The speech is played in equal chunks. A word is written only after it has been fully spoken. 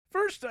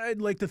First,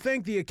 I'd like to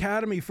thank the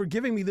Academy for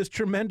giving me this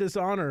tremendous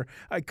honor.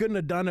 I couldn't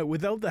have done it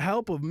without the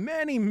help of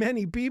many,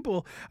 many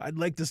people. I'd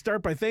like to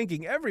start by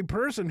thanking every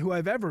person who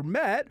I've ever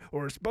met,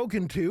 or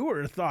spoken to,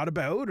 or thought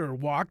about, or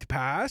walked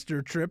past,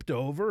 or tripped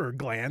over, or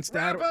glanced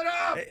at. Wrap it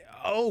up!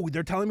 Oh,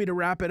 they're telling me to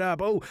wrap it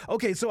up. Oh,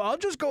 okay, so I'll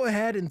just go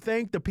ahead and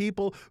thank the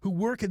people who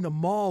work in the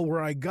mall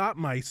where I got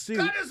my suit.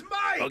 That is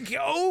Mike! Okay,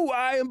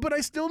 but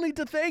I still need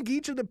to thank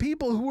each of the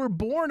people who were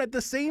born at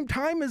the same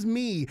time as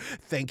me.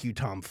 Thank you,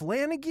 Tom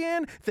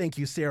Flanagan. Thank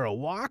you, Sarah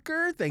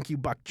Walker. Thank you,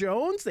 Buck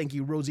Jones. Thank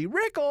you, Rosie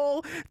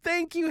Rickle.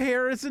 Thank you,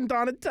 Harrison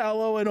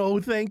Donatello.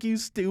 And thank you,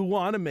 Stu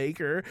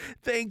Wanamaker.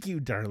 Thank you,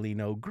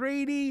 Darlene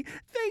O'Grady.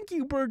 Thank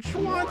you, Bert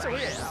Schwanz.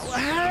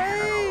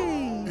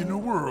 Hey! In a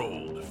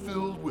world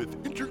filled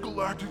with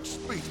intergalactic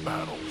space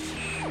battles,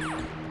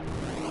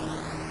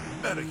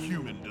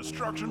 metahuman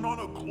destruction on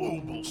a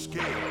global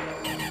scale,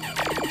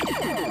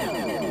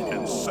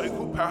 and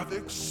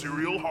psychopathic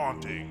serial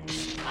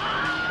hauntings,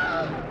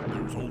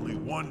 there's only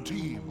one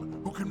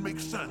team who can make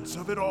sense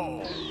of it all.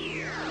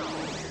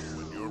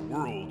 When your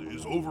world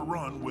is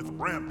overrun with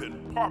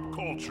rampant pop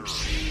culture,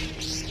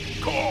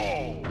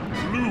 call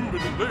Loop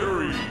and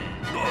Larry,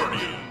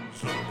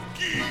 Guardians of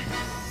Geek.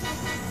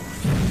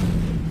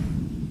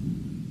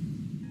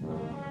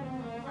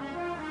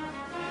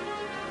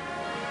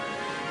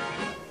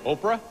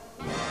 Oprah?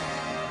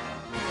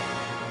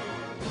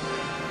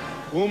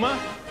 Uma?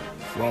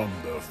 From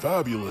the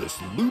fabulous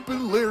Loop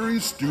and Larry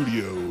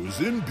Studios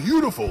in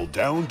beautiful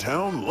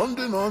downtown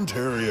London,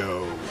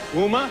 Ontario,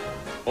 Uma?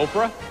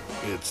 Oprah?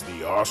 it's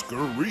the Oscar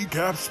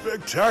Recap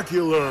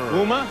Spectacular.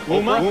 Uma?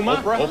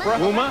 Oprah?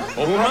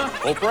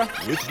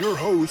 With your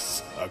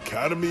hosts,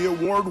 Academy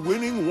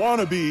Award-winning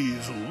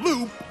wannabes,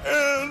 Loop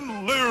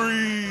and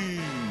Larry.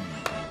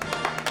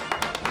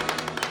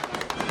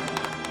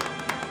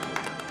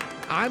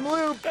 I'm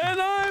Luke.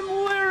 And I'm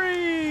Larry!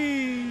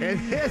 And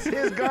this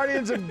is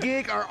Guardians of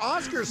Geek, our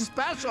Oscar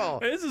special.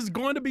 This is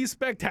going to be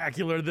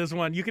spectacular, this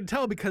one. You can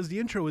tell because the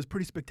intro is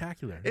pretty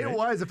spectacular. It right?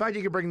 was. The fact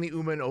you could bring the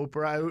Uma and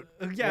Oprah out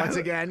once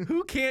again.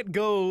 Who can't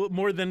go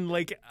more than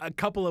like a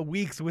couple of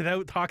weeks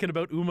without talking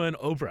about Uma and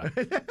Oprah?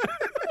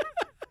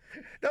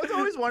 That was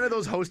always one of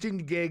those hosting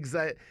gigs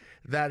that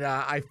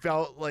I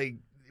felt like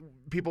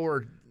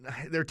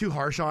they're too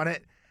harsh on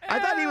it. I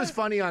thought he was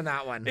funny on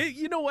that one.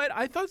 You know what?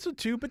 I thought so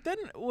too. But then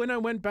when I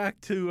went back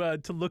to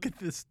look at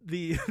this,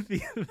 the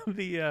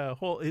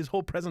his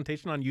whole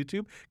presentation on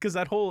YouTube, because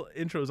that whole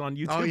intro is on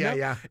YouTube. Oh yeah, now,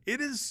 yeah.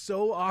 It is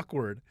so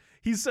awkward.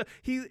 He's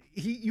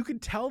you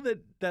could tell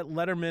that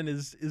Letterman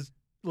is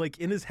like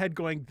in his head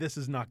going, this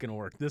is not going to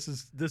work. This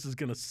is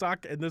going to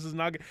suck, and this is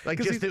not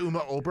Like just the Uma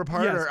Oprah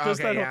part? Yes, or, just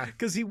okay, that yeah.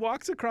 because he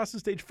walks across the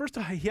stage. First,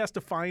 he has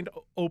to find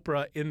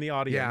Oprah in the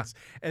audience,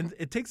 and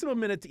it takes him a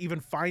minute to even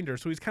find her.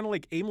 So he's kind of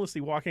like aimlessly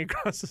walking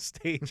across the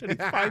stage, and he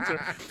finds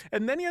her,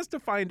 and then he has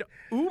to find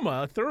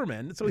Uma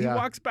Thurman. So he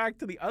walks back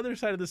to the other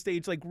side of the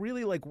stage, like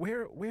really, like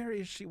where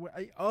is she?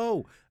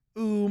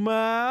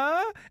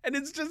 Uma, and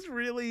it's just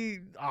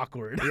really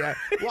awkward. Yeah.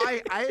 Well,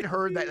 I had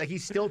heard that like he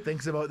still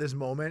thinks about this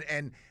moment,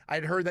 and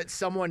I'd heard that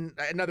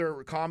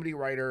another comedy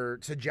writer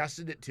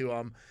suggested it to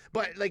him.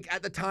 But like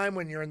at the time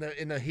when you're in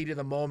the heat of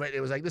the moment,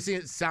 it was like, this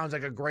sounds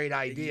like a great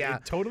idea.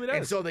 It totally does.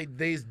 And so they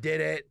just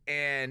did it,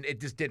 and it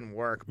just didn't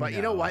work. But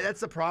you know what?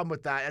 That's the problem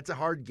with that. That's a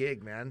hard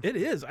gig, man. It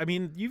is. I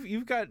mean,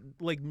 you've got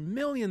like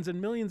millions and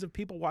millions of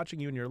people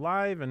watching you in your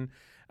live, and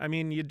I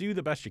mean, you do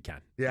the best you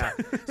can. Yeah.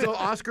 So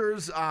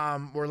Oscars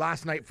were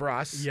last night for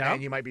us. Yeah.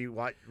 And you might be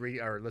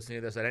listening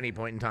to this at any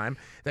point in time.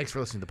 Thanks for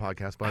listening to the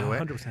podcast, by the way.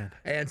 100%.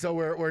 And so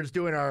we're just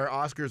doing our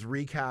Oscars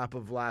recap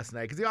of last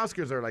night, because the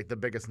Oscars are like the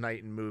biggest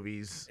night in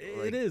movies.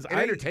 It is. In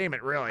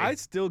entertainment, really. I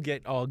still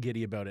get all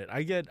giddy about it.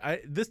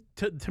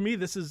 To me,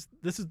 this is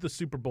the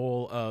Super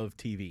Bowl of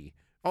TV.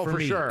 Oh, for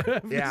me. sure.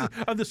 Yeah.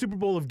 Of the Super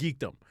Bowl of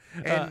geekdom.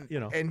 And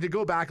and to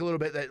go back a little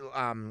bit, that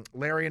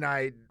Larry and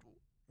I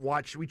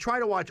we try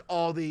to watch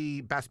all the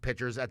best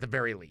pictures at the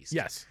very least.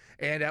 Yes.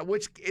 And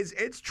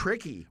it's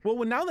tricky.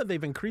 Well, now that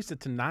they've increased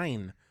it to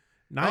nine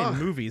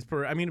movies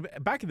per. I mean,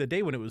 back in the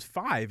day when it was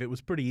 5, it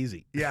was pretty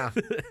easy. Yeah,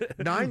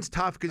 9's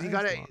tough because you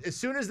got to. As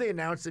soon as they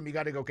announce them, you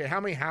got to go. Okay, how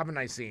many haven't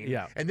I seen?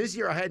 Yeah. And this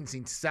year I hadn't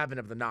seen 7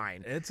 of the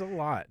 9. It's a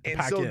lot to And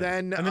pack so in.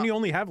 then, and then you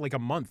only have like a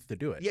month to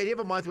do it. Yeah, you have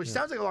a month, which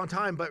sounds like a long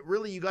time, but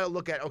really you got to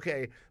look at,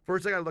 okay,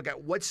 first I got to look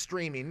at what's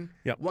streaming.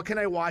 Yep. What can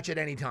I watch at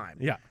any time?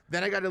 Yeah.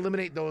 Then I got to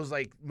eliminate those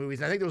like movies.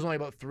 And I think there was only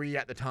about 3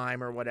 at the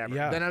time or whatever.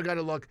 Yeah. Then I got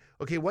to look,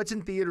 okay, what's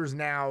in theaters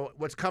now?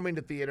 What's coming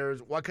to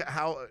theaters?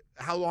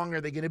 How long are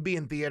they going to be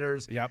in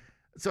theaters? Yep.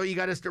 So you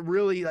got to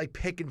really like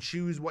pick and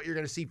choose what you're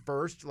going to see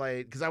first,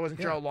 like because I wasn't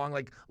sure how long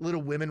like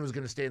Little Women was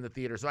going to stay in the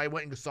theater, so I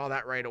went and saw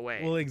that right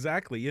away. Well,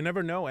 exactly. You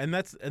never know, and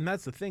that's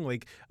the thing.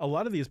 Like a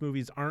lot of these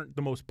movies aren't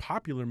the most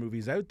popular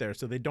movies out there,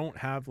 so they don't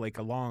have like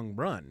a long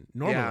run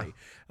normally.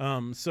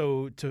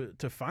 So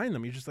to find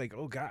them, you're just like,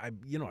 oh god,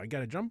 I got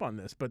to jump on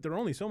this, but there are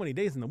only so many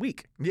days in the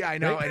week. Yeah, I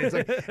know, Right? and it's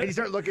like, and you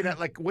start looking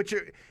at like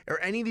are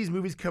any of these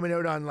movies coming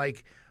out on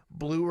like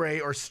Blu-ray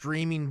or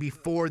streaming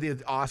before the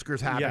Oscars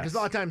happen, because Yes. a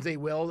lot of times they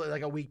will,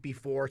 like a week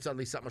before,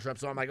 suddenly something will show up.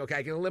 So I'm like, okay,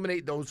 I can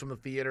eliminate those from the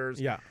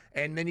theaters. Yeah.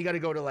 And then you got to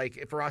go to,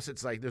 like, for us,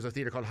 it's like there's a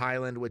theater called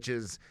Highland,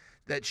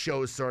 that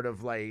shows sort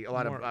of like a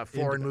lot More of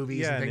foreign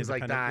movies and things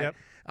like that.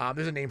 independent,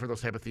 There's a name for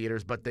those type of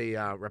theaters, but they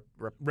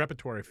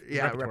Repertory.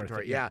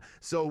 repertory. Yeah.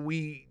 So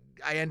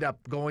I end up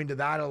going to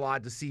that a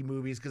lot to see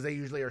movies because they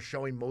usually are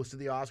showing most of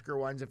the Oscar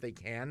ones if they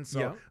can. So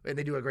Yeah. and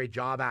they do a great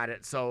job at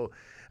it. So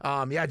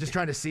just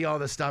trying to see all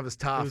this stuff is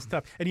tough. It was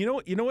tough. And you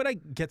know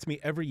what gets me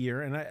every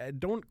year, and I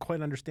don't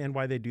quite understand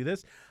why they do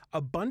this.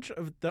 A bunch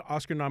of the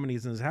Oscar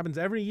nominees, and this happens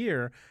every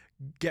year,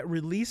 get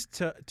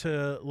released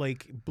to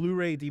like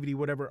Blu-ray, DVD,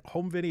 whatever,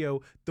 home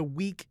video the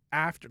week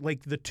after,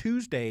 like the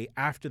Tuesday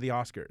after the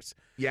Oscars.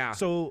 Yeah.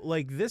 So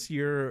like this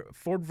year,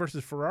 Ford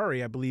versus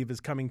Ferrari, I believe,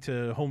 is coming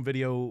to home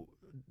video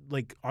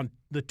like on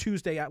the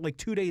Tuesday, like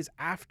 2 days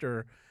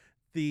after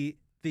the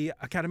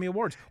Academy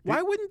Awards.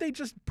 Why wouldn't they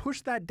just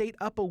push that date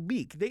up a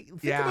week?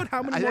 Think about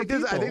how many more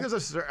people. I think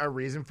there's a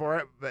reason for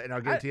it, and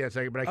I'll get to you in a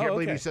second. But I can't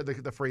believe okay. you said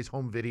the phrase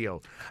home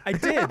video. I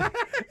did.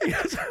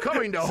 Yes.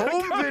 Coming to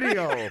home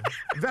video.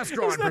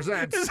 Vestron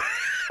presents.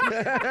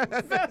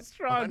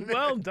 Vestron,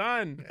 well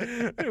done.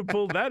 You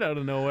pulled that out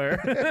of nowhere.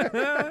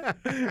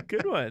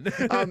 Good one.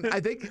 I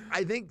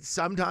think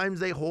sometimes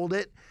they hold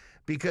it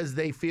because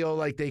they feel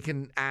like they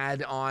can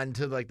add on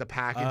to like the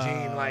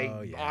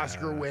packaging,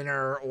 Oscar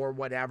winner or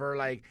whatever.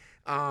 Like,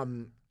 I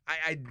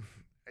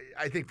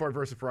think Ford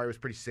versus Ferrari was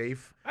pretty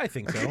safe. I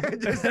think so.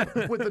 Just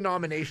with the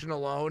nomination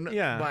alone.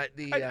 Yeah. But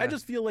I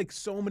just feel like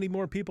so many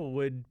more people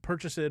would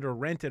purchase it or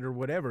rent it or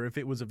whatever if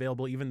it was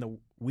available even the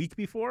week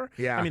before.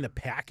 Yeah. I mean, the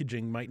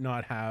packaging might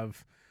not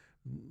have,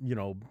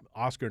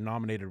 Oscar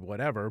nominated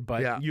whatever,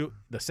 but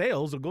the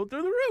sales will go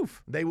through the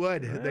roof. They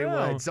would. They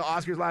Yeah. would. So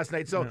Oscars last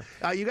night. So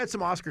you got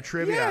some Oscar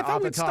trivia I thought off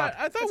the we'd top.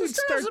 I thought we'd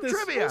Let's start some this.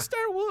 trivia.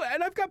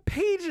 And I've got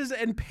pages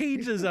and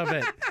pages of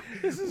it.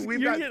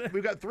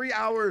 We've got 3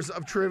 hours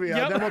of trivia.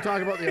 Yep. Then we'll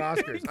talk about the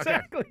Oscars.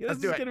 Exactly. Okay, let's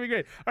This do is it. going to be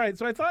great. All right,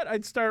 so I thought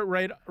I'd start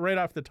right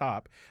off the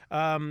top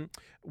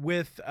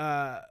with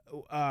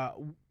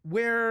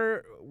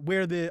where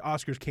the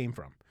Oscars came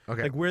from.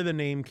 Okay. Like where the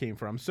name came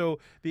from. So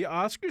the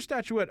Oscar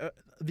statuette,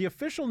 the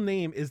official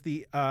name is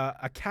the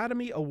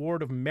Academy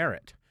Award of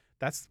Merit.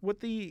 That's what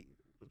the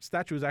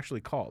statue is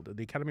actually called,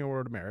 the Academy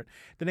Award of Merit.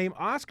 The name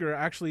Oscar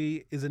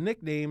actually is a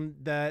nickname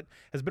that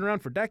has been around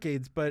for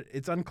decades, but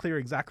it's unclear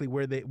exactly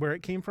where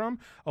it came from.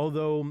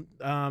 Although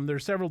there are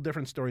several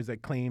different stories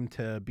that claim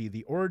to be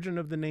the origin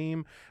of the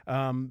name,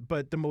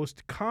 but the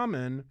most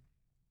common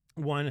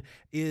one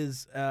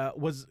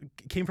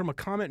came from a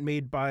comment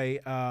made by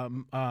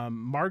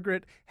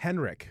Margaret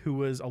Henrik, who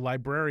was a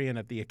librarian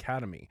at the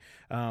Academy.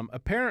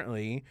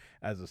 Apparently,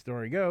 as the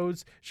story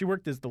goes, she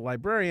worked as the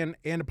librarian,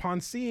 and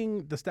upon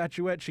seeing the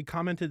statuette, she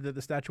commented that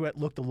the statuette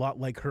looked a lot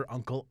like her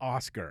uncle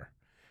Oscar.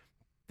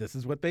 This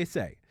is what they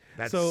say.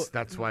 That's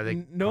why they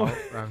call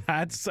it wrong.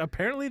 It's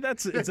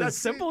as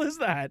simple as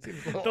that.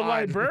 The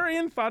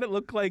librarian thought it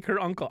looked like her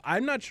uncle.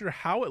 I'm not sure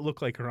how it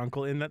looked like her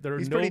uncle in that there are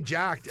He's no pretty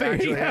jacked,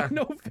 actually. Yeah.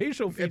 no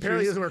facial features.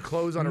 Apparently, he doesn't wear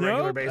clothes on a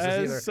regular basis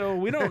either. So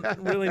we don't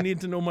really need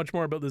to know much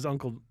more about this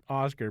Uncle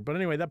Oscar. But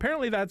anyway,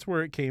 apparently that's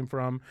where it came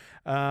from.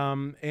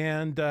 So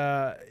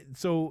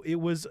it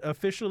was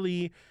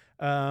officially.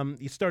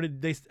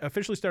 They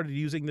officially started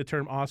using the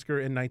term Oscar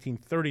in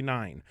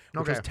 1939,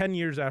 which was 10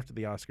 years after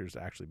the Oscars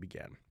actually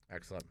began.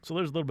 Excellent. So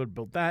there's a little bit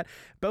about that.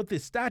 About the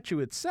statue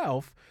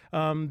itself,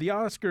 the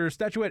Oscar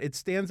statuette, it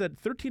stands at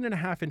 13 and a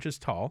half inches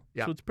tall,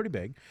 so it's pretty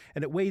big,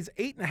 and it weighs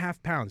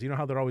 8.5 pounds. You know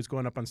how they're always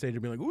going up on stage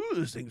and being like, "Ooh,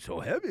 this thing's so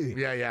heavy."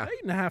 Yeah.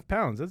 8.5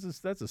 pounds.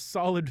 That's a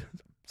solid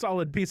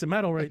piece of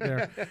metal right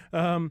there.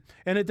 And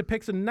it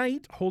depicts a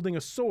knight holding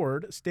a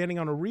sword standing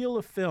on a reel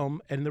of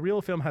film, and the reel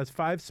of film has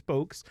 5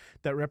 spokes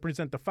that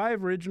represent the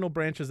 5 original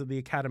branches of the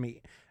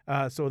Academy.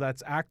 So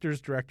that's actors,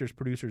 directors,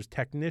 producers,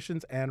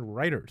 technicians, and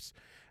writers.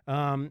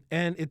 And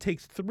it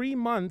takes 3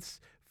 months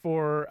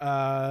for,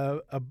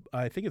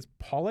 I think it's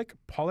Pollock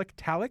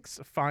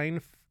Talix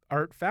Fine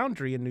Art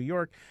Foundry in New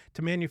York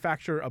to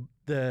manufacture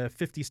the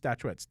 50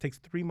 statuettes. It takes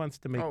 3 months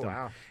to make them.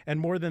 Wow. And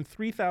more than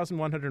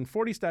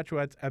 3,140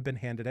 statuettes have been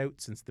handed out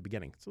since the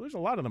beginning. So there's a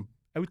lot of them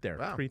out there.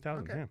 Wow.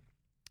 3,000, Okay. yeah.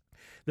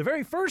 The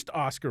very first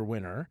Oscar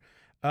winner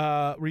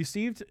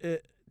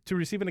to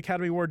receive an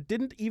Academy Award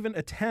didn't even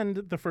attend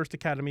the first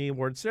Academy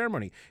Award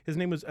ceremony. His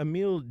name was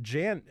Emil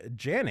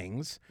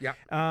Jannings,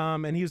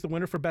 and he was the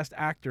winner for Best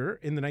Actor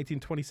in the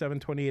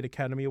 1927-28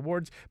 Academy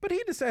Awards, but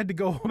he decided to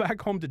go back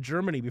home to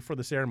Germany before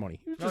the ceremony.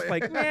 He was just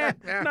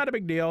not a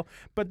big deal,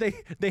 but they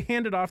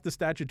handed off the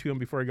statue to him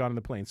before he got on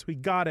the plane. So he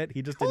got it.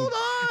 He just didn't. Hold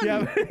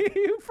on! Yeah,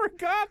 you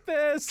forgot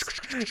this.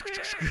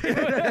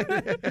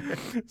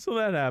 So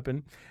that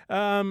happened.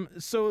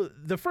 So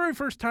the very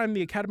first time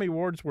the Academy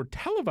Awards were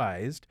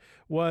televised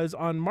was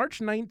on March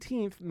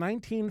 19th,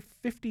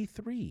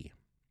 1953.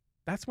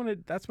 That's when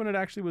it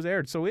actually was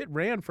aired. So it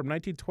ran from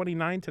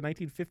 1929 to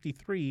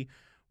 1953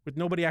 with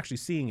nobody actually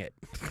seeing it.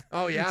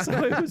 Oh yeah.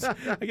 So it was,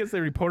 I guess they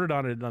reported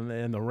on it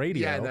in the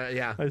radio.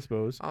 Yeah. I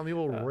suppose. On the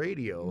old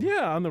radio.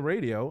 Yeah, on the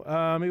radio.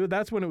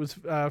 That's when it was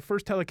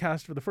first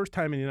telecast for the first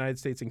time in the United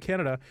States and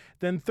Canada.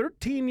 Then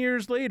 13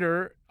 years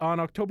later, on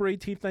October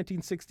 18th,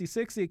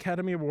 1966, the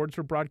Academy Awards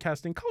were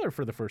broadcast in color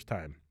for the first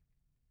time.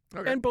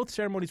 Okay. And both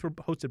ceremonies were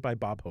hosted by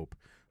Bob Hope.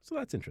 So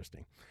that's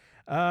interesting.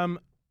 And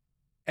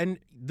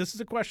this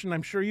is a question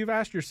I'm sure you've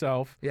asked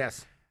yourself.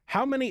 Yes.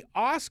 How many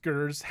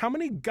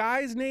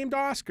guys named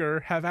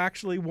Oscar have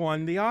actually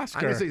won the Oscar?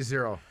 I'm going to say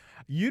 0.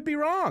 You'd be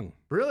wrong.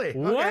 Really?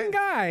 One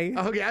guy.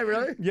 Okay,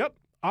 really? Yep.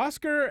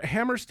 Oscar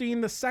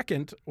Hammerstein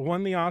II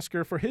won the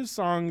Oscar for his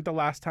song "The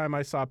Last Time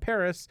I Saw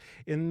Paris"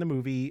 in the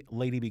movie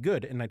Lady Be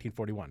Good in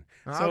 1941.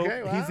 So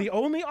Okay, wow. he's the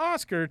only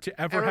Oscar to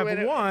ever have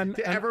won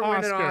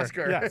an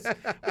Oscar. Yes,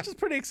 which is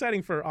pretty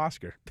exciting for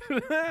Oscar.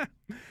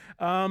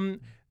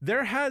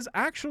 There has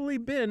actually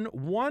been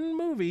one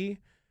movie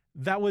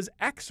that was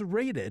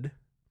X-rated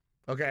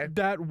Okay.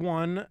 that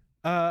won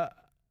an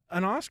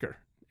Oscar.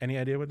 Any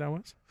idea what that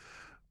was?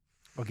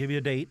 I'll give you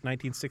a date,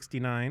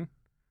 1969.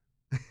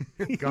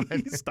 Go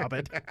ahead. Stop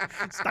it.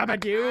 Stop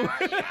it, you.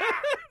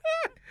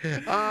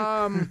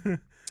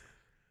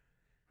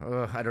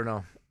 I don't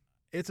know.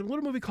 It's a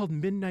little movie called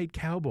Midnight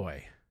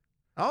Cowboy.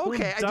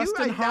 Okay, Dustin now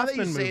that you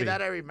Hoffman say movie.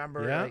 that, I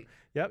remember. Yeah. Like,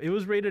 Yep, it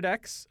was rated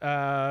X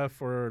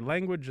for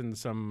language and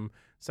some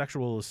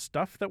sexual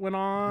stuff that went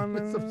on.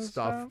 and Some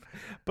stuff.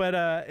 But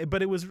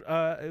it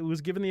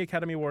was given the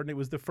Academy Award, and it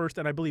was the first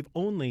and I believe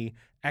only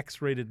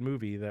X-rated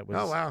movie that was.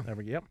 Oh, wow.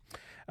 ever. Yep.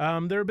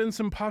 There have been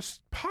some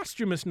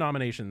posthumous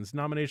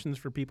nominations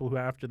for people who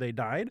after they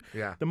died.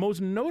 Yeah. The most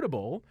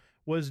notable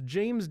was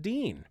James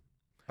Dean,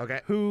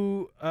 Okay.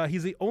 who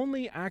he's the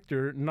only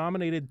actor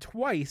nominated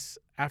twice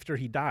after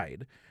he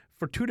died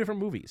for 2 different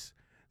movies.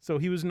 So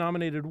he was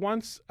nominated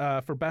once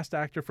for Best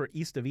Actor for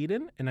East of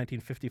Eden in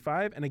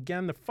 1955, and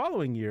again the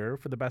following year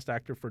for the Best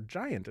Actor for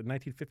Giant in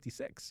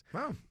 1956.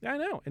 Wow. Yeah, I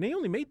know. And he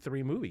only made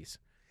 3 movies.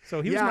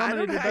 So he was Yeah,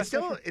 nominated for Best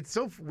Actor. it's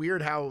so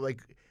weird how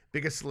like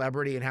big a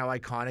celebrity and how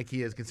iconic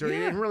he is, considering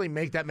he Yeah. didn't really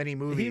make that many He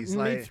movies.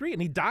 made 3,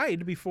 and he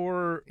died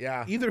before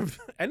Yeah.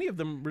 any of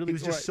them really. He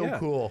was just so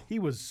cool. He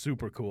was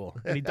super cool,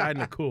 and he died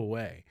in a cool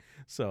way.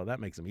 So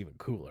that makes him even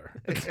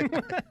cooler.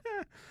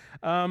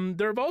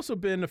 There have also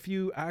been a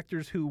few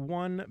actors who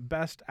won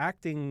Best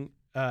Acting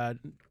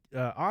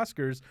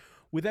Oscars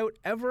without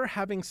ever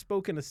having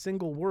spoken a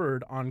single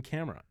word on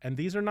camera. And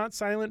these are not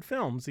silent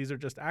films. These are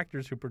just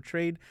actors who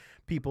portrayed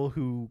people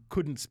who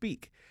couldn't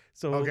speak.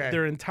 So Okay.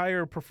 their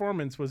entire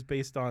performance was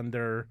based on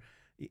their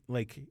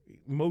like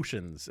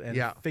motions and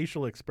Yeah.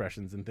 facial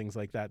expressions and things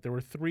like that. There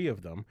were 3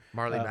 of them.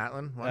 Marley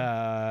Matlin.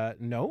 One?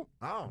 No.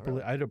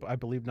 Oh, I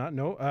believe not.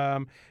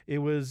 No. It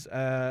was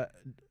what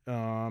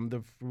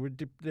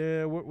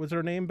was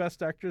her name?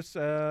 Best actress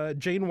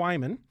Jane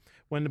Wyman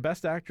won the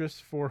Best Actress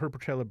for her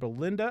portrayal of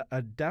Belinda,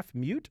 a deaf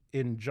mute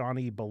in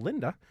Johnny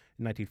Belinda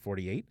in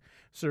 1948.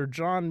 Sir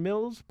John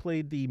Mills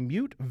played the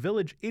mute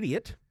village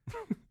idiot.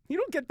 You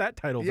don't get that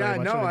title very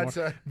much anymore. it's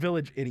a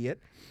Village Idiot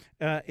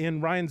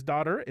in Ryan's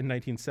Daughter in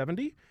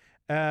 1970.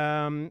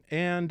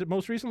 And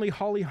most recently,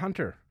 Holly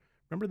Hunter.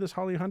 Remember this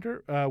Holly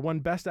Hunter? Won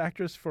Best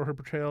Actress for her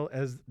portrayal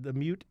as the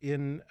mute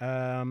in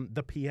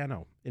The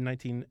Piano in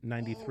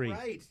 1993. Oh,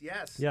 right.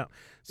 Yes. Yeah.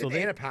 So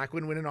Did Anna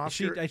Paquin win an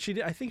Oscar? I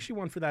think she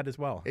won for that as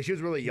well. Yeah, she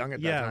was really young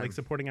at that Yeah, time. like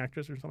supporting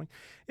actress or something.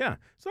 Yeah,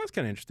 so that's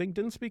kind of interesting.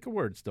 Didn't speak a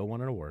word, still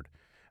won an award.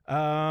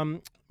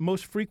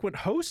 Most frequent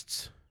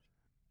hosts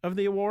of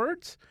the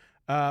awards,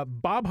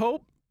 Bob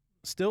Hope,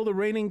 still the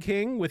reigning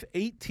king with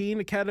 18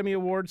 Academy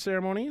Award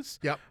ceremonies.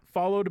 Yep.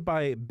 Followed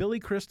by Billy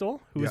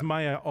Crystal, who is Yep.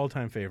 my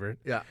all-time favorite,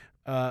 Yeah.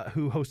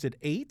 who hosted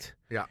 8,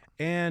 Yeah.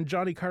 and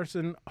Johnny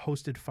Carson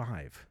hosted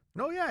 5.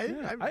 No, yeah.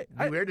 Yeah, It'd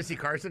be weird to see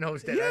Carson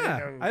host it.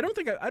 Yeah, I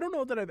don't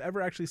know that I've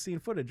ever actually seen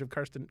footage of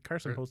Carson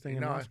hosting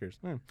an no. Oscars.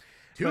 To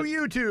But-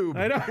 YouTube.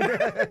 I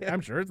know.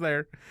 I'm sure it's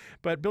there.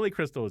 But Billy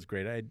Crystal was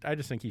great. I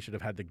just think he should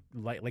have had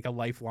like a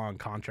lifelong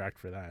contract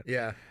for that.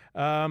 Yeah.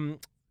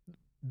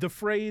 The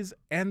phrase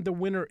 "and the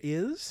winner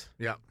is"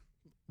 Yeah.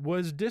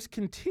 was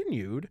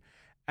discontinued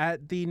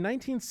at the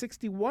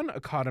 1961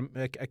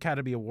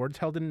 Academy Awards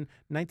held in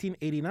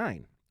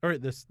 1989. Or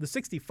the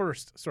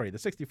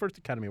 61st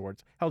Academy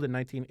Awards held in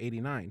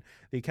 1989.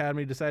 The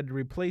Academy decided to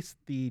replace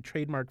the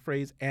trademark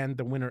phrase "and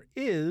the winner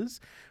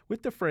is"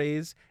 with the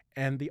phrase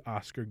 "and the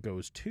Oscar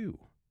goes to."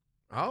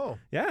 Oh.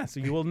 Yeah, so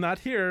you will not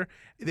hear.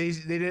 They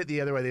did it the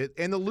other way.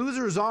 And the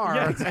losers are,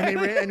 Yeah,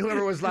 exactly. and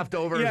whoever was left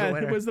over is Yeah, the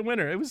winner. it was the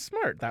winner. It was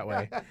smart that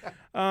way.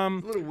 a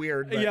little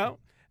weird. But Yeah,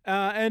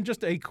 and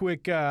just a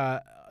quick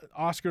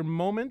Oscar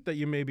moment that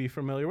you may be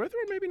familiar with, or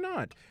maybe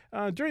not.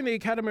 During the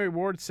Academy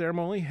Awards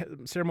ceremony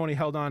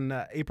held on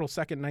April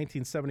 2nd,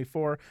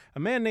 1974, a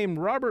man named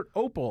Robert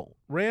Opel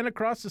ran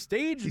across the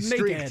stage He naked.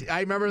 streaked.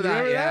 I remember You that.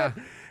 remember Yeah.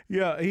 that?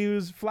 Yeah, he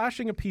was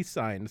flashing a peace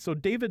sign. So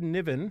David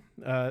Niven,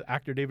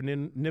 actor David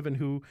Niven,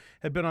 who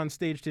had been on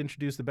stage to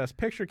introduce the Best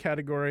Picture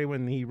category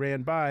when he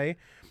ran by,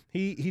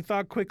 he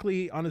thought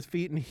quickly on his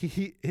feet, and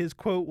his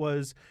quote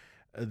was,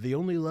 The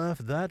only laugh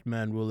that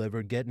man will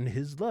ever get in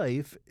his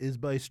life is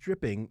by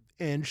stripping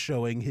and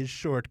showing his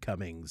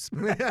shortcomings.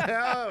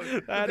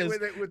 That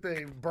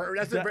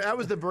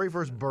was the very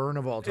first burn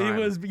of all time. It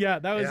was,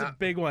 that was a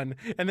big one.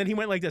 And then he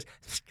went like this.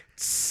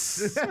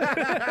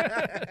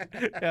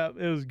 Yeah,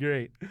 it was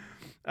great.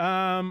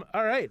 All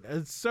right.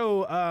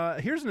 So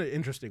here's an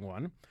interesting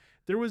one.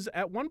 There was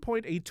at one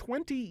point a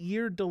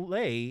 20-year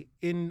delay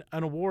in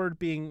an award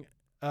being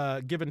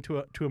given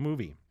to a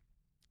movie.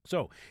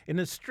 So, in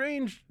a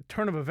strange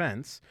turn of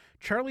events,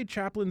 Charlie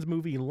Chaplin's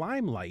movie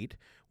Limelight,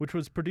 which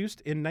was produced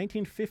in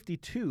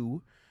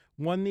 1952,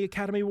 won the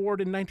Academy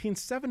Award in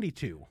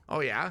 1972.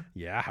 Oh, yeah?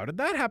 Yeah, how did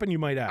that happen, you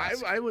might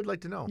ask? I would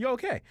like to know. Yeah,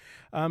 okay.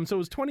 So it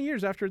was 20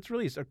 years after its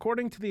release.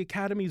 According to the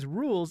Academy's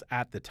rules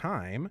at the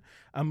time,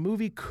 a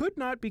movie could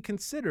not be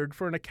considered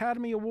for an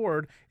Academy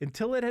Award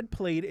until it had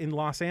played in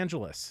Los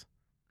Angeles.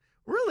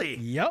 Really?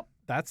 Yep,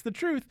 that's the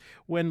truth.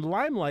 When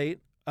Limelight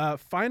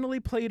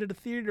finally played at a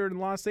theater in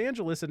Los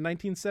Angeles in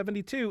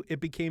 1972, it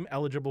became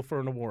eligible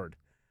for an award.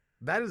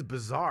 That is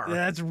bizarre.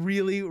 That's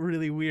really,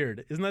 really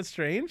weird. Isn't that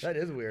strange? That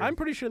is weird. I'm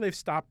pretty sure they've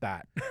stopped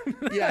that.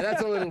 Yeah,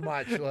 that's a little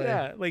much.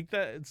 Yeah, like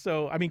that.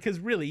 So, I mean, because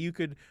really, you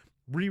could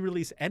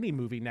re-release any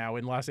movie now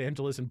in Los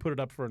Angeles and put it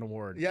up for an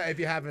award. Yeah, if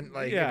you haven't,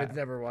 if it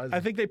never was. I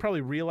think they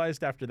probably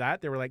realized after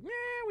that, they were like,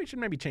 we should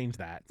maybe change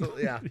that. So,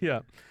 yeah.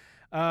 Yeah.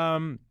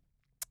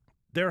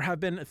 There have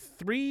been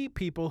 3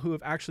 people who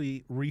have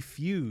actually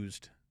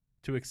refused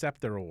to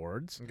accept their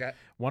awards. Okay.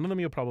 One of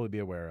them you'll probably be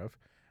aware of.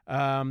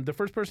 The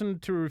first person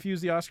to refuse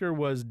the Oscar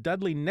was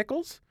Dudley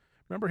Nichols.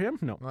 Remember him?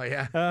 No. Oh,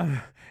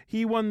 yeah.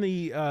 He won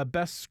the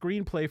Best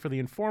Screenplay for The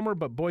Informer,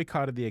 but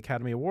boycotted the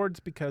Academy Awards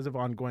because of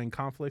ongoing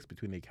conflicts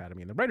between the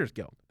Academy and the Writers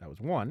Guild. That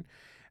was one.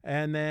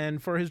 And then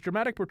for his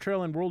dramatic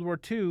portrayal in World War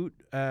II,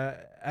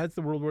 as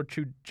the World War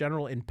II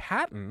general in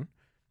Patton,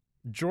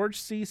 George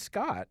C.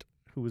 Scott,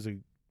 who was a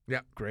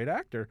great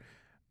actor,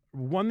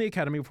 won the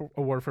Academy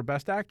Award for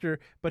Best Actor,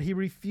 but he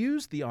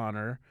refused the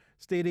honor,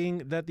 stating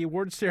that the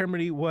award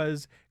ceremony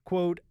was,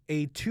 quote,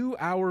 a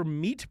 2-hour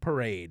meat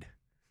parade.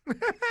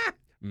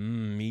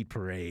 Meat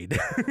parade.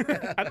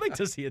 I'd like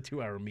to see a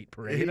 2-hour meat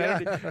parade. Yeah.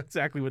 I don't know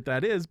exactly what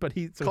that is, but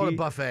call it a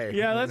buffet.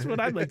 Yeah, that's what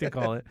I'd like to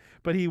call it.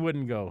 But he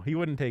wouldn't go. He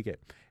wouldn't take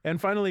it.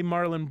 And finally,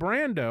 Marlon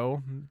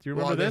Brando. Do you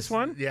remember this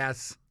one?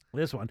 Yes.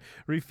 This one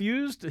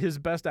refused his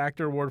Best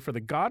Actor award for The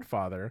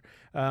Godfather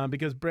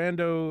because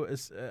Brando,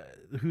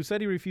 who said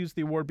he refused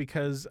the award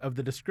because of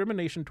the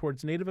discrimination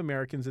towards Native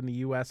Americans in the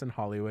U.S. and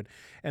Hollywood.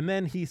 And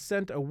then he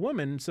sent a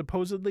woman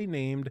supposedly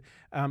named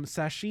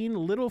Sacheen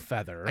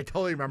Littlefeather. I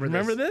totally remember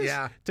this. Remember this?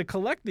 Yeah. To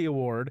collect the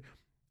award.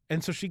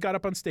 And so she got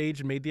up on stage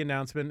and made the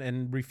announcement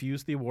and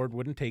refused the award,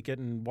 wouldn't take it,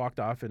 and walked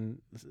off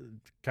and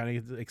kind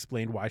of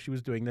explained why she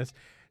was doing this.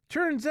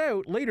 Turns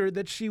out later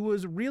that she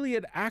was really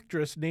an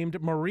actress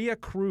named Maria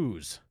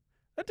Cruz.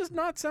 That does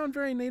not sound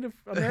very Native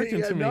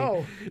American to me.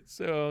 No.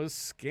 So,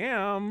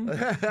 scam.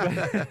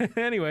 But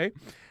anyway,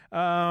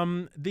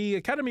 the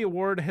Academy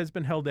Award has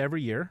been held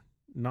every year,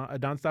 not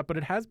nonstop, but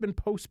it has been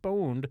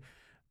postponed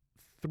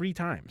 3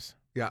 times.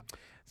 Yeah.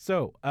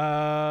 So,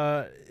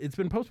 it's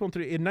been postponed.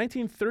 In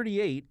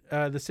 1938,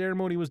 the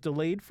ceremony was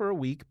delayed for a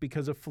week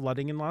because of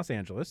flooding in Los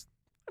Angeles.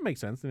 That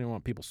makes sense. They didn't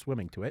want people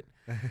swimming to it.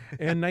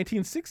 In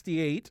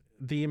 1968,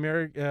 the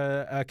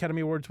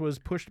Academy Awards was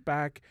pushed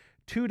back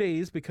 2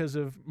 days because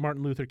of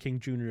Martin Luther King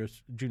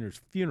Jr.'s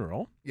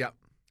funeral. Yeah.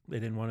 They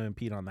didn't want to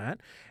impede on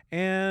that.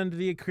 And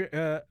the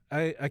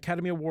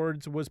Academy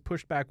Awards was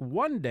pushed back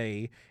 1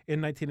 day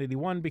in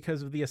 1981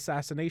 because of the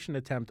assassination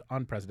attempt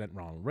on President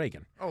Ronald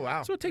Reagan. Oh,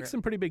 wow. So it takes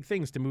some pretty big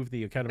things to move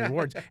the Academy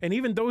Awards. And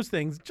even those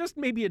things, just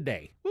maybe a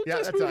day. We'll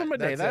just move them a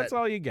day. That's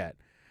all you get.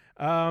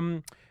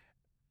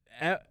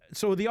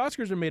 So the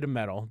Oscars are made of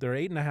metal. They're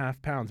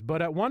 8.5 pounds.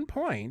 But at one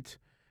point,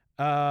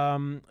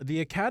 the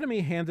Academy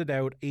handed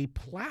out a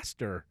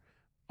plaster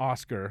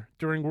Oscar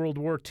during World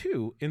War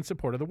II in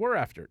support of the war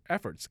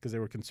efforts because they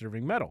were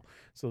conserving metal.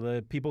 So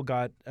the people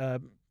got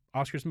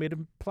Oscars made of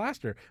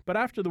plaster. But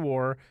after the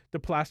war, the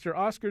plaster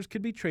Oscars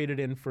could be traded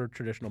in for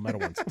traditional metal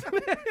ones. I'd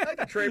like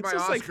to trade my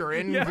Oscar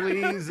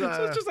please.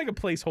 So it's just like a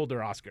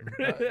placeholder Oscar.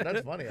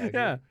 That's funny, actually.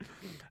 Yeah.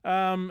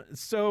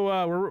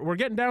 So we're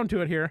getting down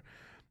to it here.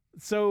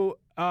 So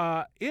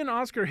in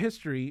Oscar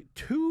history,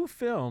 2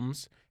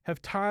 films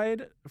have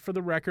tied for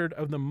the record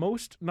of the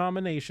most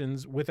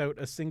nominations without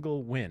a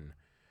single win.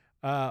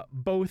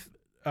 Both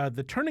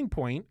The Turning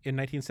Point in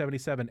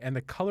 1977 and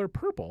The Color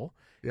Purple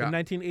in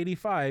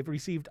 1985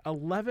 received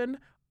 11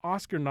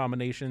 Oscar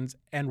nominations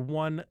and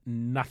won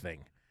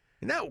nothing.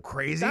 Isn't that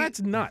crazy?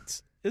 That's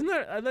nuts. Isn't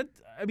that?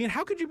 I mean,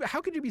 how could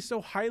you be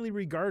so highly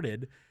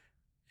regarded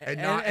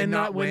and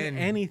not win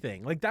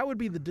anything? Like, that would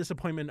be the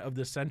disappointment of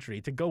the century,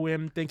 to go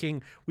in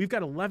thinking we've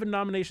got 11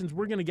 nominations,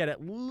 we're going to get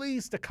at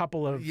least a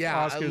couple of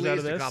Oscars out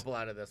of this. A couple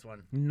out of this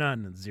one.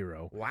 None,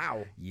 0.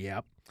 Wow.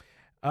 Yep.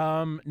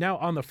 Now,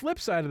 on the flip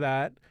side of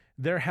that,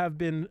 there have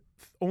been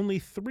only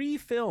 3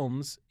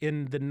 films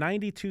in the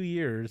 92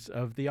 years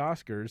of the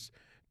Oscars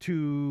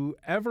to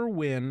ever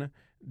win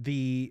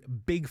the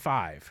Big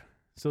 5.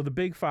 So the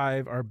big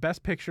five are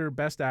Best Picture,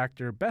 Best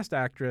Actor, Best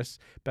Actress,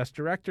 Best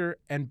Director,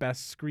 and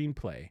Best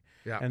Screenplay.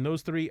 Yeah. And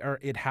those three are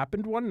It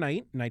Happened One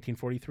Night,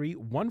 1943,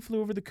 One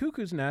Flew Over the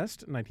Cuckoo's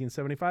Nest,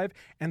 1975,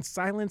 and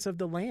Silence of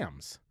the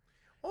Lambs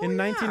in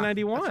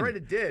 1991. That's right,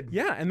 it did.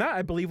 Yeah, and that,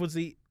 I believe, was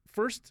the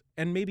first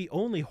and maybe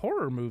only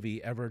horror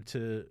movie ever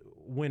to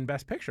win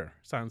Best Picture,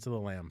 Silence of the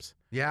Lambs.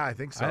 Yeah, I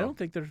think so. I don't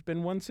think there's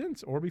been one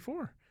since or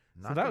before.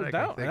 Not so that I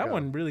can think that of.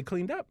 one really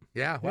cleaned up.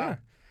 Yeah, wow.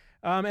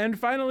 Yeah. And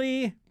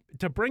finally,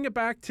 to bring it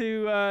back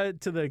to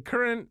the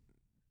current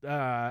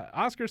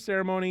Oscar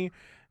ceremony,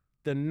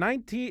 the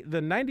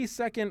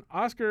 92nd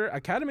Oscar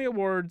Academy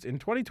Awards in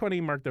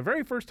 2020 marked the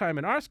very first time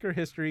in Oscar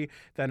history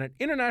that an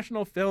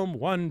international film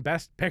won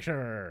Best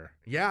Picture.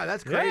 Yeah,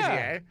 that's crazy, Yeah.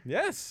 eh?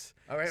 Yes.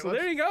 All right, So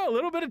let's- there you go. A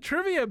little bit of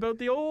trivia about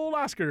the old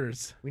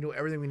Oscars. We know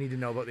everything we need to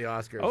know about the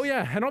Oscars. Oh,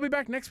 yeah. And I'll be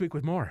back next week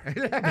with more.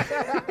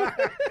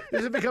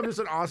 This has become just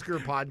an Oscar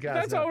podcast.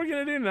 That's now. all we're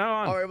going to do now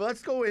on. All right, well,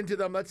 let's go into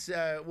them. Let's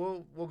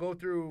we'll go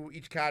through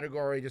each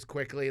category just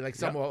quickly. Like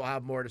some Yep. will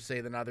have more to say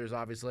than others,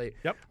 obviously.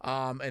 Yep.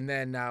 And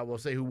then we'll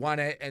say who won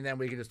it, and then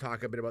we can just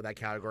talk a bit about that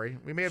category.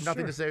 We may have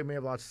nothing Sure. to say. We may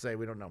have lots to say.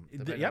 We don't know.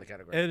 Depending on Yep. the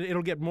category. And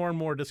it'll get more and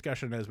more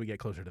discussion as we get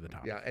closer to the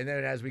top. Yeah, and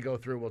then as we go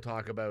through, we'll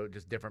talk about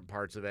just different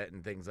parts of it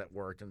and things that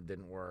worked and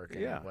didn't work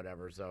and Yeah.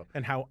 whatever. So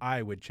And how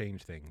I would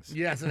change things.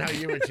 yes, and how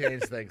you would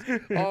change things.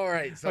 All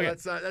right, so Okay.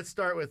 let's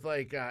start with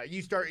like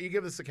you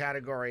give us a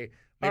category.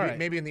 All Maybe, right.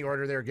 maybe in the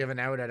order they're given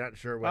out. I'm not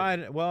sure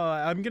what. Well,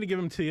 I'm going to give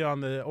them to you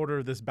on the order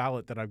of this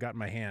ballot that I've got in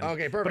my hand.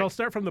 Okay, But I'll perfect.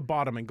 start from the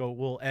bottom and go.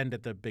 We'll end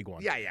at the big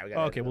one. Yeah, we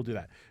got Okay, we'll do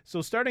that.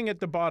 So starting at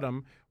the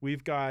bottom,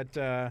 we've got.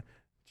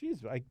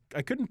 Geez,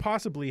 I couldn't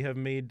possibly have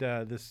made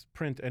this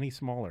print any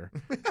smaller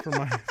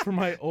for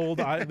my old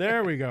eye.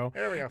 There we go.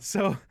 There we go.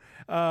 So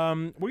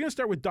we're going to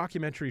start with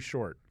documentary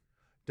short.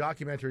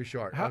 Documentary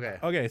short. Okay.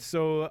 Okay.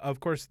 So of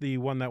course the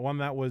one that won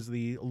that was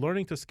the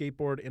Learning to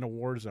Skateboard in a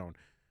War Zone.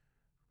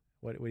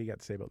 What do you got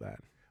to say about that?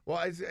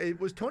 Well,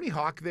 was Tony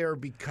Hawk there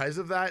because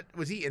of that?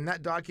 Was he in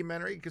that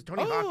documentary? Because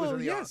Tony Hawk was in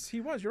the yes, he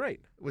was. You're right.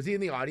 Was he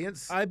in the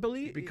audience? I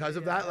believe Because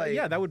of that, like-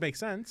 yeah, that would make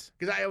sense.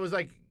 Because I was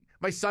like,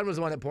 my son was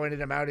the one that pointed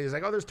him out. He was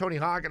like, "Oh, there's Tony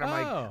Hawk," and Oh.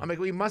 I'm like,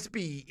 well, he must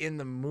be in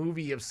the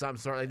movie of some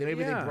sort. Like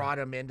maybe they Yeah. brought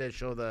him in to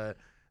show the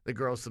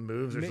girls some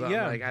moves or Ma- something.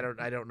 yeah. Like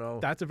I don't know.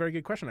 That's a very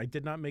good question. I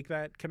did not make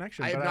that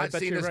connection. I have but not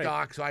bet seen you're this right.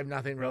 doc, so I have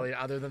nothing really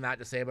other than that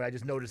to say. But I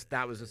just noticed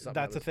that was just something.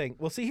 That's a thing.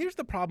 Well, see, here's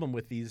the problem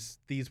with these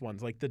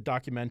ones, like the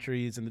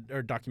documentaries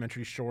or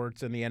documentary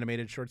shorts and the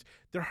animated shorts.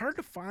 They're hard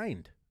to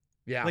find.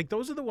 Yeah. Like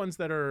those are the ones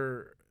that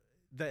are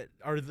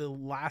the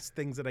last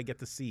things that I get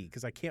to see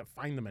because I can't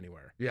find them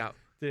anywhere. yeah.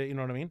 You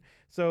know what I mean?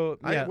 So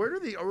yeah. Where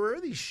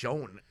are these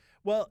shown?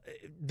 Well,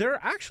 they're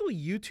actually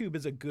YouTube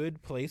is a good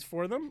place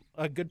for them,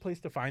 a good place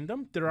to find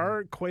them. There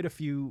are quite a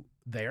few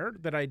there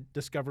that I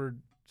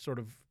discovered sort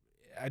of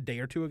a day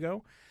or two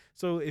ago.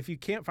 So if you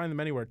can't find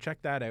them anywhere,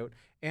 check that out.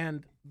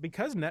 And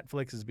because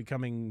Netflix is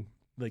becoming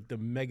like the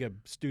mega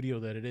studio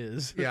that it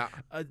is, Yeah.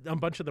 a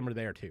bunch of them are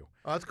there too.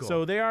 Oh, that's cool.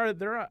 So they're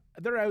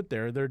out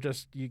there. They're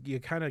just you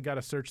kind of got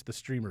to search the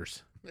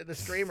streamers. the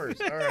streamers.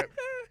 All right.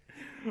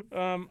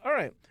 All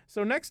right.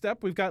 So next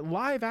up, we've got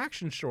live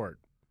action short.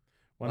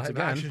 Once Live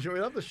again, action short.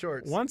 We love the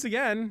shorts. once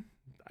again,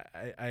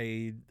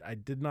 I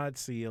did not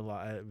see a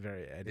lot.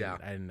 I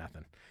did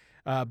nothing.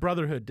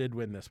 Brotherhood did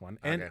win this one,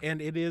 and Okay.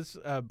 and it is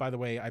by the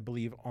way, I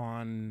believe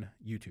on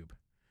YouTube.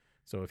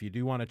 So if you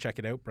do want to check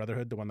it out,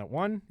 Brotherhood, the one that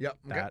won, Yep.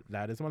 Okay.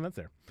 that is the one that's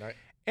there. All right.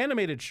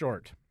 Animated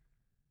short.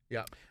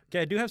 Yeah.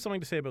 Okay, I do have something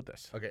to say about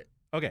this. Okay.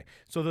 Okay,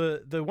 so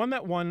the one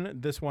that won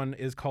this one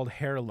is called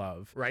Hair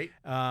Love. Right.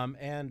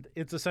 And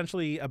it's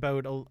essentially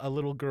about a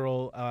little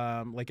girl,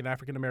 like an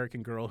African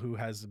American girl who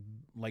has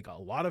like a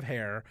lot of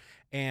hair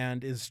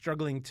and is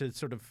struggling to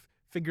sort of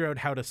figure out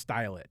how to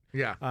style it.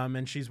 Yeah.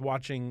 And she's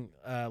watching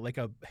like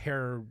a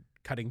hair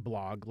cutting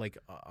blog like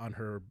on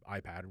her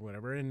iPad or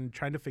whatever and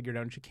trying to figure it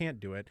out, and she can't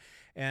do it.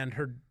 And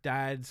her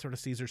dad sort of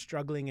sees her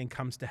struggling and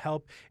comes to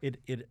help. It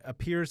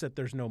appears that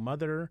there's no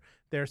mother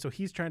there, so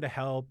he's trying to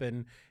help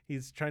and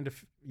he's trying to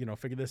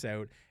figure this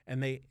out.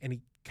 And he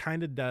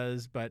kind of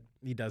does, but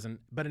he doesn't.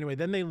 But anyway,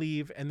 then they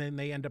leave and then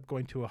they end up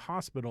going to a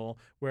hospital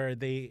where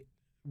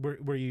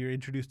where you're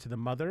introduced to the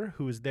mother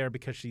who is there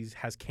because she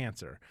has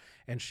cancer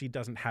and she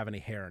doesn't have any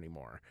hair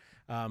anymore.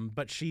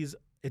 But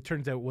it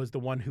turns out was the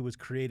one who was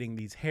creating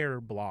these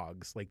hair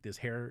blogs, like this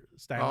hair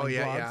styling blogs.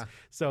 yeah.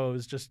 So it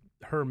was just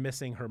her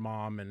missing her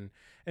mom, and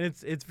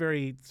it's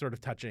very sort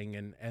of touching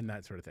and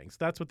that sort of thing. So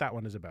that's what that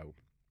one is about.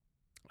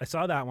 I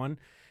saw that one.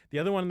 The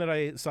other one that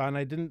I saw, and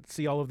I didn't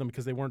see all of them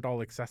because they weren't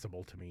all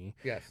accessible to me.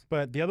 Yes.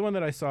 But the other one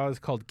that I saw is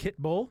called Kit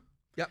Bull.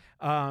 Yep.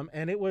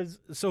 And it was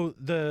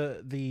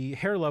the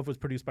Hair Love was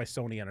produced by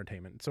Sony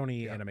Entertainment,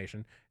 Sony Yep.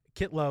 Animation.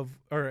 Kit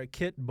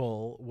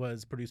Bull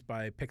was produced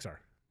by Pixar.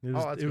 It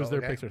was, that's it was cool.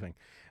 their Okay. Pixar thing.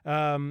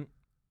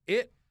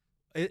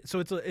 So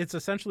it's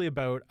essentially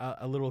about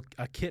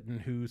a kitten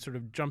who sort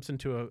of jumps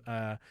into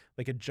a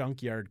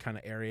junkyard kind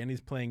of area, and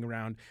he's playing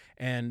around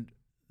and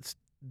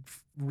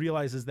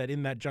realizes that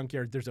in that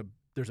junkyard there's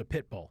a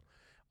pit bull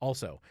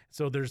also.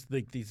 So there's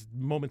like these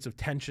moments of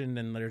tension,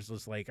 and there's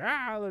this like,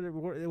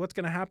 what's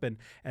going to happen?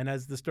 And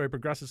as the story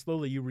progresses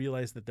slowly, you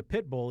realize that the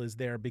pit bull is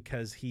there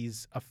because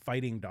he's a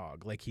fighting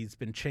dog. Like he's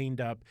been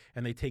chained up,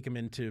 and they take him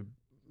into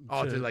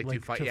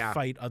to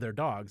fight other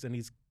dogs, and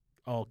he's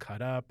all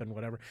cut up and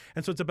whatever.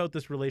 And so it's about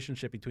this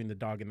relationship between the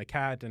dog and the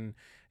cat, and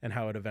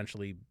how it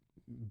eventually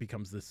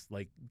becomes this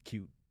like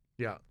cute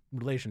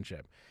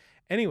relationship.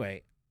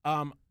 Anyway,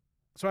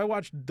 so I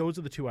watched, those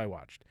are the two I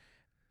watched.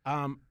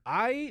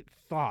 I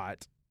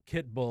thought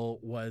Kit Bull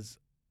was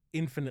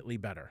infinitely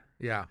better.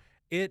 Yeah.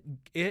 It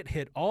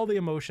hit all the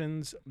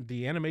emotions.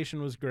 The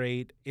animation was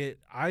great.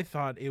 I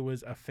thought it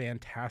was a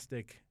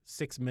fantastic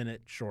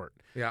 6-minute short.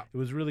 Yeah. It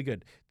was really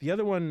good. The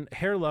other one,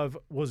 Hair Love,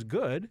 was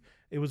good.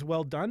 It was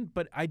well done,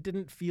 but I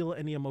didn't feel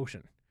any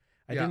emotion.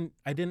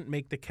 I didn't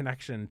make the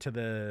connection to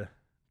the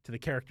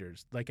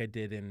characters like I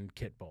did in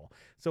Kit Bull.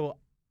 So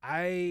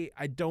I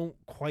don't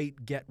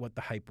quite get what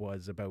the hype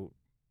was about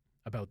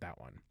that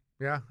one.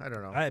 Yeah, I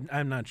don't know.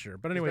 I'm not sure,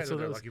 but anyway, so they're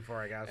that was, looking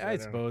for, I guess. I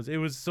suppose it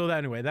was. So that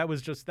anyway, that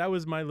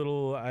was my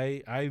little.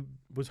 I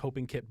was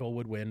hoping Kit Bull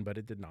would win, but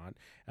it did not.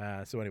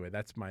 So anyway,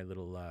 that's my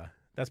little.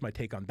 That's my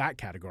take on that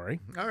category.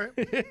 All right.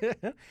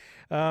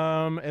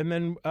 And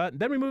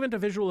then we move into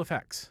visual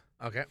effects.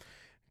 Okay.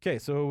 Okay,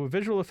 so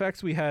visual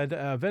effects, we had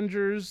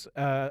Avengers,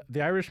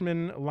 The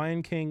Irishman,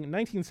 Lion King,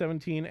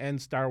 1917, and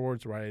Star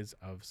Wars: Rise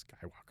of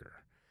Skywalker.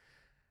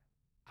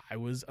 I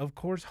was, of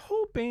course,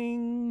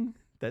 hoping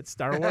that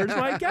Star Wars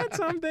might get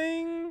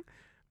something,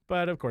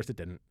 but of course it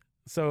didn't.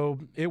 So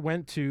it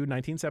went to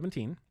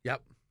 1917.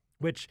 Yep.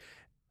 Which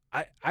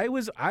I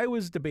was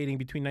debating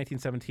between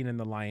 1917 and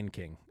The Lion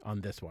King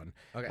on this one.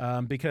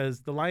 Okay.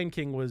 Because The Lion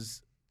King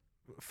was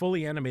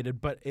fully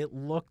animated, but it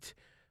looked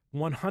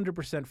 100%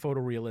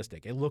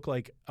 photorealistic. It looked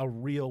like a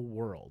real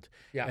world.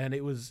 Yeah. And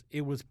it was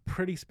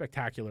pretty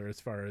spectacular as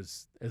far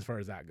as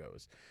that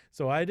goes.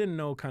 So I didn't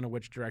know kind of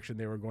which direction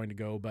they were going to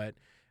go, but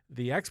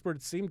the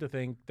experts seem to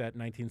think that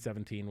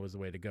 1917 was the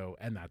way to go,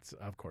 and that's,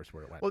 of course,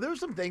 where it went. Well, there were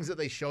some things that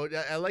they showed.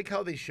 I like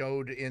how they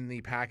showed in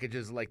the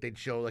packages, like they'd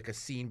show like a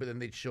scene, but then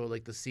they'd show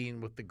like the scene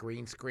with the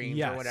green screens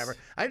Yes. or whatever.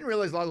 I didn't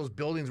realize a lot of those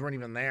buildings weren't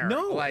even there.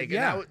 No, like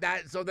yeah.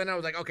 So then I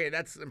was like, okay,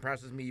 that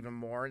impresses me even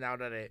more now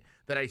that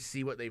I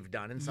see what they've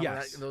done in some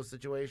of those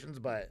situations.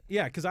 But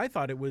yeah, because I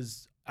thought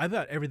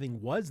everything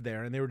was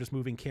there, and they were just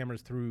moving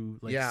cameras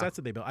through sets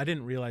that they built. I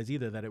didn't realize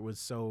either that it was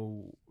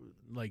so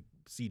like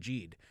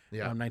CG'd.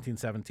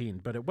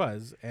 1917, but it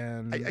was,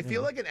 and I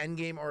feel like an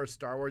Endgame or a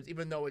Star Wars,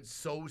 even though it's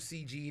so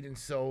CG'd and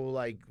so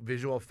like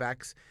visual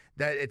effects,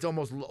 that it's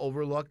almost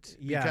overlooked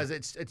because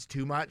it's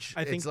too much.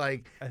 It's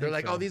like they're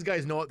like, oh, these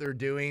guys know what they're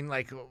doing.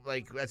 Like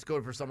let's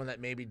go for someone that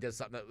maybe does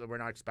something that we're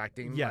not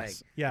expecting.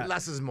 Yes, like,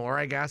 less is more,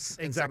 I guess.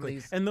 Exactly.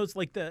 And those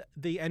like the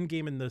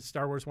Endgame and the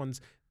Star Wars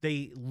ones,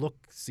 they look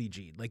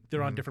CG. Like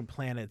they're on different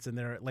planets, and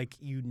they're like,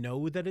 you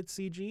know that it's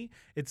CG.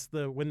 It's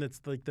when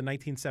it's like the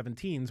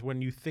 1917s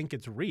when you think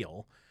it's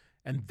real,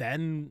 and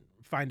then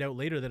find out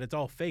later that it's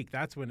all fake.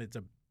 That's when it's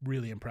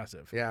really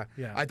impressive. Yeah.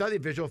 I thought the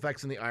visual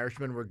effects in The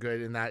Irishman were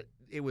good in that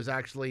it was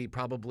actually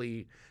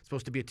probably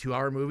supposed to be a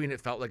 2-hour movie, and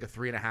it felt like a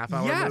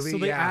 3.5-hour movie. Yeah, so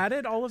they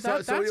added all of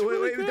that. That's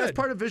really good. That's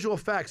part of visual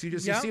effects. You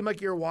seem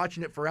like you're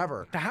watching it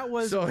forever. That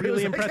was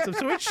really impressive.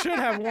 So it should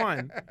have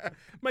won.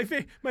 My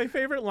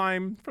favorite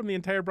line from the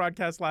entire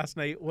broadcast last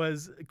night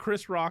was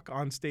Chris Rock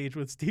on stage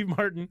with Steve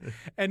Martin,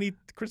 and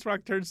Chris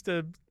Rock turns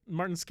to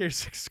Martin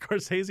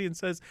Scorsese and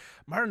says,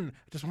 "Martin,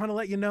 I just want to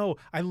let you know,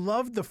 I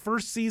loved the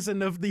first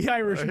season of The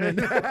Irishman."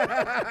 I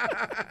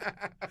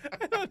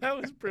thought that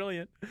was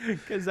brilliant,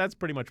 because that's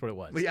pretty much what it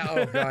was. Yeah,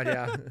 oh God,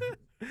 yeah.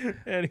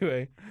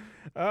 Anyway,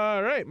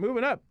 all right,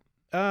 moving up.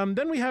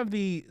 Then we have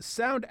the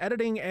sound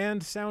editing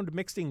and sound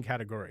mixing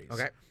categories.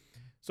 Okay.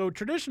 So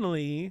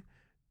traditionally,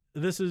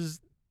 this is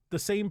the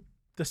same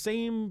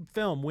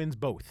film wins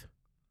both.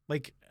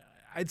 Like,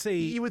 I'd say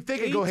you would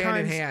think it'd go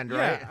hand in hand,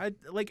 right? Yeah,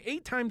 like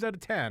 8 times out of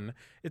 10,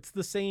 it's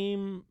the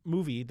same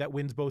movie that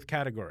wins both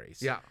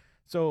categories. Yeah.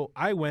 So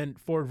I went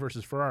Ford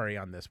versus Ferrari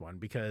on this one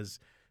because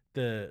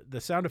the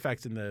sound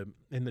effects in the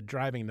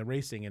driving, the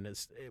racing, and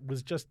it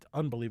was just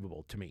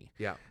unbelievable to me.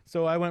 Yeah.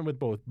 So I went with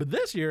both. But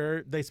this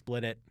year they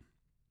split it.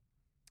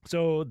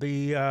 So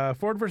the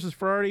Ford versus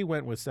Ferrari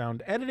went with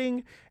sound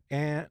editing,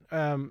 and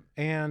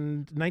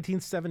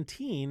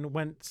 1917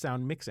 went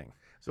sound mixing.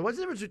 So what's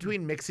the difference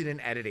between mixing and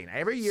editing?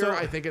 Every year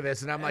I think of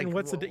this, and I'm like,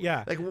 what's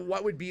like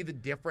what would be the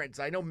difference?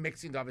 I know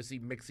mixing's obviously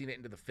mixing it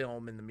into the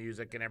film and the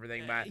music and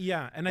everything, but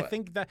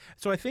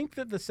I think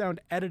that the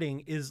sound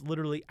editing is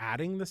literally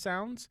adding the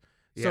sounds.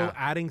 So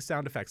adding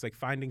sound effects, like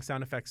finding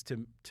sound effects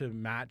to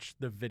match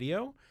the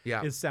video,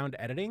 is sound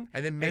editing.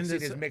 And then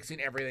mixing is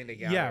mixing everything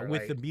together. Yeah,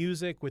 with the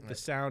music, with the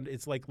sound.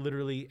 It's like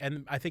literally,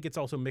 and I think it's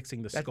also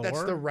mixing the score.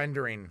 That's the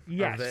rendering.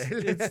 Yes,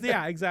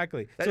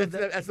 exactly. That's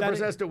the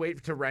person has to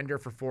wait to render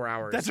for 4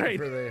 hours. That's right.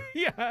 For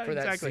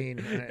that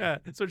scene. Yeah,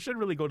 so it should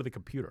really go to the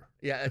computer.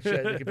 Yeah, it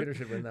should. The computer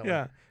should win that one.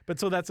 Yeah, but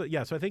so that's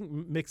so I think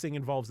mixing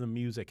involves the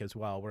music as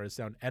well, whereas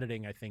sound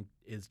editing I think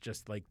is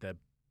just like the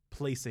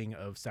placing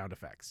of sound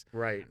effects.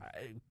 Right.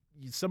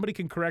 somebody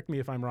can correct me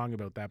if I'm wrong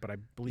about that, but I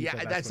believe Yeah,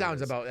 that's what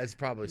it is. that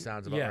probably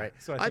sounds about Yeah, right.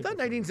 so I I think thought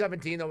that's what it is.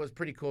 1917 though was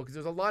pretty cool because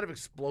there's a lot of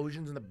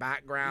explosions in the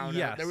background. and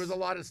Yes. there was a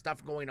lot of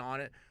stuff going on,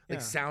 like Yeah.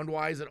 sound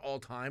wise at all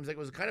times. Like it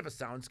was kind of a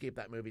soundscape,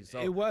 that movie.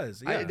 So It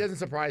was. Yeah. it doesn't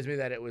surprise me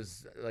that it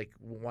was like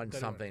won That it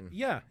something.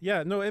 Yeah.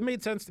 Yeah. No, it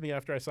made sense to me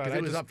after I saw it. Because I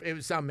it was just- it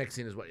was sound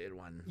mixing is what it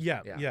won.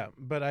 Yeah.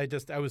 But I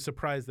was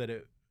surprised that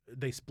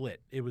they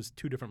split. It was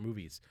two different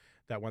movies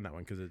that won that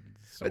one because it's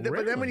so But then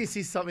when rarely- you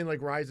see something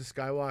like Rise of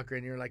Skywalker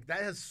and you're like,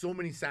 that has so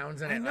many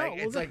sounds in I it. know, Like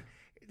well, it's like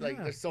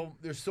yeah.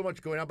 there's so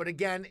much going on. But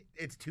again,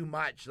 it's too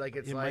much. Like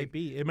it's it like might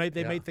be. It might.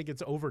 They Yeah. might think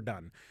it's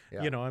overdone.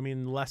 Yeah. You know, I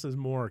mean, less is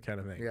more kind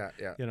of thing. yeah.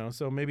 You know,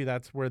 so maybe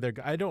that's where they're.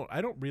 I don't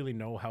really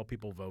know how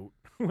people vote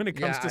when it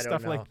comes Yeah, to I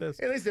stuff don't like know. this.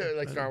 At least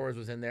like Star Wars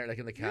was in there, like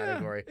in the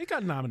category. Yeah, it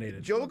got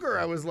nominated. Joker,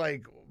 I was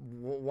like,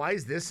 why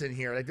is this in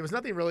here? Like there was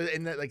nothing really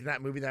in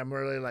that movie that I'm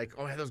really like,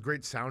 oh, it had those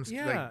great sounds,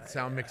 like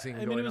sound mixing I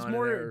mean, going it was on in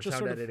more there, or just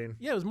sound sort editing. of.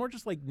 Yeah, it was more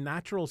just like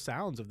natural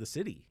sounds of the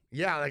city.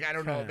 Yeah, like I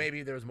don't know, Kinda.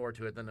 maybe there was more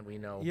to it than we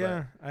know.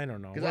 Yeah, I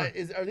don't know.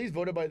 Because are these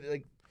voted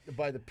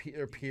by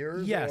their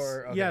peers? Yes.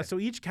 Or, okay. Yeah. So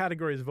each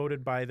category is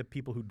voted by the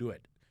people who do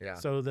it. Yeah.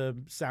 So the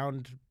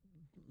sound,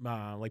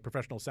 like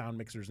professional sound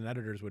mixers and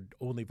editors, would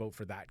only vote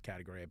for that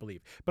category, I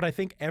believe. But I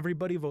think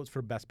everybody votes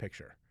for Best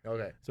Picture.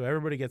 Okay. So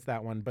everybody gets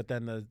that one. But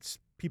then the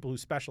people who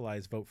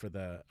specialize vote for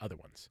the other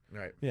ones.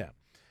 Right. Yeah.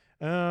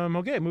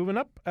 Okay. Moving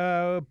up.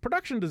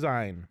 Production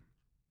design.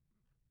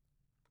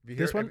 If you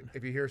This hear, one?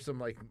 If you hear some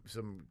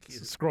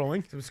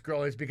Scrolling.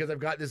 scrolling, it's because I've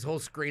got this whole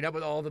screen up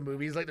with all the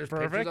movies. Like there's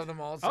Perfect. pictures of them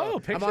all. So Oh,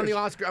 I'm on the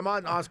pictures. I'm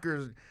on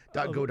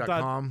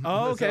Oscars.go.com.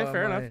 Oh, okay. So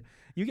Fair I'm enough. like-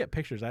 You get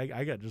pictures. I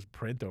got just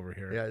print over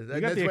here. Yeah, you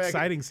that's got the why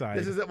exciting side.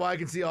 This is why I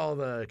can see all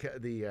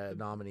the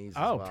nominees.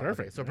 Oh, as well.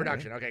 perfect. Okay, so All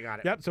production. Okay, got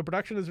it. Yep. So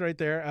production is right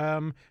there.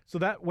 So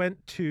that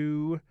went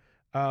to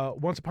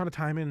Once Upon a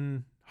Time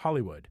in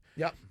Hollywood.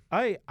 Yep.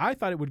 I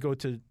thought it would go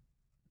to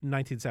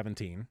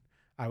 1917.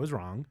 I was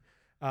wrong.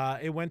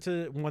 It went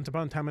to Once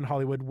Upon a Time in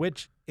Hollywood,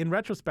 which in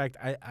retrospect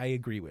I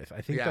agree with.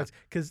 I think Yeah. that's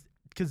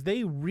because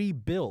they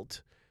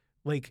rebuilt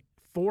like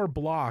 4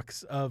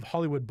 blocks of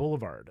Hollywood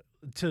Boulevard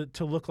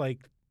to look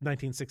like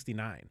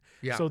 1969.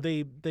 Yeah. So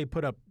they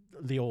put up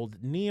the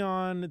old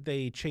neon.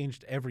 They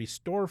changed every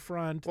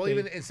storefront. Well, they,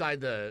 even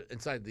inside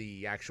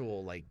the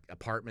actual like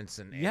apartments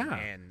and Yeah.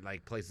 and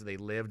like places they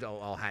lived,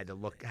 all had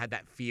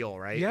that feel,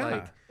 right? yeah,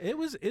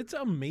 Like, it's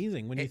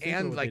amazing when you think of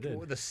and what like they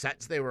did. the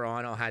sets they were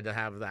on all had to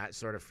have that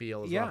sort of feel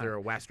as well. Yeah. If they're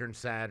a Western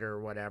set or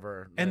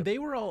whatever. And they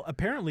were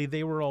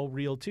all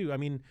real too. I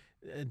mean,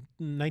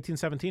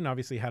 1917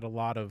 obviously had a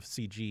lot of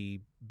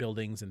CG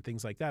buildings and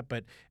things like that.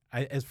 But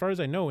as far as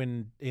I know,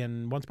 in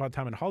Once Upon a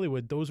Time in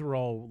Hollywood, those were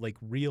all like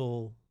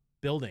real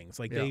buildings.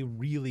 Like they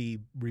really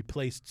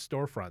replaced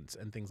storefronts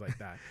and things like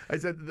that. I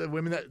said the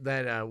women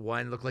that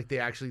won looked like they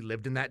actually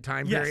lived in that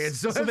time Yes, period,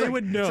 so it's they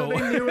would know. So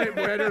they knew it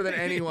better than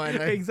anyone.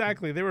 Like,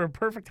 Exactly. They were a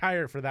perfect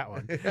hire for that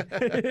one.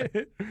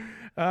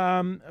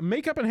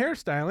 Makeup and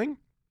hairstyling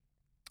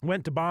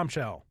went to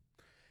Bombshell.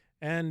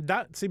 And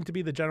that seemed to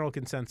be the general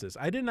consensus.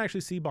 I didn't actually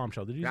see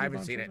Bombshell. Did you? I see haven't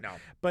Bombshell? seen it. No.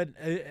 But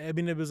I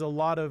mean, it was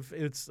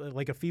it's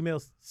like a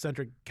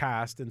female-centric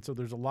cast, and so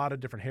there's a lot of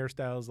different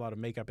hairstyles, a lot of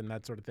makeup, and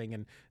that sort of thing.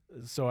 And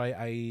so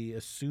I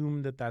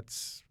assume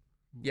that's.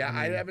 Yeah,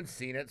 I mean, haven't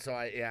seen it, so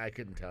I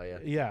couldn't tell you.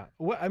 Yeah,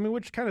 I mean,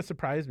 which kind of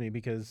surprised me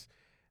because,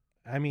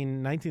 I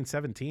mean,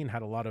 1917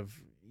 had a lot of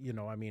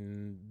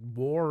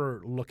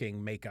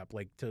war-looking makeup,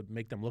 like to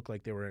make them look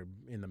like they were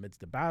in the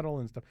midst of battle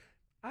and stuff.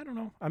 I don't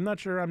know. I'm not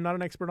sure. I'm not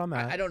an expert on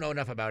that. I don't know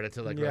enough about it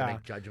to really Yeah.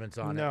 make judgments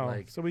on no, it.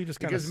 Like, so we just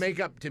kind because of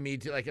makeup to me,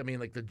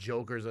 like the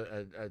Joker's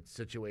a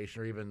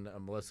situation, or even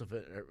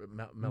Maleficent,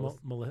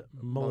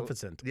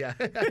 Maleficent. yeah,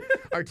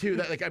 are two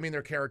that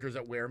they're characters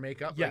that wear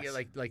makeup, Yes.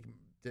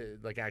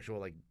 like actual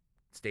like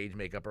stage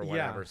makeup or Yeah.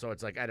 whatever. So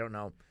it's like I don't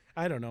know.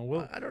 I don't know.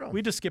 Well, I don't know.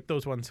 We just skip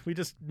those ones. We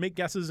just make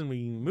guesses and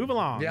we move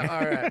along. Yeah,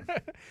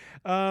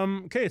 all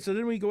right. Okay, so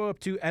then we go up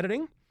to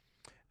editing.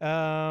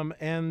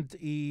 And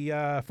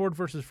the Ford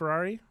versus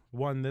Ferrari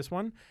won this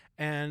one.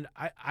 And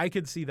I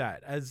could see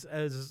that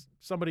as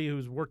somebody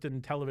who's worked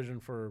in television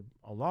for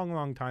a long,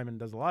 long time and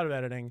does a lot of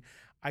editing,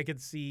 I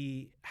could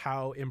see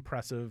how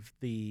impressive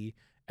the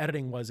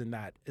editing was in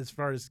that as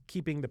far as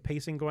keeping the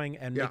pacing going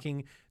and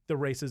making the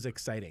races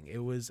exciting.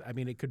 It was, I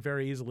mean, it could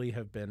very easily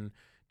have been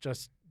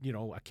just,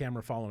 a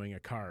camera following a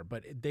car,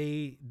 but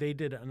they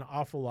did an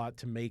awful lot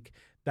to make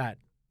that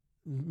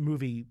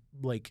movie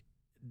like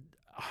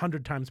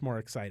 100 times more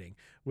exciting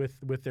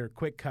with their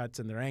quick cuts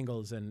and their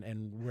angles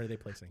and where they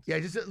place things. Yeah,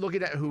 just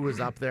looking at who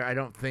was up there, I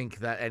don't think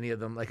that any of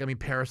them,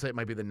 Parasite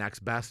might be the next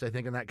best, I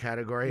think, in that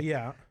category.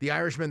 Yeah. The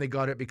Irishman, they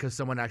got it because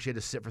someone actually had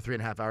to sit for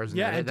 3.5 hours and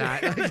Yeah, edit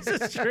that. this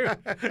is true.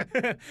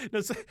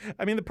 No,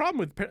 I mean, the problem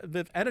with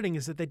the editing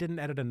is that they didn't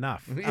edit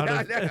enough out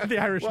of The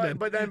Irishman.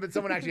 Well, but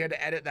someone actually had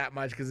to edit that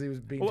much because he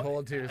was being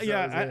told to.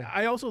 So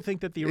I also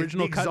think that the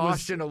original the cut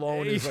exhaustion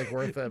alone is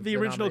worth it. The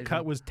original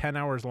cut was 10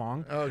 hours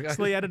long, God.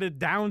 so they edited it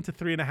down to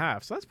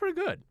 3.5. So that's pretty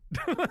good.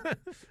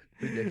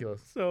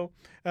 Ridiculous. So,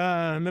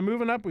 and then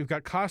moving up, we've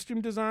got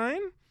costume design,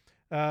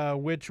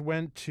 which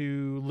went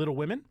to Little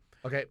Women.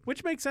 Okay.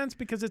 which makes sense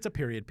because it's a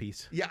period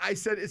piece. Yeah, I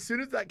said as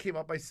soon as that came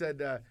up, I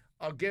said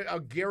I'll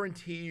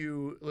guarantee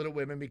you Little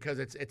Women because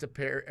it's a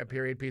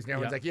period piece. And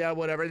everyone's Yeah. like, yeah,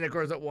 whatever. And of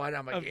course at one,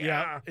 I'm like,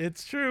 yeah.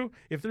 It's true.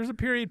 If there's a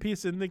period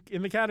piece in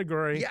the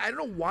category, Yeah, I don't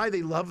know why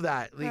they love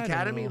that. The I don't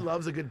Academy know.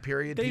 loves a good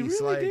period they piece.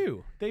 really like,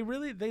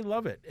 do. They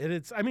love it. And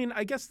it's, I mean,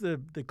 I guess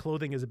the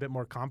clothing is a bit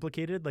more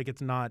complicated. Like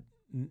it's not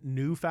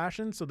new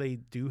fashion, so they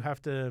do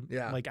have to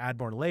Yeah. like add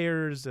more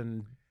layers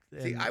and.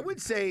 See, I would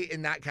say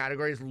in that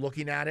category, is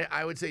looking at it,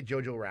 I would say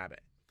Jojo Rabbit.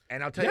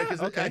 And I'll tell you, Yeah,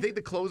 because okay. I think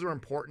the clothes are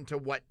important to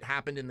what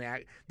happened in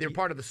that. They're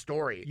part of the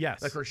story.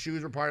 Yes. Like her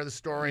shoes were part of the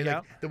story. Yeah.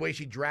 Like the way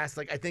she dressed.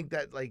 Like I think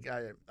that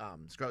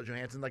Scarlett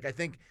Johansson, like I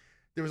think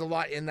there was a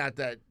lot in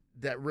that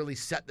really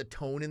set the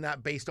tone in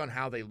that based on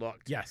how they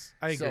looked. Yes,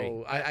 I agree.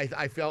 So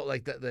I felt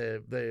like that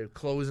the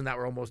clothes in that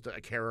were almost a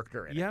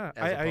character in Yeah, it.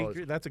 as I opposed-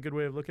 agree. That's a good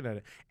way of looking at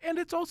it. And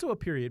it's also a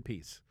period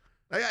piece.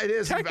 Yeah, it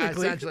is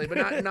Technically, essentially, but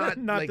not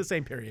not like, the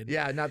same period.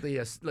 Yeah, not the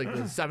like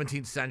the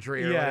 17th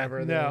century or Yeah,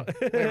 whatever. no.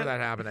 Whenever that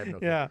happened, I have no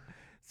clue. Yeah.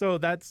 So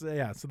that's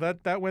So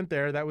that went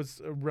there. That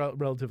was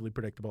relatively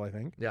predictable, I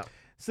think. Yeah.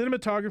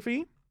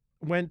 Cinematography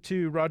went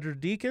to Roger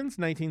Deakins,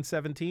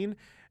 1917.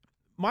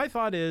 My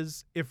thought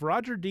is, if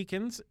Roger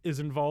Deakins is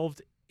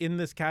involved in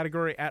this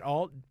category at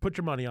all, put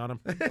your money on him.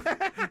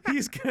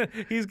 he's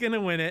gonna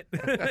win it,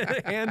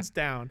 hands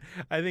down.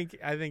 I think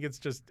it's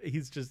just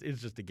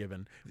a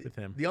given with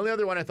him. The only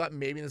other one I thought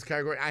maybe in this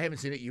category, I haven't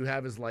seen it. You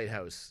have is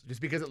Lighthouse,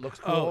 just because it looks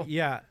cool. Oh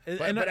yeah,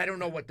 but I don't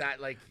know what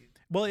that like.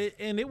 Well,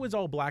 it was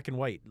all black and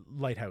white,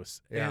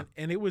 Lighthouse. Yeah.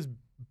 And it was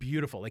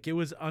beautiful. Like, it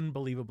was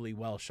unbelievably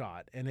well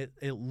shot, and it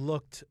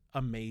looked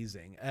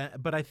amazing.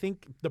 But I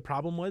think the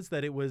problem was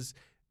that it was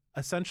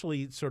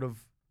essentially sort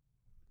of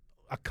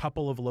a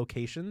couple of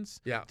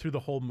locations Yeah. through the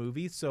whole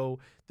movie. So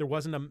there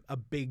wasn't a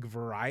big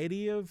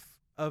variety of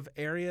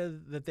area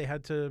that they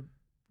had to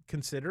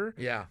consider.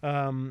 Yeah.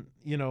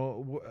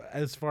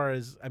 As far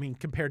as, I mean,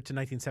 compared to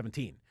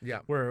 1917. Yeah.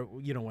 Where,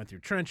 went through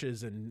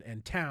trenches and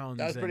towns.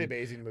 That was a pretty and,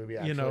 amazing movie,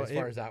 actually, as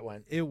far as that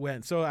went. It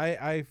went. So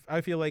I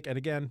feel like, and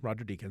again,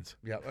 Roger Deakins.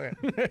 Yeah.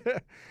 Okay.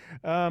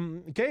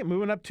 Okay,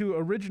 moving up to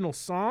original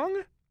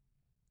song.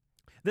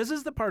 This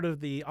is the part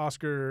of the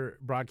Oscar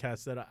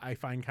broadcast that I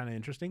find kind of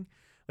interesting,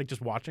 like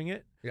just watching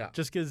it. Yeah.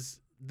 Just because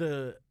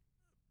the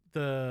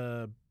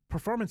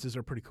performances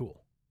are pretty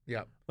cool.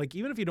 Yeah. Like,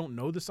 even if you don't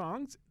know the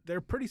songs,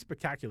 they're pretty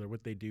spectacular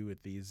what they do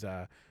with these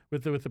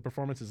with the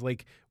performances.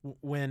 Like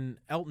when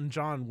Elton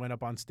John went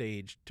up on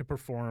stage to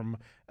perform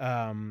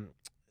 "I'm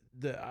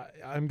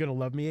Gonna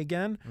Love Me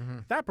Again,"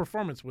 that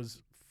performance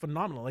was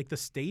phenomenal. Like, the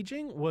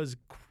staging was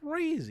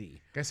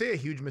crazy. Can I say a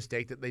huge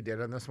mistake that they did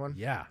on this one?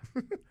 Yeah.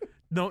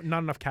 No, not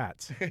enough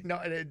cats. No,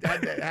 it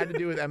had to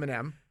do with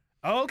Eminem.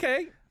 Oh,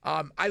 okay.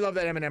 I love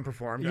that Eminem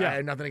performed. Yeah. I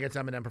had nothing against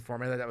Eminem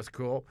performing. I thought that was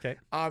cool. Okay.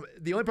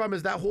 The only problem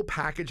is that whole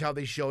package, how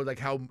they showed like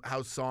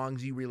how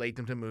songs you relate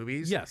them to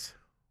movies. Yes.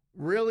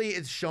 Really,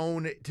 it's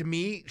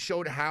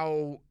showed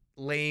how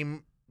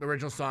lame the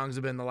original songs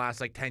have been the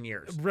last like 10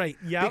 years. Right.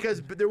 Yeah.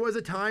 Because there was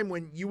a time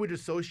when you would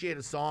associate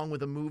a song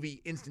with a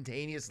movie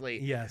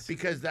instantaneously. Yes.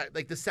 Because that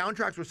like the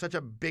soundtracks were such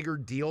a bigger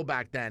deal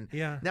back then.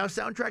 Yeah. Now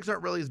soundtracks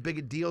aren't really as big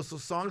a deal, so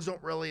songs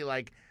don't really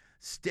like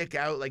stick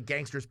out like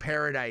Gangster's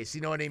Paradise.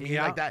 You know what I mean?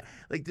 Yeah. Like that.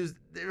 Like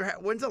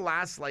when's the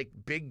last like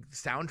big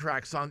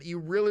soundtrack song that you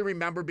really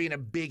remember being a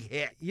big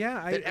hit?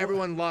 Yeah. That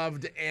everyone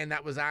loved, and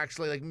that was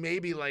actually like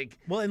maybe like.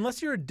 Well,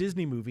 unless you're a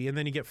Disney movie and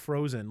then you get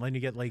Frozen, then you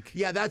get like.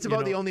 Yeah, that's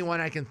about the only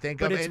one I can think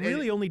But of. it's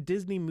really only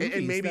Disney movies.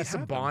 and maybe that some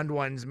have them. Bond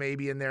ones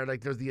maybe in there.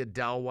 Like there's the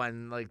Adele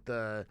one, like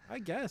the. I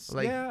guess.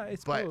 Like, yeah, I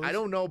suppose. but I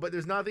don't know. But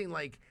there's nothing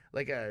like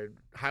a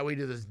Highway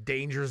to the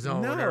Danger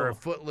Zone or a No.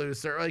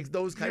 Footloose or like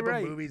those type You're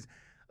right. of movies.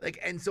 Like,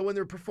 and so when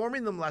they're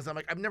performing them last, I'm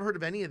like, I've never heard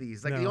of any of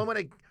these. Like the No. only one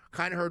I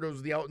kind of heard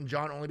was the Elton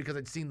John, only because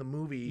I'd seen the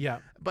movie. Yeah.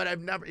 But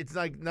I've never. It's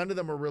like none of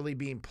them are really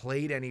being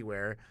played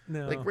anywhere.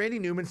 No. Like Randy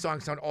Newman's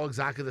songs sound all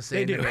exactly the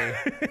same They to do.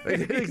 me.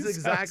 Like, it's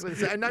exactly the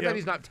same. And not Yeah. that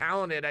he's not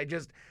talented. I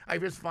just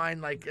find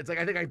like it's like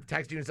I think I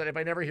texted you and said if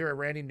I never hear a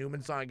Randy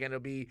Newman song again, it'll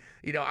be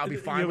I'll be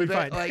fine You'll with be it.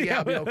 fine. Like yeah,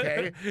 I'll be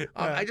okay. Yeah.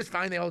 I just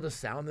find they all just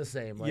sound the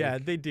same. Like, Yeah,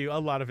 they do a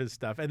lot of his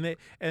stuff,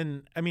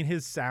 and I mean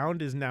his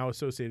sound is now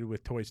associated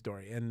with Toy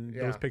Story and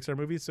those Yeah. Pixar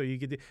movies. So you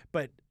could,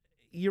 but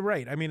you're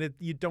right. I mean,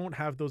 you don't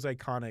have those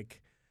iconic,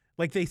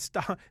 like they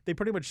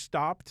pretty much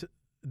stopped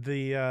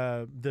the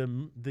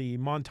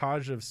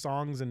montage of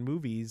songs and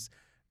movies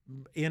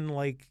in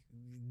like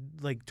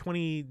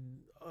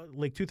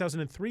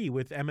 2003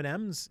 with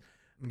Eminem's.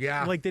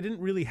 Yeah. Like they didn't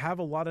really have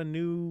a lot of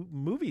new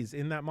movies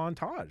in that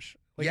montage.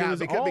 Like, it yeah, was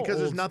because, all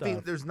there's old nothing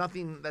stuff. there's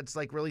nothing that's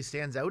like really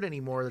stands out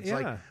anymore. That's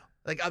Yeah.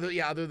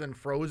 other than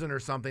Frozen or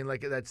something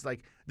like that's like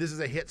this is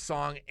a hit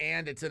song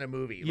and it's in a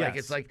movie. Like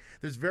Yes. it's like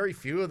there's very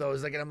few of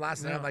those. Like and I'm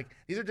last night I'm No. like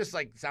these are just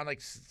like sound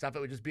like stuff that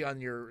would just be on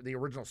the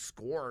original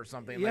score or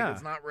something. Yeah. Like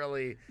it's not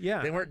really.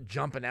 Yeah. They weren't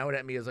jumping out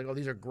at me as like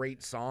these are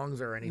great songs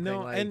or anything.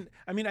 No, like, and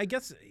I mean, I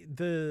guess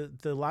the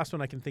last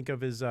one I can think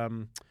of is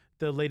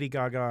the Lady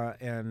Gaga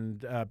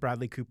and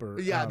Bradley Cooper.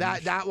 Yeah,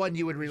 that one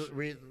you would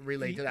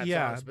relate to that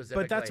song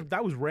specifically. But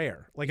that was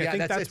rare. Like Yeah, I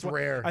think it's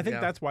rare. I think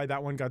Yeah. that's why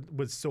that one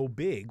was so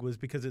big, was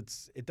because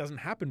it doesn't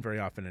happen very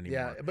often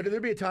anymore. Yeah, but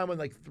there'd be a time when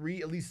like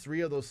at least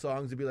three of those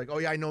songs would be like, oh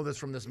yeah, I know this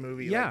from this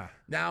movie. Yeah. Like,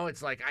 now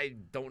it's like I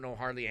don't know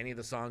hardly any of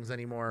the songs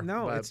anymore.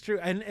 No, but- it's true.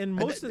 And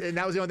most and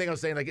that was the only thing I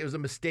was saying. Like it was a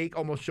mistake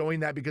almost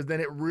showing that, because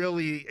then it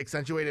really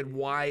accentuated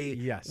why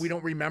Yes. we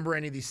don't remember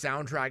any of these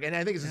soundtrack. And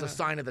I think it's just a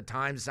sign of the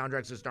times.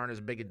 Soundtracks just aren't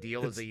as big a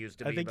deal as they used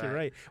to be. I think you're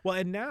right. Well,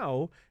 and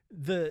now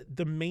the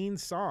main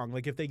song,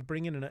 like if they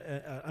bring in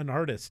an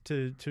artist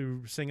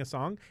to sing a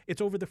song,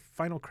 it's over the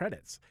final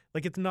credits.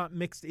 Like it's not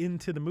mixed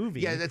into the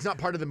movie. Yeah, it's not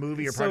part of the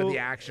movie or part of the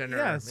action.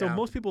 So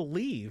most people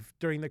leave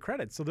during the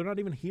credits, so they're not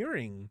even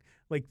hearing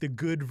like the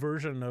good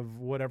version of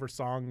whatever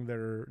song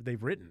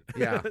they've written.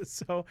 Yeah.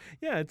 So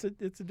yeah, it's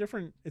a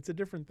different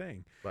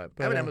thing. But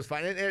Eminem was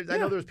fine. And I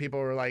know there's people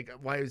who are like,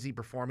 why is he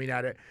performing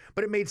at it?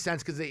 But it made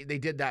sense because they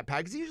did that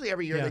package. 'Cause usually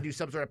every year they do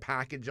some sort of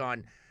package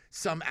on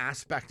some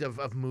aspect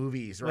of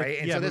movies, right? Like,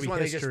 and yeah, so this movie one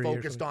they just history or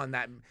focused on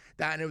that,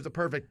 and it was a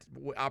perfect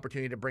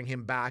opportunity to bring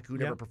him back, who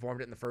never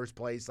performed it in the first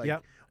place,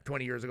 like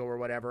 20 years ago or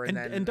whatever.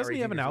 And doesn't he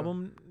have an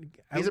album?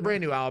 He's a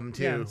brand new album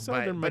too. Yeah, so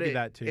there might be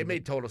that too. It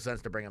made total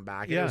sense to bring him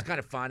back. Yeah. It was kind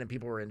of fun, and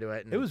people were into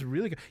it. And It was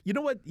really good. You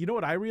know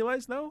what I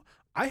realized though?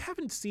 I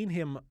haven't seen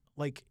him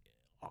like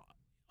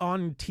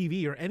on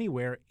TV or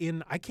anywhere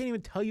I can't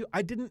even tell you.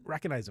 I didn't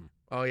recognize him.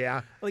 Oh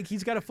yeah. Like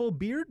he's got a full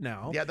beard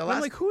now. Yeah,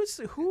 I'm like,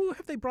 who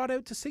have they brought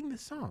out to sing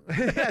this song?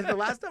 Yeah, the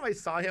last time I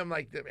saw him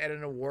like at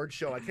an award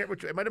show, I can't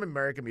remember. It might have been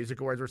American Music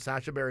Awards, where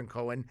Sacha Baron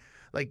Cohen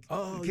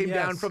came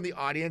down from the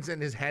audience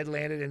and his head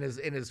landed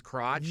in his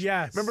crotch.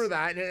 Yes. Remember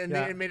that? And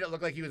they made it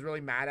look like he was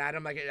really mad at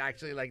him. Like it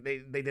actually, like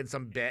they did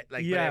some bit.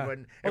 Like Yeah. But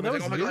Oh, that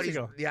everyone's was like, oh my god, years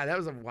ago. yeah, that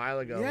was a while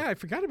ago. Yeah, I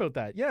forgot about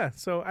that. Yeah,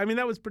 so I mean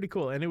that was pretty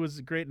cool, and it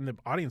was great, and the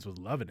audience was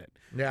loving it.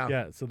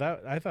 Yeah. So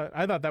that I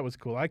thought that was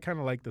cool. I kind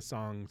of like the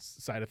songs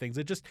side of things.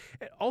 It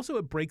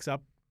breaks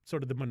up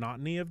sort of the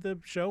monotony of the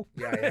show.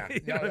 Yeah.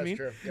 You know No, what I that's mean?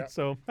 true. Yeah.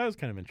 So that was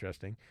kind of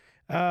interesting.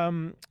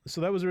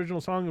 So that was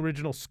original song,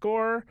 original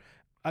score.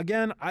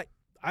 Again,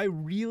 I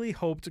really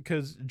hoped,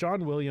 because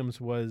John Williams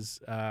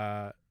was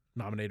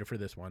nominated for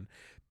this one.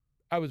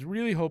 I was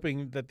really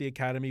hoping that the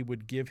Academy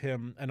would give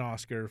him an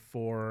Oscar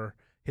for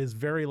his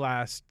very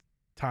last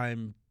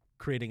time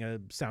creating a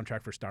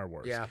soundtrack for Star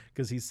Wars. Yeah.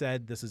 Because he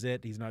said this is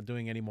it. He's not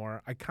doing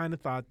anymore. I kind of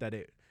thought that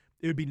it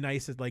would be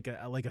nice as like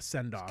a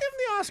send off. Give him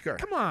the Oscar.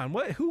 Come on,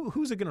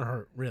 who's it gonna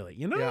hurt, really?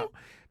 You know? Yeah.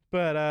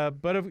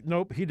 But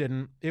nope, he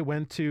didn't. It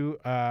went to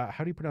how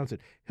do you pronounce it?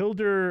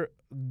 Hildur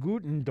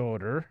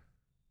Gudendorfer.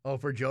 Oh,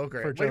 for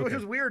Joker. For Joker. Which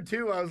was weird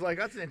too. I was like,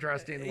 that's an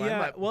interesting one. Yeah,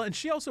 but- well, and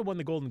she also won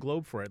the Golden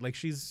Globe for it. Like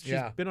she's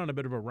been on a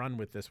bit of a run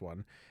with this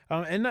one,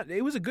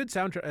 it was a good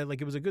soundtrack.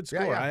 Like it was a good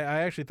score. Yeah.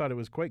 I actually thought it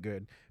was quite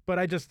good. But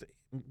I just,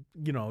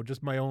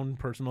 just my own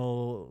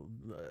personal,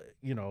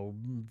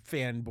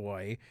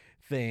 fanboy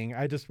thing.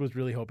 I just was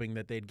really hoping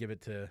that they'd give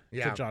it to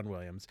John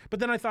Williams. But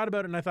then I thought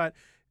about it, and I thought,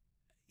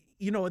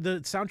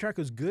 the soundtrack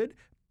was good,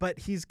 but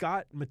he's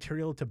got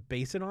material to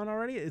base it on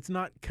already. It's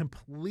not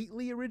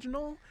completely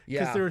original,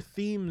 because Yeah. there are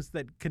themes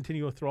that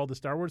continue through all the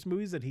Star Wars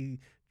movies that he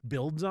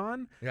builds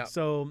on. Yeah.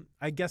 So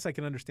I guess I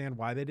can understand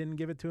why they didn't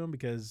give it to him,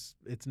 because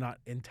it's not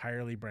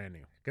entirely brand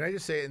new. Can I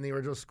just say, in the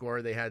original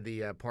score, they had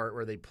the part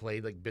where they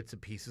played like bits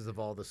and pieces of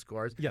all the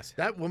scores. Yes.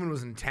 That woman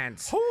was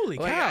intense. Holy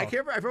Like,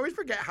 cow. I always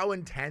forget how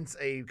intense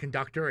a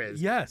conductor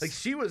is. Yes. Like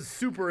she was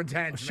super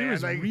intense. She man.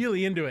 was like,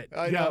 really into it.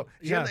 I know.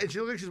 She Yeah. looked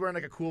like she's wearing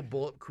like a cool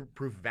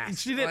bulletproof vest.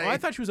 She did. Like, I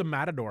thought she was a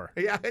matador.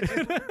 Yeah,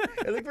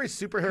 it looked very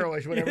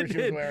superheroish whatever she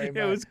was did. wearing.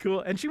 Yeah, but it was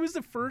cool. And she was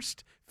the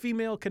first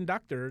female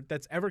conductor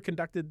that's ever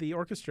conducted the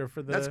orchestra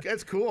for the.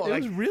 that's cool. It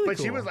was really but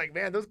cool. she was like,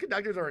 man, those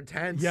conductors are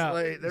intense. Yeah,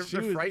 Like, they're she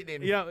was-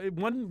 frightening. Yeah,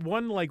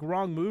 one like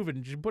wrong move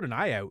and she put an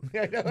eye out.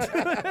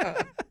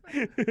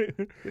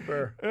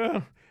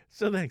 Super.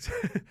 So thanks.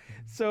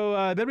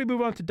 So then we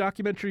move on to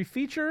documentary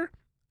feature.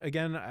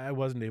 Again, I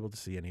wasn't able to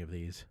see any of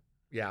these.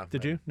 Yeah.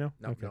 Did you? No.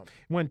 No, no.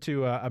 Went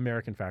to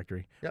American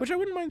Factory, Yep. which I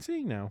wouldn't mind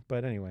seeing now.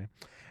 But anyway,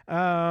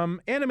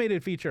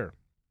 animated feature.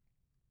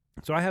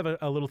 So I have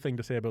a little thing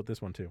to say about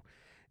this one too.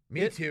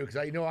 Me too, because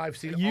I know I've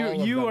seen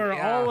all of You them. are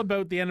Yeah. all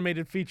about the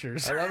animated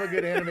features. I love a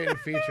good animated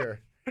feature.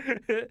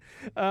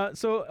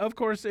 So of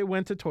course it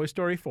went to Toy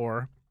Story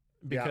 4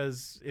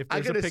 because if I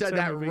there's a could have Pixar said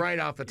that movie, right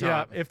off the yeah,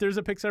 top. if there's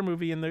a Pixar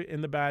movie in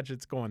the badge,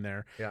 it's going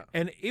there. Yeah.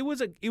 And it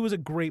was a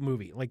great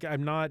movie. Like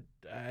I'm not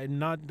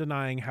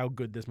denying how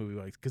good this movie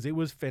was, because it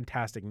was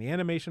fantastic. And the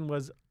animation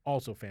was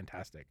also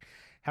fantastic.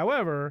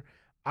 However,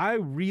 I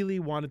really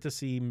wanted to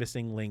see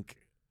Missing Link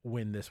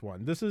win this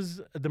one. This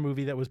is the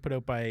movie that was put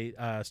out by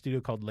a studio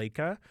called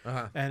Leica,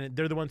 Uh-huh. and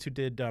they're the ones who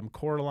did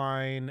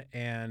Coraline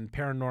and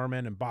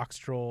Paranorman and Box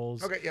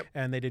Trolls. Okay, yep.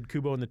 And they did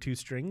Kubo and the Two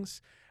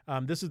Strings.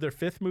 This is their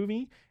 5th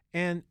movie,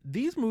 And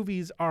these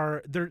movies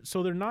they're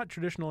not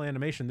traditional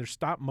animation. They're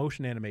stop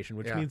motion animation,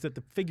 which means that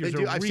the figures are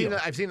real.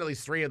 I've seen at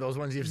least 3 of those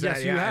ones you've Yes,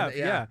 said. you have.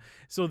 Yeah.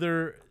 So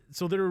they're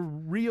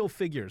real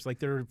figures, like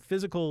they're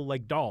physical,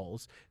 like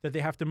dolls that they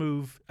have to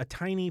move a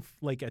tiny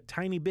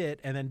bit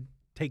and then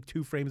take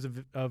 2 frames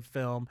of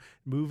film,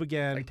 move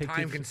again. Like take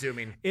time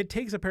consuming. It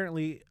takes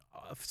apparently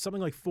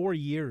something like 4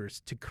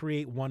 years to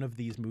create one of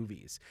these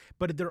movies,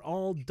 but they're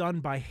all done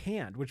by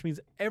hand, which means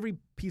every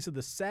piece of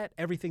the set,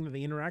 everything that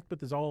they interact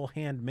with is all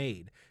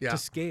handmade to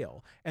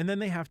scale. And then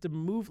they have to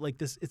move like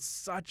this. It's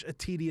such a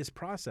tedious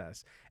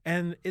process,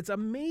 and it's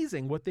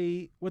amazing what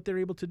they're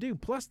able to do.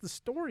 Plus the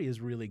story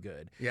is really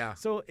good. Yeah.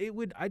 So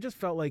I just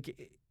felt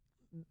like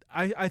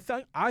I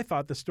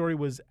thought the story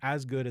was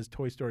as good as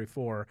Toy Story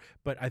 4,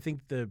 but I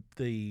think the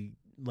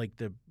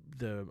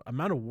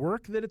amount of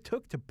work that it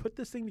took to put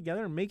this thing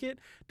together and make it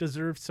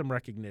deserves some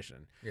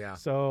recognition. Yeah.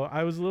 So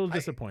I was a little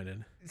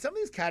disappointed. Some of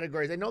these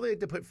categories, I know they had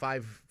to put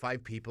five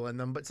people in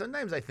them, but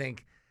sometimes I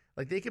think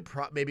like they could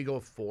maybe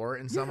go 4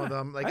 in some of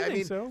them. Like I mean,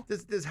 think so.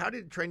 Does How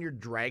to Train Your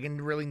Dragon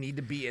really need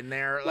to be in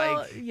there? Well,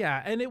 like,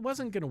 yeah, and it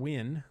wasn't going to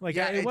win. Like,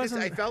 yeah, it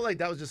wasn't. I felt like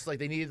that was just like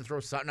they needed to throw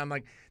something. I'm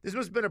like, this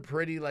must have been a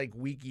pretty like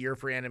weak year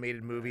for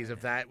animated movies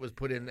if that was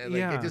put in.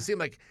 Like, it just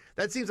seemed like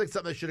that seems like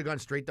something that should have gone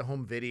straight to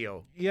home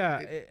video.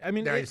 Yeah, I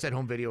mean, I said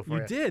home video for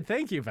you. You did.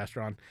 Thank you,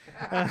 Vestron.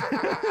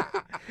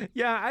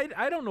 Yeah,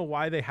 I don't know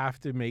why they have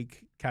to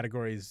make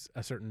categories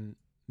a certain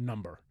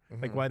number.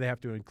 Like why they have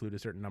to include a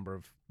certain number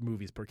of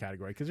movies per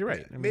category. Because you're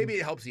right. I mean, maybe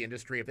it helps the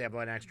industry if they have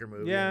an extra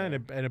movie. Yeah, and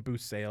it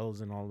boosts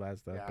sales and all that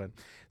stuff. Yeah. But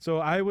so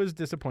I was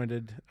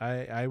disappointed.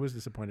 I was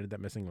disappointed at that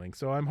Missing Link.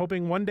 So I'm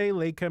hoping one day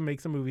Leica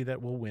makes a movie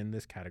that will win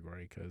this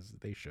category because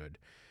they should.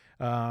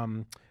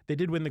 They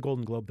did win the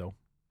Golden Globe though.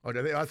 Oh,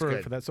 did they? That's for,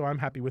 good. For that, so I'm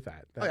happy with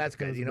that. That's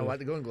good. You know what?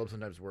 The Golden Globe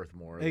sometimes worth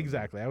more.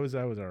 Exactly. I was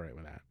all right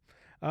with that.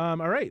 All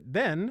right,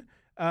 then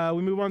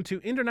we move on to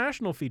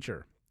international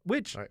feature,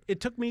 which it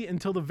took me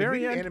until the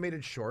very end.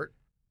 Animated short.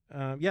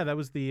 Yeah, that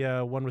was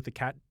the one with the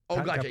cat.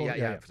 Oh, gotcha. couple.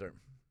 Yeah. Sorry.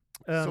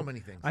 So many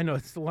things. I know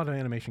it's a lot of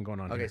animation going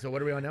on. Okay, here. so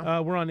what are we on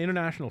now? We're on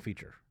international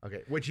feature.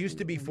 Okay, which used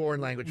to be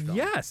foreign language film.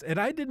 Yes, and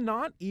I did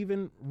not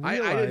even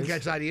realize. I didn't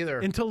catch that either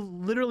until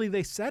literally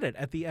they said it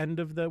at the end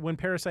of when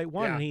Parasite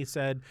won. And he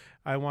said,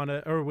 "I want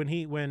to," or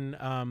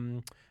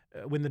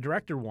when the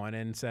director won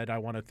and said, "I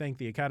want to thank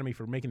the Academy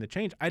for making the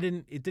change." It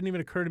didn't even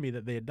occur to me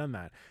that they had done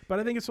that. But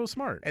I think it's so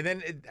smart. And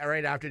then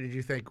right after, did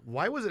you think,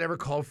 why was it ever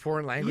called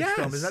foreign language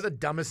film? Is that the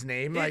dumbest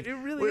name? Like it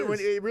really is. When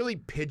it really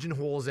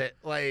pigeonholes it.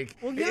 Like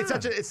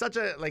it's such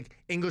a like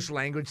English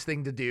language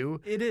thing to do.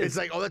 It is. It's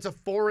like, oh, that's a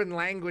foreign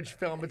language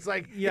film. It's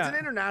like it's an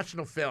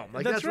international film.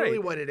 Like that's right. really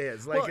what it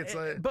is.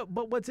 Like but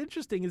what's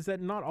interesting is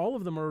that not all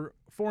of them are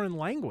foreign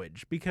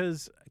language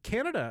because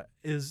Canada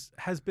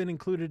has been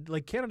included.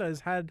 Like Canada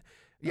has had.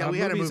 Yeah, we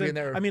had a movie in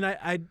there. I mean,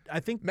 I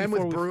think Men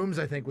with Brooms,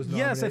 I think, was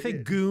nominated. Yes, I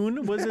think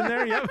Goon was in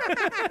there. Yep.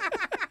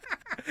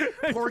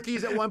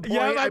 Porky's at one point.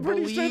 Yeah, I'm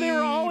pretty sure they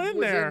were all in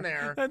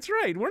there. That's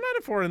right. We're not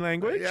a foreign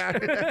language.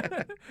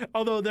 Yeah.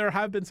 Although there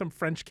have been some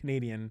French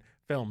Canadian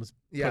films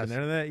put in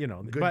there.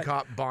 That, Good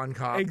Cop, Bon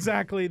Cop.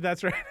 Exactly.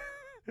 That's right.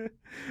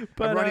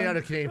 But I'm running out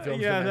of Canadian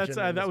films. Yeah,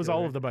 that was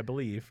all of them, I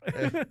believe.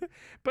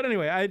 But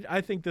anyway,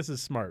 I think this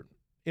is smart.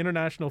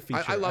 International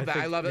feature. I love that.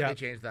 I love that they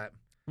changed that.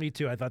 Me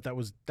too. I thought that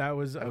was.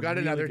 I've got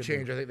another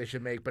change I think they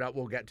should make, but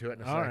we'll get to it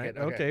in a second. All right.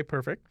 Okay.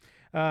 Perfect.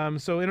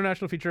 So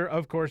international feature,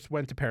 of course,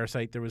 went to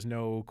Parasite. There was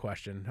no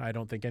question. I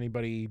don't think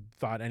anybody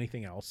thought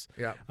anything else.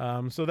 Yeah.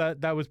 So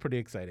that was pretty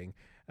exciting.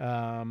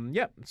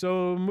 Yeah.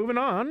 So moving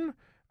on.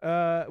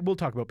 We'll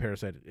talk about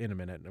Parasite in a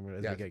minute.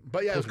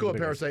 But yeah, it was cool.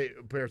 Parasite.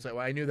 Well,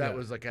 I knew that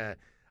was like a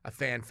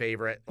fan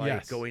favorite,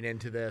 going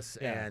into this,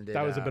 and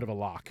that was a bit of a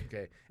lock.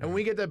 Okay, and when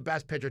we get the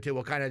best picture too,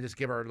 we'll kind of just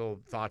give our little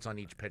thoughts on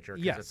each picture.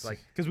 Yes,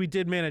 because we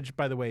did manage,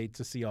 by the way,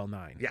 to see all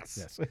 9.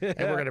 Yes, and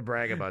we're gonna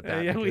brag about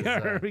that. Yeah, we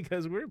are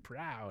because we're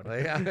proud.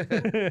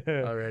 Yeah,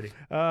 already.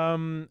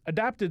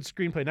 Adapted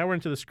screenplay. Now we're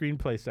into the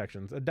screenplay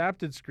sections.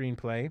 Adapted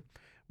screenplay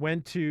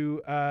went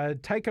to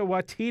Taika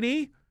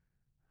Waititi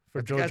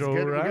for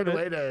Jojo Rabbit. Good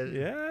way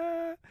to...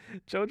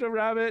 Jojo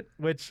Rabbit,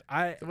 which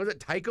was it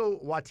Taika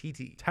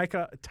Waititi?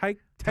 Taika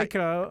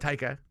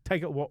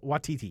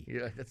Waititi.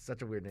 Yeah, that's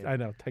such a weird name. I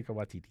know, Taika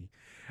Waititi,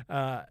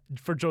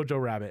 for Jojo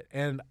Rabbit,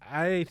 and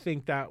I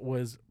think that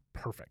was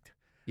perfect.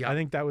 Yeah, I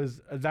think that was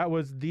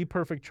the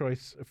perfect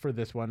choice for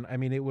this one. I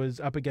mean, it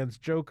was up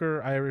against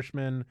Joker,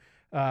 Irishman,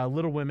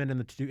 Little Women, and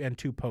the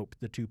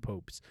two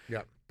popes.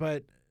 Yeah,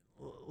 but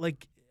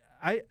like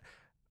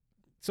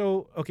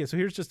So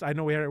here's just, I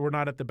know we're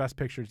not at the best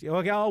pictures.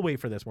 Okay, I'll wait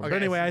for this one. Okay,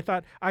 but anyway, I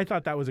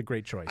thought that was a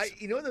great choice.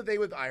 You know the thing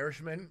with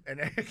Irishman, and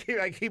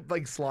I keep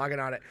like slogging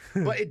on it,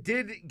 but it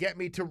did get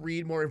me to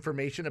read more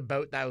information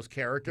about those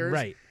characters.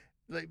 Right.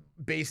 like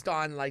based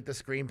on like the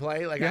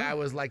screenplay. Like Yeah. I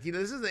was like,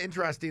 this is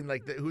interesting,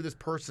 like who this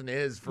person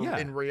is from Yeah.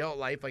 in real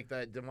life, like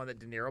the one that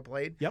De Niro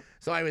played. Yep.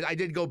 So I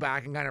did go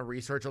back and kind of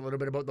research a little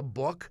bit about the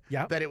book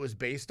Yep. that it was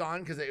based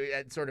on because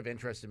it sort of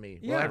interested me.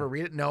 Will I Yeah. ever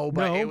read it? No,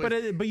 but No, it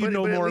was, but you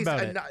know at more least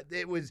about it.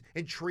 It was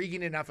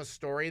intriguing enough a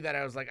story that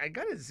I was like, I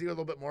got to see a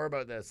little bit more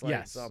about this. Like,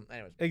 Yes. So,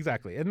 anyways.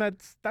 Exactly. And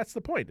that's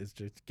the point, is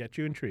just get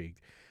you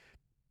intrigued.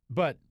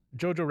 But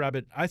Jojo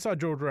Rabbit, I saw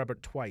Jojo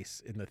Rabbit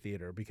twice in the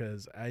theater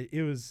because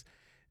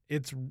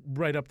it's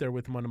right up there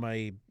with one of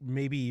my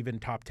maybe even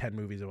top 10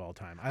 movies of all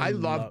time. I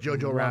love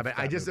Jojo Rabbit.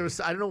 that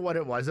movie. I don't know what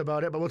it was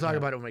about it, but we'll talk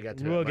about it when we get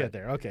to it. We'll but- get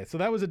there. Okay, so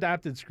that was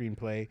adapted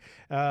screenplay.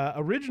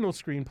 Original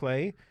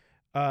screenplay,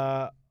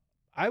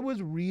 I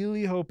was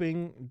really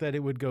hoping that it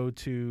would go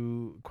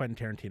to Quentin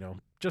Tarantino.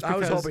 Just I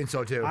because was hoping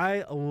so too.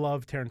 I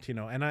love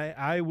Tarantino, and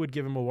I would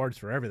give him awards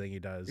for everything he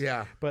does.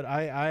 Yeah. But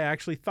I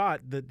actually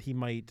thought that he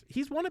might.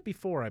 He's won it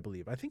before, I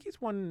believe. I think he's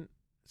won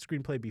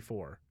screenplay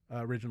before,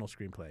 original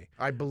screenplay.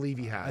 I believe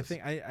he has. I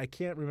think I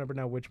can't remember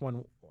now which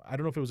one. I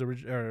don't know if it was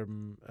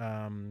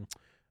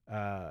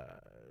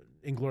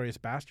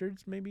Inglourious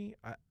Bastards, maybe,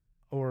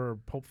 or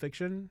Pulp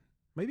Fiction.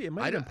 Maybe it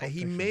might have been Pulp he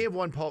Fiction. may have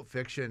won Pulp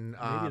Fiction.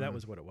 Maybe that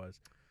was what it was.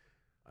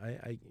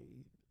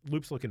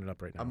 Loop's looking it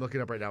up right now. I'm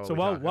looking up right now. So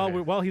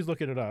while he's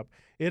looking it up,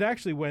 it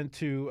actually went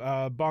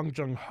to Bong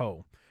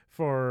Joon-ho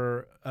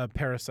for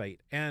Parasite,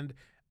 and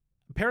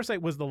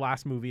Parasite was the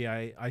last movie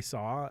I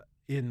saw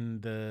in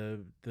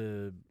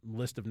the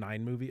list of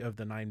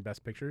 9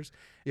 best pictures.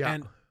 Yeah.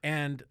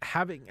 And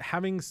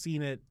having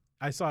seen it,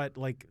 I saw it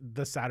like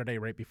the Saturday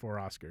right before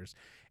Oscars,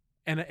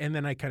 and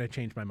then I kind of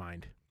changed my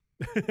mind.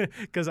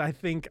 Because I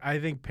think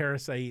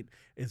Parasite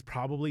is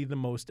probably the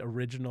most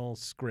original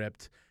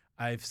script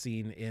I've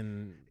seen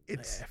in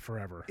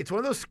forever. It's one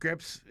of those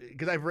scripts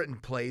because I've written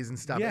plays and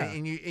stuff, Yeah.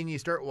 and you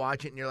start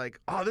watching it and you're like,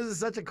 oh, this is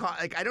such a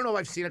like I don't know if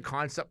I've seen a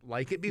concept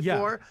like it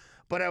before,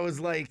 but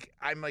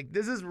I'm like,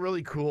 this is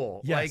really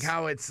cool. Yes.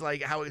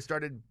 Like how it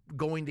started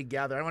going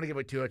together. I don't want to give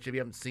it too much if you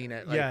haven't seen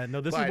it. Like, Yeah, no,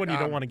 this is but, one you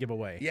don't want to give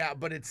away. Yeah,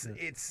 but it's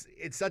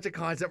such a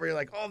concept where you're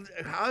like, oh,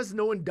 how has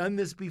no one done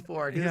this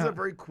before? Because it's Yeah. a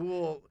very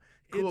cool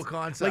It's-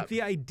 concept. Like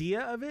the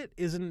idea of it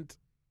isn't.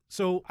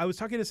 So I was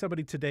talking to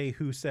somebody today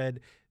who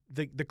said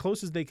the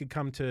closest they could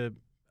come to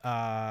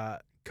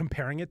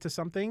comparing it to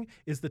something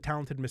is The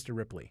Talented Mr.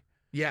 Ripley.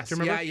 yes, Do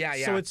you remember? yeah.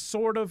 So it's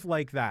sort of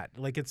like that.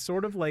 Like it's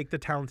sort of like The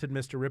Talented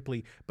Mr.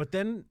 Ripley, but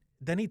then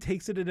he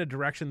takes it in a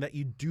direction that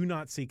you do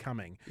not see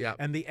coming. Yeah.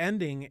 And the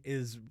ending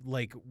is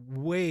like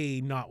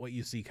way not what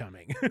you see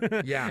coming.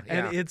 Yeah,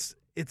 And yeah.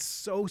 it's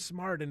so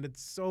smart, and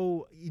it's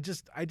so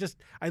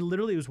I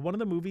literally, it was one of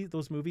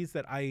those movies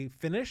that I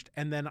finished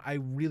and then I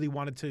really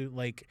wanted to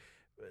like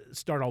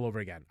start all over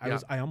again.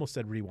 I almost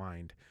said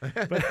rewind,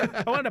 but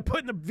I wanted to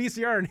put in the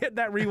VCR and hit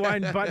that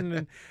rewind button,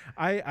 and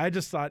I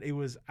just thought it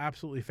was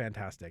absolutely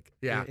fantastic.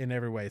 Yeah. in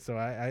every way. So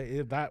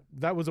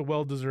that was a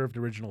well-deserved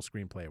original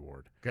screenplay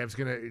award. Okay, I'm just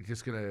gonna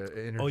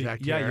interject Oh, yeah,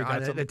 here. you got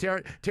on something?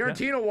 the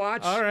Tarantino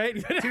watch. All right.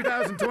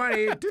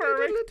 2020.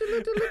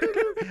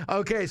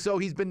 Okay, so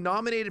he's been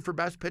nominated for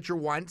Best Picture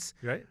once.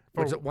 Right?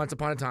 Once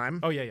Upon a Time.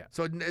 Oh yeah.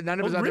 So none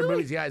of his Oh, other really?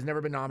 movies, has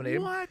never been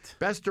nominated. What?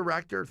 Best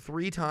Director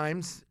 3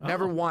 times,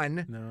 never Oh.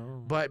 won,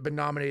 No. but been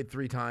nominated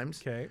 3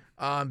 times. Okay.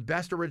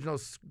 Best Original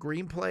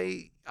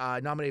Screenplay,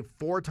 nominated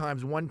 4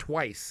 times, won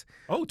twice.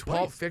 Oh, twice.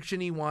 Pulp Fiction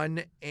he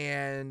won,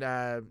 and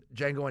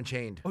Django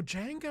Unchained Oh,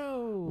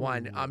 Django.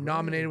 won.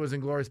 Nominated was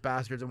Inglourious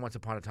Bastards and Once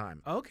Upon a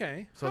Time.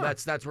 Okay. So Huh.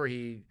 that's where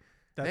he.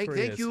 That's thank where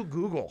he thank is. you,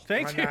 Google.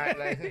 Thank on you. that.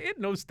 Like, It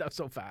knows stuff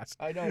so fast.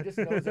 I know, it just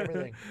knows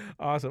everything.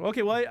 Awesome.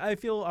 Okay, well, I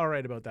feel all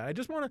right about that. I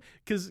just want to,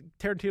 because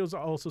Tarantino's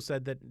also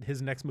said that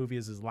his next movie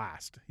is his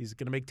last. He's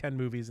going to make 10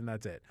 movies and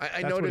that's it. I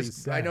That's what he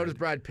noticed. I said. noticed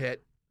Brad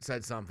Pitt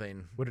said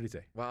something. What did he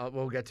say? Well,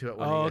 we'll get to it.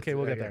 When Oh, he okay, gets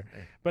we'll to get it.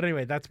 there. But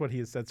anyway, that's what he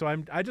has said. So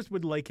I just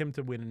would like him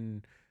to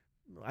win.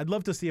 I'd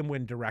love to see him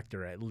win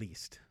director at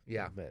least.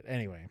 Yeah. But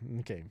anyway,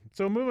 okay.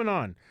 So moving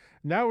on.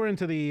 Now we're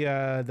into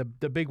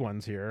the big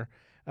ones here.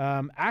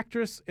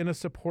 Actress in a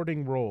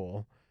supporting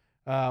role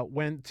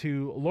went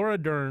to Laura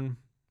Dern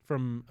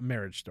from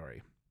Marriage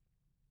Story.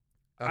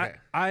 Okay.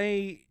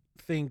 I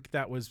think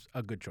that was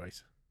a good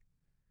choice.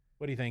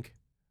 What do you think?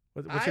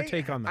 What's your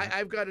take on that?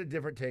 I've got a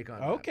different take on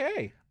that.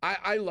 Okay.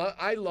 I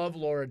love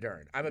Laura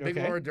Dern. I'm a big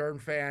Okay. Laura Dern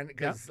fan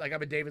because like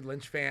I'm a David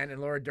Lynch fan,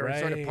 and Laura Dern's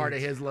sort of part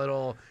of Right. his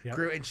little Yep.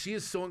 crew, and she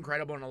is so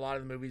incredible in a lot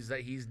of the movies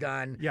that he's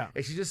done. Yeah.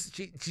 And she just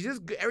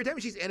every time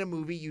she's in a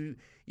movie, you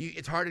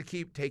it's hard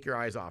to take your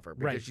eyes off her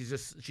because Right.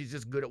 she's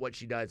just good at what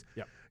she does.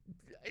 Yep.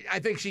 I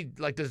think she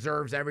like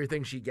deserves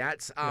everything she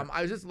gets.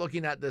 I was just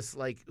looking at this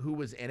like who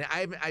was in it.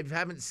 I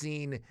haven't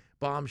seen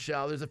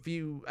Bombshell. There's a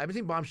few. I haven't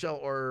seen Bombshell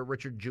or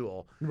Richard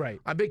Jewell. Right.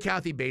 I'm a big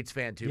Kathy Bates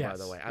fan too, by Yes,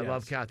 the way. I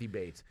love yes. Kathy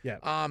Bates. Yeah.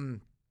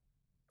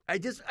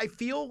 I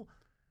feel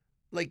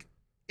like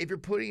if you're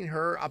putting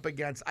her up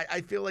against,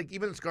 I feel like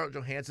even Scarlett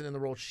Johansson in the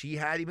role she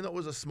had, even though it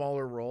was a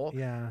smaller role.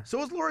 Yeah. So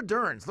was Laura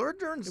Dern's. Laura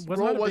Dern's It was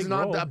role not a was big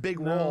not role. a big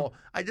No. role.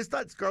 I just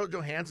thought Scarlett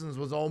Johansson's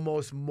was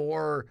almost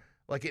more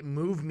like it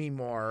moved me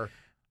more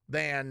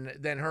than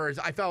hers.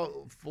 I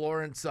felt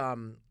Florence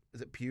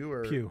is it Pugh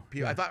or Pugh,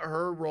 yeah. I thought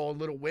her role in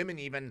Little Women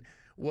even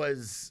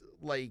was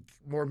like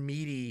more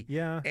meaty,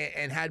 Yeah.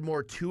 and had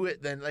more to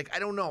it than like I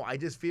don't know. I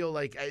just feel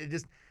like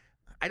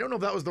I don't know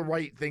if that was the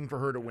right thing for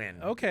her to win.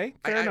 Okay,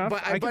 fair enough.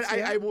 But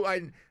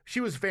she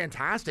was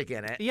fantastic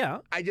in it. Yeah.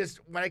 I just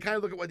when I kind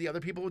of look at what the other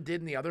people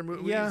did in the other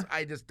movies, Yeah.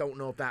 I just don't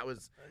know if that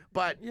was.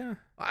 But Yeah.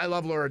 I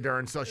love Laura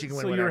Dern, so she can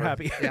win. So whatever. you're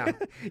happy. Yeah.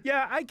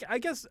 Yeah, I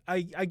guess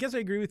I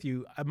agree with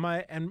you.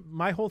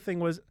 My whole thing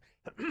was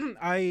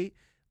I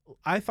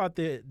thought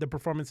the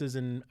performances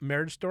in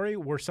Marriage Story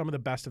were some of the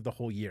best of the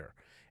whole year.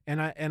 And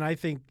I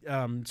think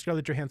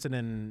Scarlett Johansson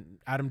and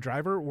Adam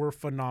Driver were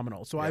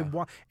phenomenal.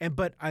 So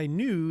but I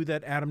knew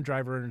that Adam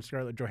Driver and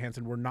Scarlett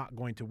Johansson were not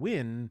going to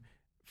win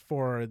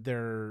for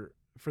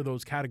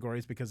those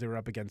categories because they were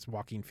up against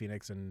Joaquin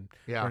Phoenix and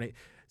Yeah. Renee.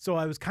 So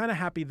I was kind of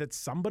happy that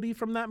somebody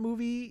from that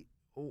movie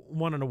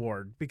won an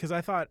award because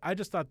I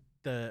just thought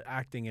the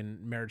acting in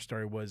Marriage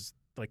Story was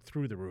like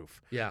through the roof.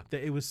 Yeah.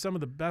 That it was some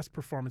of the best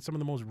performance, some of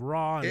the most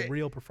raw and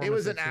real It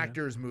performances. was an I've seen.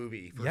 actor's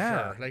movie for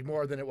Yeah. sure, like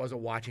more than it was a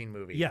watching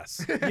movie.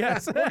 Yes.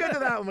 Yes. We'll get to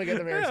that when we get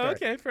to Marriage Yeah,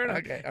 Story. okay, fair enough.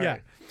 Okay, all yeah.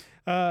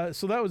 right.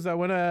 So that was that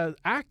one.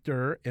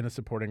 Actor in a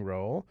supporting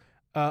role,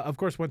 of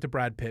course, went to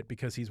Brad Pitt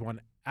because he's won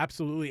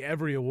absolutely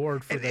every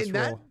award for this And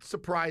that role.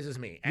 surprises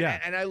me. And, Yeah.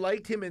 and I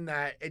liked him in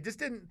that. It just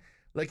didn't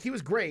like he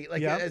was great,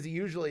 like Yeah. as he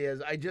usually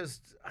is. I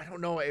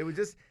don't know. It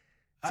just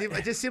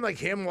seemed like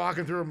him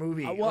walking through a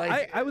movie. Well,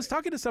 like, I was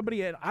talking to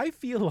somebody, and I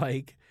feel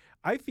like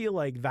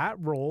that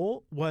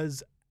role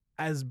was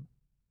as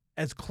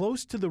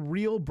close to the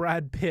real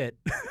Brad Pitt.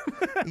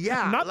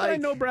 Yeah, Not that I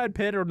like- know Brad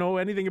Pitt or know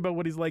anything about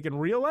what he's like in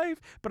real life,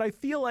 but I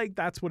feel like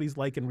that's what he's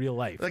like in real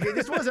life. Like it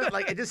just wasn't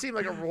like it just seemed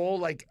like a role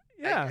like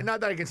Yeah.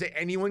 not that I can say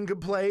anyone could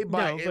play,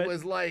 but No, it but-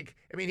 was like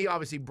I mean he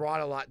obviously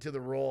brought a lot to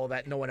the role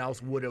that no one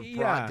else would have Yeah.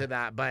 brought to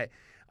that. But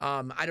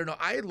I don't know.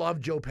 I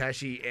love Joe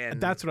Pesci and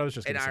That's what I was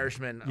just an gonna say.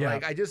 Irishman. Yeah.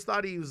 Like I just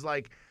thought he was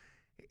like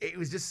it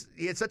was just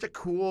he had such a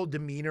cool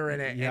demeanor in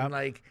it, Yep. and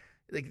like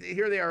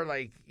here they are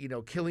like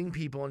killing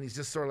people, and he's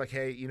just sort of like,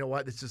 hey, you know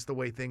what? This is just the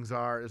way things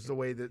are. This is the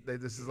way that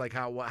this is like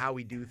how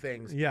we do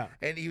things. Yeah.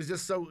 And he was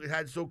just so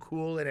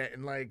cool in it,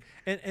 and like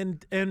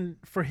And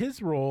for his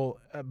role,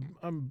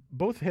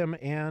 both him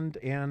and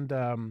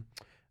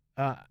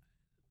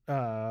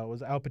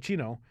was Al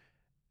Pacino,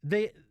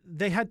 they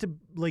had to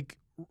like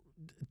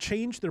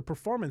change their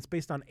performance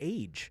based on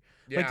age.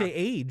 Like Yeah. they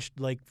aged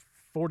like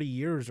 40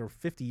 years or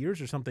 50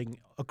 years or something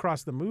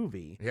across the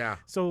movie. yeah.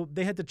 So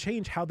they had to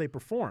change how they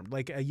performed.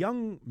 Like a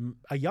young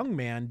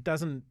man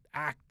doesn't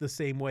act the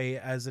same way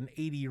as an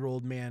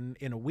 80-year-old man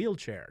in a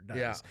wheelchair does.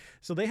 Yeah.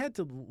 So they had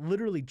to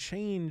literally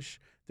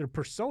change their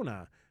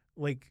persona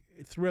like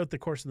throughout the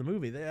course of the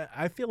movie.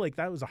 I feel like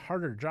that was a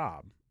harder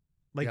job.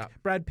 Like Yeah.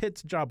 Brad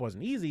Pitt's job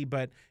wasn't easy,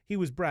 but he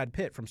was Brad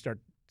Pitt from start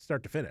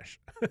to finish.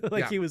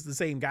 Like Yeah. he was the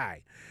same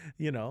guy,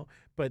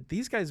 But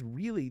these guys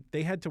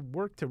they had to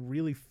work to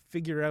really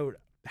figure out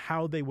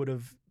how they would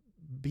have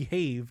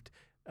behaved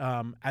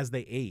as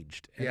they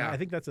aged. And Yeah. I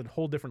think that's a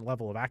whole different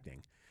level of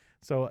acting.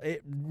 So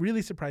it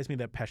really surprised me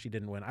that Pesci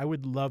didn't win. I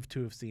would love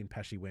to have seen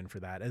Pesci win for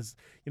that. As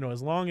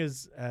long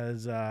as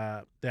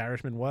The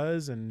Irishman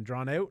was and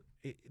drawn out,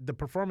 the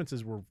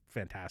performances were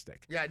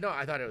fantastic. Yeah, no,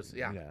 I thought it was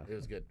Yeah. it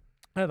was good.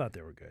 I thought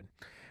they were good.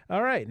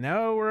 All right,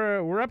 now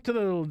we're up to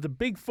the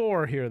big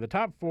four here, the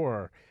top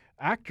four.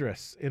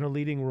 Actress in a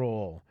leading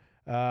role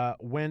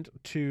went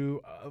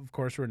to, of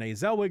course, Renee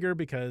Zellweger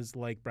because,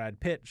 like Brad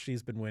Pitt,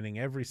 she's been winning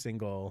every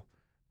single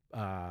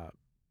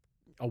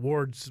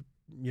awards,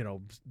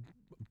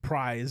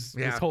 prize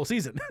Yeah. this whole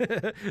season.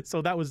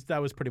 So that was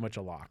pretty much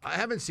a lock. I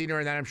haven't seen her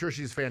in that. I'm sure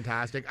she's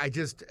fantastic.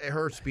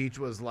 Her speech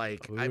was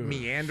like Ooh.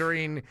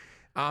 meandering.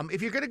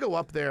 If you're gonna go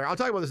up there, I'll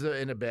talk about this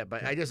in a bit,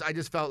 but I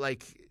just felt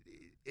like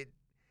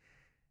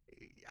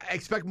I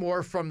expect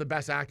more from the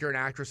best actor and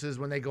actresses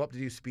when they go up to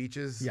do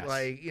speeches. Yes.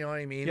 Like, you know what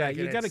I mean? Yeah, Like,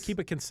 you and got to it's- keep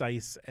it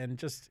concise and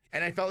just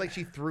And I felt like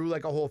she threw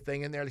like a whole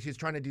thing in there. Like she was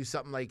trying to do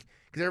something like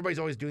because everybody's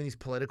always doing these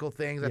political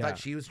things. I Yeah. thought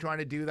she was trying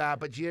to do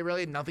that, but she really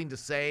had nothing to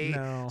say.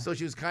 No. So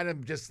she was kind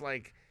of just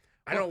like,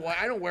 I don't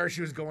know where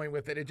she was going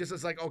with it. It just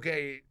was like,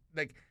 okay,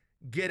 like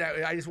get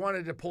out. I just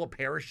wanted to pull a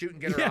parachute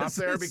and get her off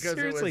there because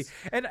seriously. it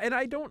was. And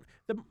I don't.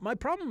 My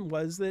problem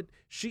was that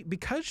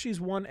because she's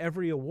won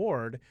every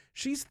award,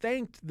 she's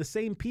thanked the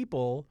same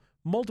people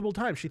multiple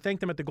times. She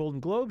thanked them at the Golden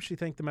Globes. She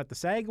thanked them at the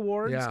SAG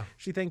Awards. Yeah.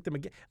 She thanked them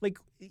again. Like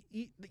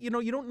you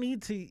don't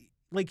need to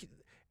like.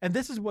 And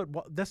this is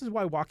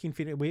why Joaquin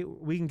Phoenix.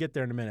 We can get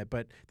there in a minute,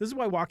 but this is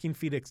why Joaquin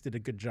Phoenix did a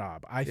good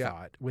job. I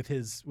thought with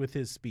his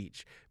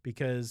speech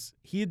because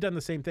he had done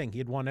the same thing. He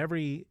had won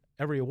every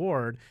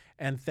award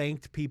and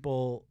thanked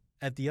people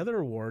at the other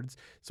awards.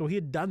 So he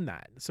had done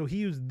that. So he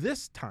used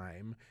this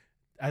time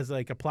as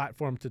like a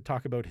platform to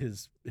talk about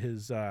his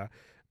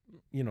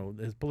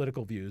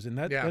political views and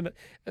that and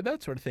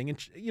that sort of thing,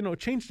 and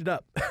changed it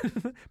up,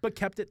 but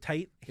kept it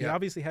tight. He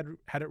obviously had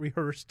it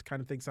rehearsed,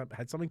 kind of thing,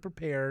 had something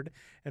prepared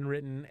and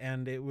written,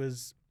 and it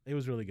was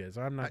really good.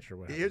 So I'm not sure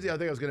what. Here's the other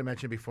thing I was going to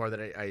mention before that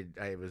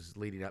I was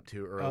leading up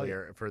to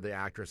earlier for the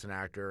actress and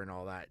actor and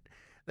all that.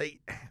 Like,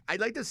 I'd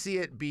like to see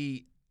it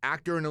be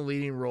actor in a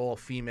leading role,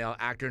 female,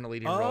 actor in a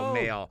leading role,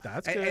 male.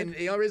 That's and, good. And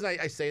the only reason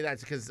I say that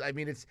is because, I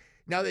mean, it's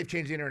now they've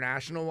changed the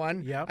international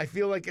one. Yep. I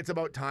feel like it's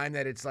about time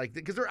that it's like,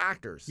 because they're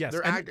actors. Yes,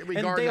 They're and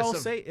regardless they all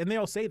of, say, and they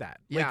all say that.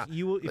 Yeah,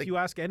 Like if you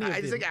ask any of I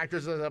them, just think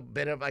actors is a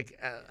bit of like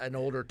an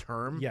older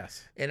term.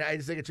 yes, And I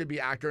just think it should be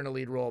actor in a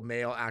lead role,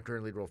 male, actor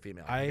in a lead role,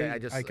 female. I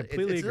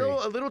completely it's agree.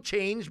 a little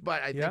change,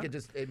 but I Yeah. think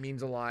it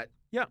means a lot.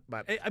 yeah.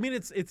 But I mean,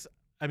 it's.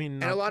 I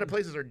mean, and a lot of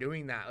places are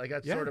doing that. Like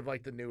that's Yeah. sort of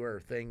like the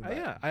newer thing. But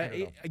yeah. I don't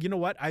know. You know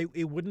what?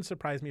 It wouldn't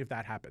surprise me if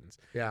that happens.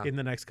 Yeah. In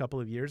the next couple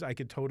of years, I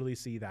could totally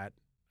see that.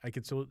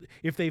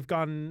 If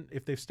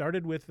they've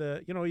started with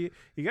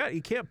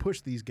you can't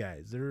push these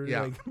guys. They're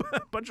Yeah. like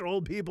a bunch of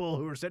old people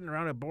who are sitting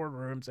around a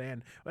boardroom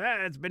saying,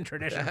 well, it's been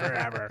tradition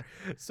forever.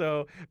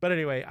 So, but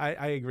anyway,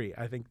 I agree.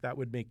 I think that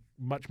would make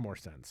much more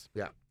sense.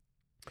 Yeah.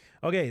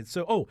 Okay,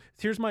 so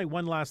here's my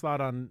one last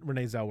thought on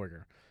Renee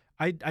Zellweger.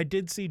 I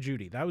did see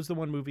Judy. That was the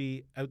one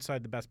movie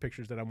outside the Best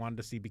Pictures that I wanted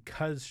to see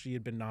because she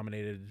had been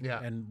nominated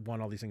Yeah. and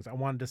won all these things. I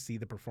wanted to see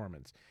the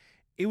performance.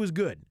 It was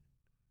good.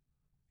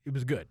 It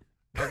was good.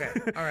 Okay.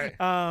 All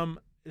right.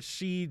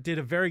 She did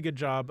a very good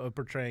job of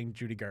portraying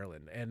Judy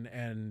Garland,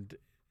 and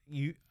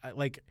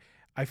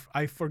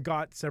I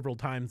forgot several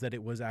times that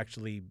it was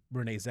actually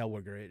Renee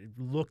Zellweger. It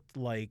looked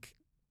like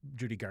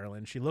Judy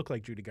Garland. She looked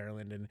like Judy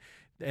Garland,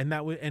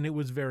 and it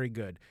was very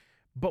good.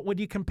 But when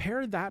you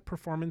compare that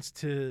performance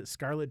to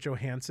Scarlett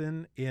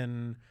Johansson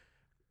in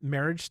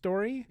Marriage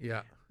Story,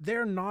 Yeah.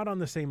 they're not on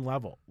the same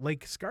level.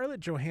 Like Scarlett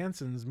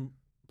Johansson's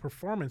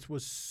performance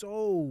was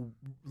so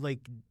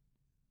like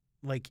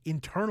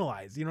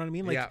internalized. You know what I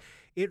mean? Like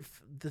Yeah.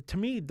 to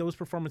me, those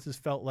performances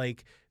felt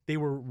like they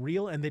were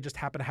real, and they just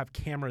happened to have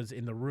cameras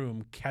in the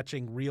room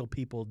catching real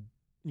people,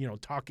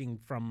 talking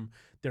from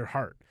their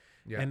heart.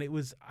 Yeah. And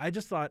I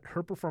just thought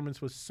her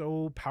performance was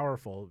so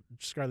powerful,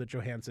 Scarlett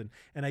Johansson,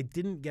 and I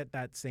didn't get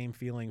that same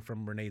feeling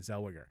from Renee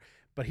Zellweger.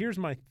 But here's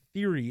my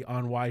theory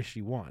on why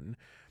she won.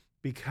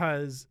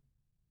 Because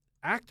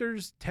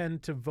actors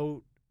tend to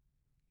vote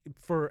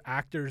for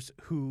actors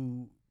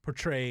who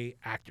portray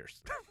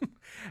actors.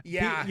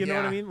 Yeah. You know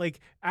what I yeah. mean? Like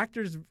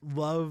actors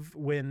love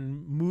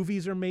when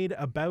movies are made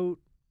about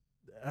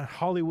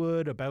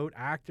Hollywood, about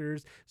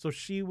actors. So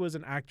she was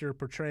an actor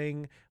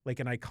portraying like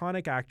an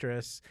iconic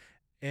actress,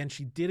 and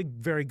she did a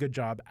very good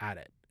job at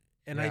it.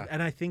 And Yeah.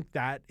 I think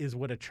that is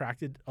what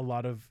attracted a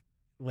lot of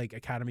like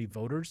Academy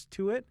voters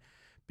to it,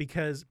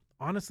 because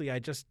honestly, I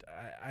just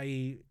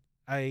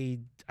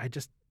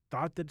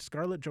thought that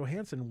Scarlett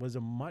Johansson was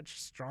a much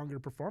stronger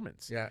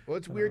performance. Yeah. Well,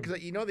 it's weird because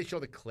they show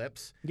the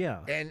clips. Yeah.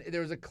 And there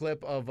was a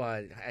clip of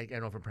I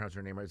don't know if I'm pronouncing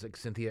her name right. It's like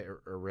Cynthia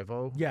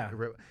Erivo. Yeah.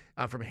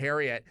 From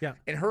Harriet. Yeah.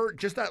 And her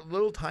just that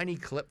little tiny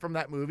clip from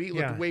that movie looked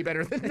Yeah. way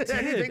better than It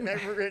anything did.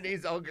 that Renee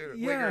Zellweger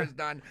Yeah. has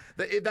done.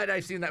 That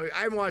I've seen that movie.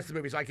 I haven't watched the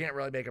movie, so I can't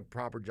really make a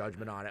proper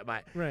judgment on it.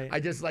 But Right. I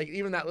just like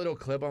even that little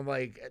clip. I'm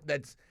like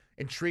that's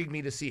intrigued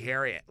me to see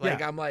Harriet. Like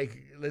Yeah. I'm like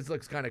this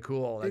looks kind of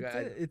cool. Like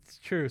It's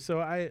true. So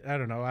I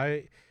don't know.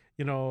 I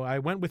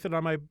went with it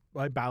on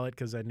my ballot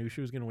because I knew she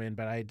was going to win,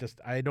 but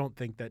I don't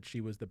think that she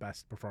was the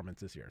best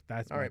performance this year.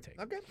 That's all my right. take.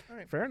 Okay. All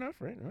right. Fair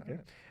enough, right? Okay.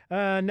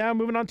 Now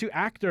moving on to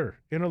actor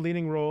in a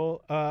leading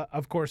role.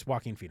 Of course,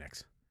 Joaquin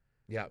Phoenix.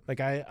 Yeah.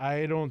 Like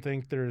I don't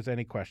think there's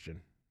any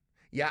question.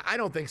 Yeah, I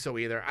don't think so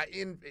either. I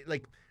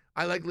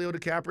like Leo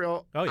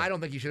DiCaprio. Oh, yeah. I don't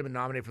think he should have been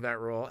nominated for that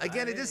role.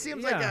 Again, it just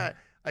seems yeah.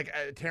 like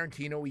a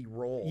Tarantino-y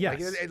role. Yes.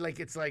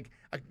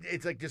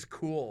 It's like just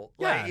cool.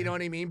 Yeah. Like, you know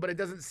what I mean? But it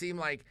doesn't seem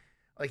like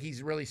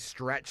he's really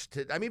stretched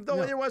to. I mean, though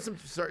No. there was some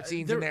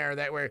scenes in there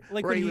that where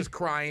like where when he he- was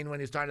crying when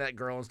he was talking to that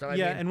girl and stuff.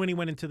 Yeah, I mean, and when he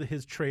went into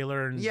his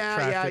trailer and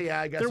yeah.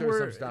 I guess there was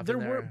some stuff in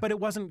there. but it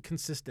wasn't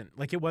consistent.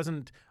 Like it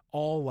wasn't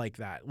all like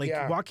that. Like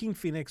Yeah. Joaquin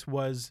Phoenix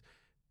was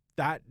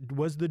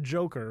the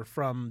Joker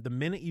from the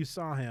minute you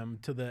saw him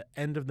to the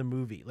end of the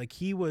movie. Like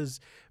he was.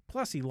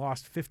 Plus, he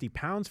lost 50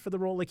 pounds for the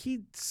role. Like he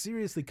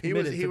seriously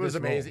committed. He to was this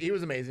amazing. role. He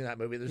was amazing in that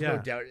movie. There's Yeah.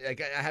 no doubt.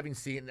 Like I haven't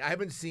seen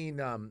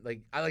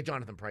like I like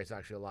Jonathan Pryce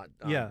actually a lot.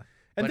 Yeah.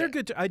 And but they're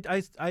good. I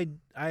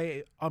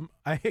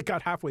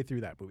got halfway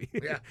through that movie.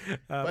 Yeah.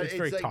 But it's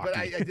very like, talky. but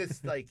I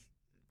just like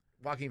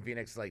Joaquin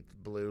Phoenix like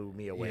blew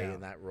me away Yeah.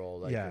 in that role.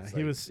 Like, yeah, it's he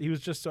like- was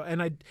just so,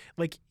 and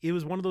it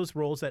was one of those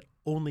roles that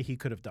only he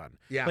could have done.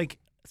 Yeah. Like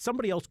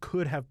somebody else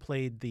could have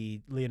played the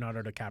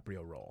Leonardo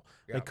DiCaprio role.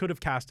 Yeah. They could have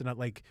cast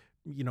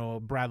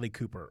Bradley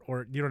Cooper,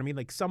 or you know what I mean.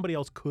 Like somebody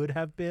else could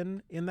have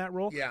been in that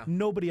role. Yeah.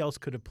 Nobody else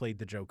could have played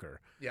the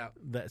Joker. Yeah.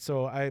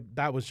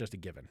 That was just a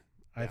given.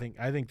 Yeah.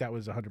 I think that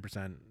was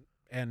 100%.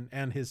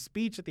 And his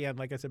speech at the end,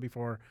 like I said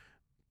before,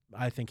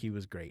 I think he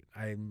was great.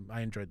 I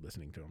enjoyed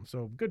listening to him.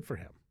 So good for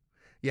him.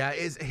 Yeah,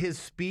 is his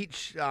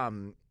speech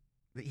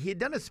he had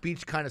done a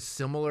speech kind of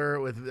similar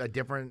with a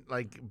different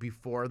like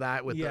before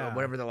that with Yeah.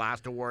 whatever the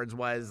last awards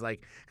was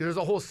like 'cause there's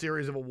a whole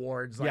series of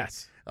awards like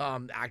Yes.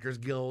 Actors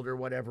Guild or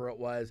whatever it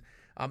was.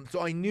 So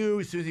I knew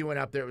as soon as he went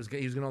up there he was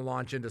going to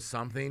launch into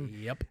something.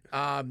 Yep.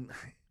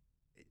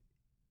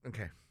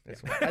 Okay.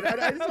 That's fine.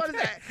 I just want to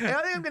say, I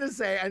don't think I'm going to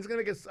say, I'm just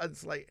going to get,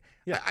 it's like,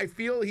 Yeah. I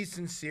feel he's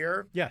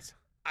sincere. Yes.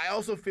 I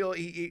also feel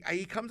he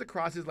comes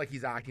across as like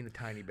he's acting a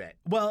tiny bit.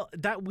 Well,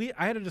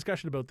 I had a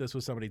discussion about this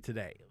with somebody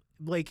today.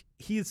 Like,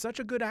 he is such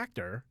a good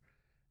actor,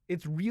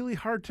 it's really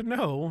hard to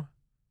know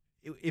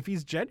if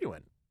he's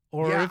genuine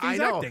or Yeah, if he's I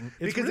know. acting.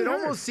 It's Because really it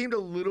hard. almost seemed a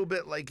little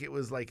bit like it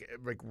was like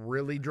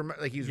really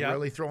dramatic. Like he's Yep.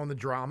 really throwing the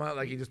drama.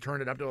 Like he just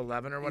turned it up to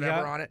 11 or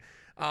whatever on it.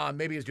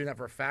 Maybe he's doing that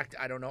for effect.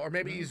 I don't know. Or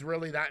maybe he's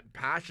really that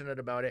passionate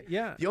about it.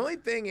 Yeah. The only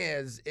thing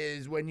is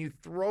when you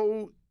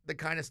throw the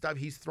kind of stuff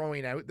he's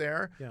throwing out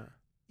there, Yeah.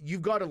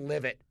 you've got to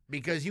live it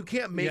because you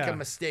can't make Yeah. a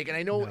mistake. And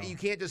I know No. you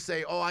can't just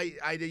say, "Oh, I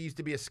used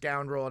to be a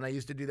scoundrel and I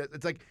used to do that."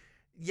 It's like,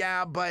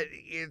 yeah, but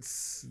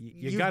it's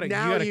You gotta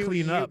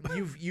clean up.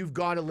 You've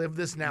got to live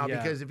this now Yeah.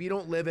 because if you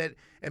don't live it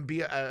and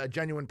be a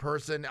genuine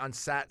person on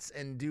sets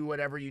and do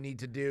whatever you need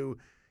to do,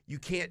 you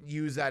can't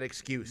use that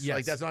excuse. Yes.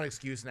 Like that's not an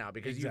excuse now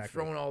because you've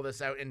Exactly. thrown all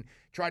this out and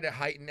tried to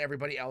heighten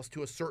everybody else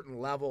to a certain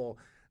level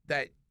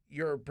that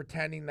you're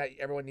pretending that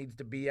everyone needs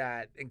to be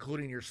at,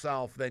 including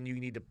yourself. Then you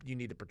need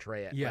to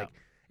portray it. Yeah. Like,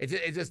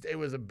 it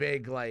was a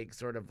big like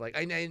sort of like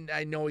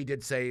I know he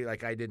did say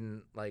like I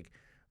didn't like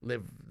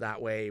live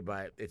that way,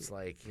 but it's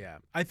like Yeah.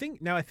 I think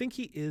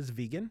he is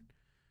vegan.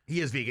 he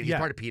is vegan. He's Yeah.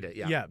 part of PETA.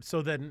 Yeah. Yeah.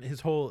 So then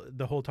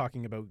the whole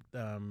talking about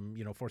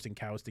forcing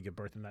cows to give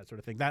birth and that sort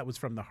of thing, that was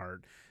from the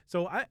heart.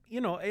 So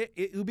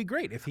it would be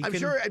great if he I'm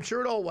can.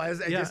 sure it all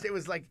was. Yeah. It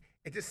was like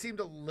it just seemed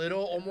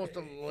almost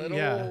a little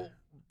Yeah.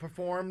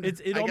 performed.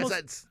 It I almost,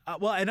 guess that's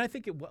well, and I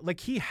think like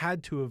he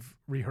had to have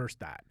rehearsed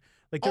that.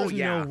 Like there's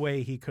yeah. no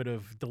way he could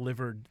have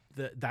delivered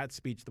that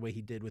speech the way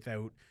he did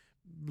without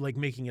like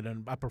making it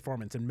a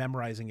performance and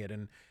memorizing it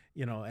and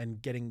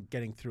and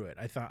getting through it.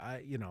 I thought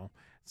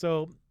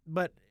so,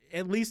 but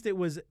at least it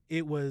was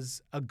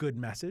a good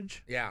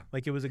message. yeah.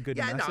 Like it was a good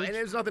Yeah, message. no, and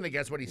there's nothing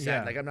against what he said.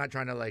 Yeah. Like I'm not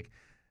trying to like,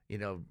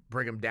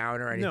 bring him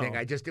down or anything. No.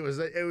 it was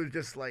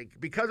just like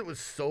because it was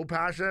so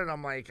passionate.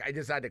 I'm like I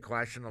just had to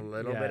question a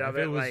little bit of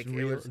if it. was Like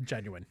real, it was,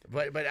 genuine.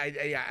 but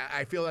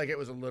I feel like it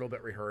was a little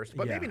bit rehearsed.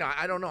 But Yeah. maybe not.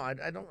 I don't know.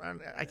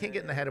 I can't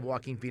get in the head of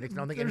Joaquin Phoenix. I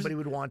don't think anybody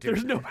would want to.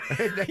 There's no.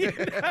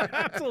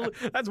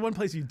 Absolutely. That's one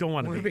place you don't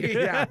want to be.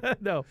 Yeah.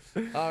 No.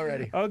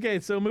 Alrighty. Okay,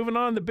 so moving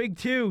on, the big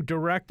two,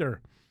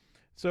 director.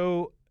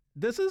 So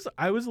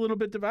I was a little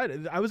bit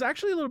divided. I was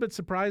actually a little bit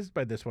surprised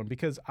by this one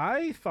because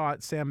I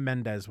thought Sam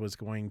Mendes was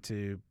going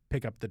to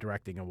pick up the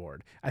directing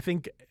award. I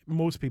think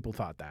most people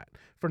thought that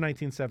for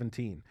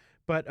 1917.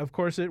 But of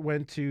course it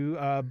went to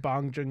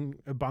Bong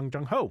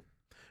Joon-ho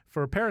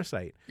for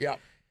Parasite, Yeah.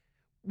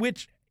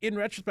 which in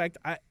retrospect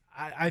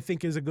I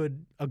think is a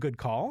good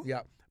call.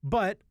 Yeah.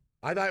 But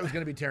I thought it was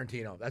going to be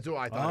Tarantino. That's what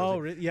I thought. Oh, it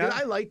was. really? Yeah.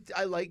 'Cause I liked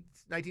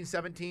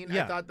 1917.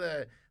 Yeah. I thought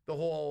the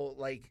whole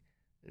like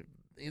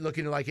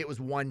looking like it was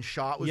one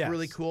shot was Yes.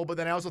 really cool. But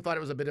then I also thought it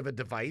was a bit of a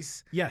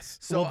device. yes,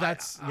 So well,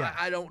 that's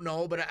I don't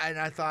know, but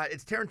I thought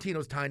it's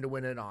Tarantino's time to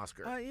win an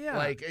Oscar. Yeah.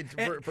 Like it's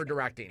for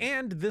directing.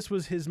 And this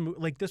was his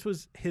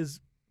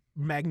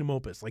magnum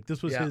opus. Like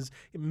this was Yeah. his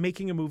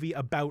making a movie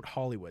about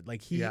Hollywood.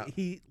 Like Yeah.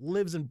 he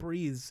lives and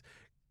breathes,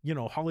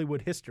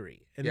 Hollywood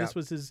history. And Yeah. this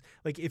was his,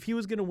 like, if he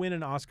was going to win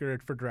an Oscar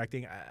for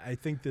directing, I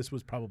think this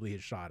was probably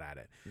his shot at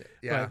it.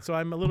 Yeah. But, so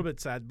I'm a little bit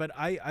sad, but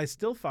I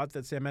still thought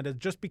that Sam Mendes,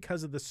 just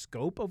because of the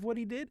scope of what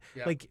he did,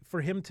 Yeah. like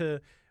for him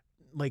to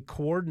like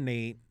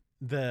coordinate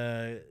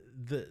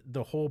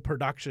the whole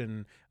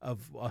production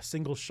of a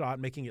single shot,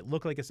 making it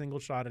look like a single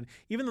shot. And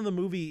even though the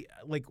movie,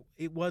 like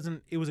it was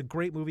a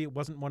great movie. It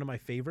wasn't one of my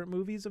favorite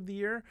movies of the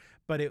year,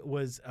 but it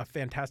was a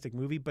fantastic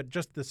movie. But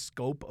just the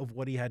scope of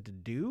what he had to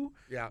do,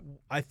 Yeah.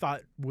 I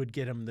thought would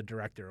get him the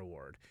director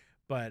award.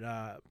 But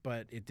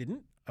it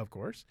didn't, of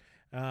course.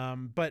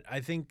 But I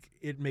think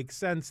it makes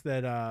sense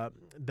that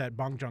that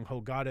Bong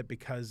Joon-ho got it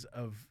because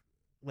of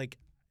like,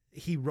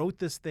 he wrote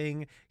this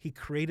thing, he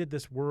created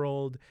this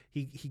world,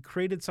 he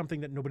created something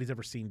that nobody's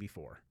ever seen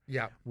before.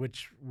 Yeah.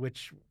 Which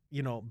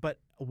but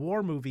a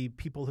war movie,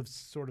 people have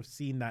sort of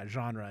seen that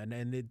genre, and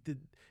it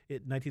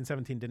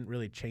 1917 didn't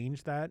really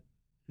change that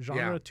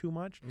genre Yeah. too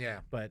much,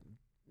 Yeah. but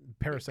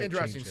Parasite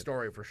Interesting changed it.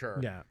 story for sure.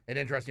 Yeah. An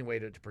interesting way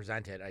to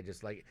present it. I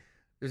just like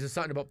there's just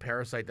something about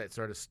Parasite that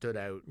sort of stood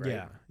out.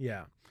 Right?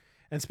 Yeah.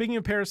 And speaking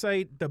of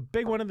Parasite, the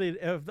big one of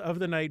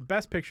the night,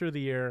 best picture of the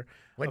year,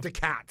 Went to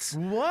Cats.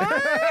 what?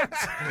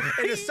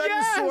 In a sudden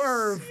Yes!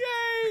 swerve.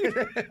 Yay!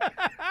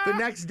 The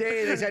next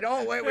day they said,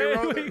 "Oh wait, we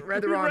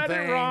read the wrong read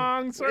thing. it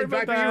wrong. Sorry In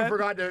about fact, we that. even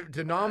forgot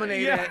to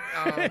nominate Yeah.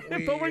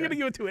 it. But we're going to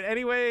give it to it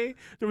anyway.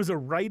 There was a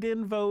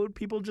write-in vote.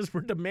 People just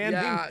were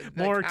demanding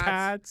the more Cats.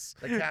 cats.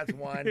 The Cats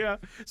won. Yeah.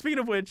 Speaking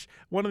of which,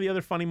 one of the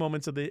other funny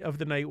moments of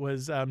the night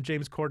was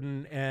James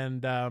Corden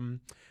and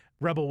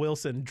Rebel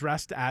Wilson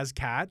dressed as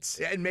cats.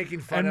 Yeah, and making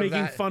fun And of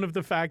making that. fun of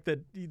the fact that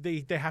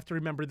they have to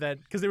remember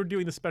that because they were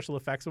doing the special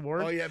effects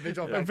award. Oh yeah,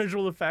 visual effects.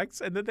 Visual effects,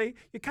 and that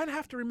you kind of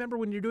have to remember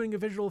when you're doing a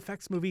visual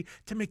effects movie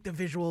to make the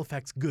visual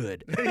effects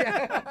good.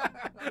 Yeah.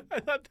 I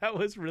thought that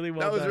was really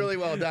well That done. was really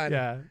well done.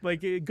 Yeah,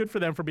 like good for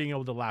them for being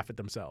able to laugh at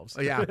themselves.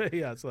 Oh, yeah.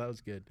 Yeah, so that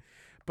was good.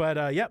 But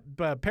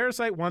but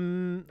Parasite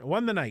won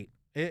the night,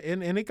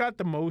 and it got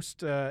the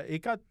most.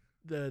 It got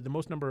the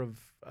most number of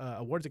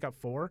awards. It got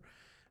 4.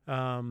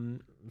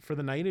 For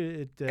the night,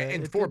 and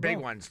it 4 did big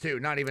well. ones too.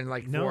 Not even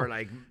like No. 4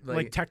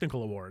 like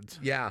technical awards.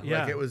 yeah,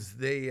 Yeah. like it was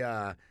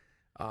it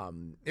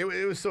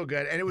was so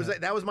good, and it was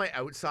that was my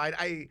outside.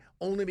 I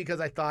only because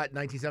I thought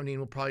 1917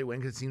 will probably win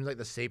because it seems like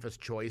the safest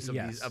choice of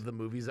Yes. of the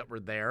movies that were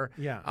there.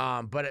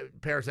 Yeah.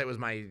 But Parasite was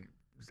my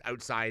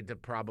outside to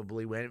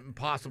probably win,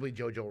 possibly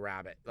Jojo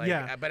Rabbit.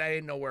 Yeah. But I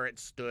didn't know where it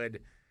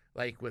stood,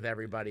 like with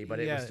everybody. But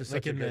it yeah, was just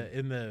like such in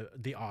a good.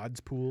 the odds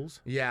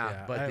pools.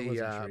 Yeah, but I wasn't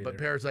sure but either.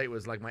 Parasite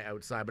was like my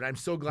outside. But I'm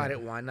so glad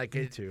it won. Like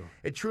Me it, too.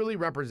 it truly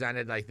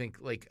represented. I think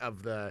like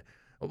of the.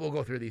 We'll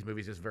go through these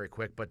movies just very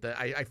quick, but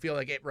I feel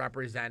like it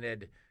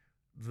represented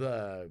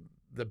the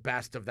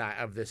best of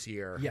this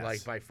year, Yes.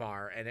 like by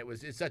far. And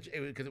because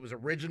it was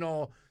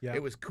original. Yeah.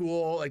 It was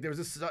cool. Like there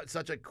was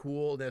such a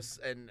coolness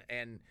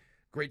and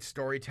great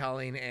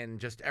storytelling, and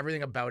just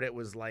everything about it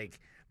was like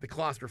the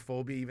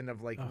claustrophobia, even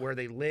of like where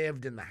they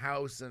lived in the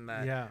house, and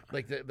the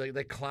like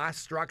the class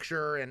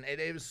structure, and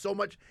it was so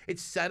much. It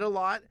said a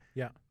lot.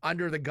 Yeah.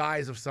 Under the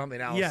guise of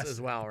something else Yes, as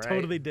well, right?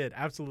 Totally did.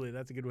 Absolutely.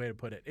 That's a good way to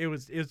put it. It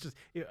was just,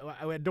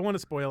 I don't want to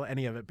spoil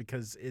any of it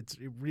because it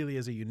really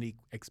is a unique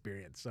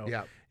experience. So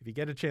Yeah. if you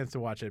get a chance to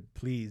watch it,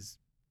 please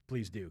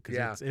do, because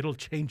Yeah. it'll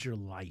change your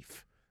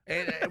life.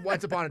 And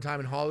Once Upon a Time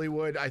in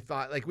Hollywood, I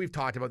thought, like, we've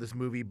talked about this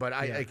movie, but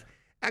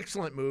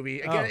excellent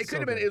movie. Again, it could so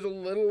have been, good. it was a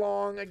little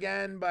long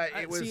again, but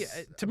it was. See,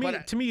 to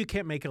me, you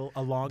can't make a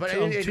long, but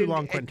too it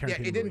long didn't- Quentin Tarantino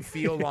it didn't movie.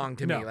 feel long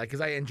to No. me, like,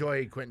 because I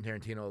enjoy Quentin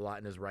Tarantino a lot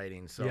in his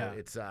writing. So Yeah.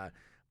 it's,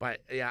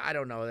 but yeah, I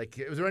don't know.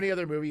 Like, was there any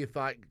other movie you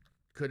thought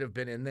could have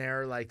been in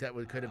there, like that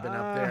could have been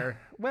up there?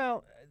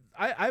 Well,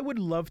 I would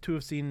love to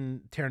have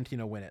seen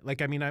Tarantino win it.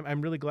 Like, I mean,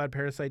 I'm really glad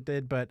Parasite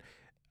did, but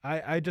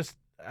I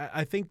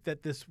think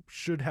that this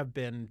should have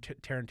been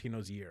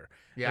Tarantino's year.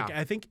 Yeah. Like,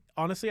 I think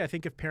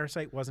if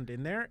Parasite wasn't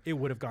in there, it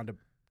would have gone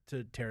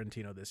to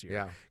Tarantino this year.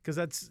 Yeah. Because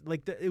that's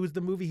like it was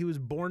the movie he was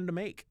born to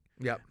make.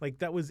 Yep. Like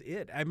that was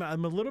it. I'm a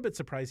little bit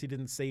surprised he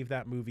didn't save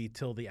that movie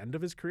till the end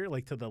of his career,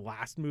 like to the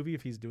last movie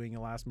if he's doing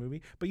a last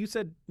movie. But you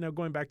said, now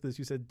going back to this,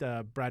 you said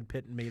Brad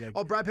Pitt made a.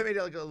 Oh, Brad Pitt made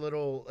like a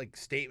little like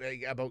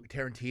statement about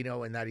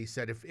Tarantino, and that he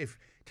said if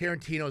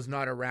Tarantino's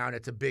not around,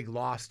 it's a big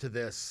loss to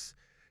this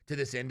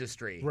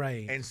industry.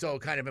 Right. And so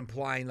kind of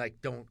implying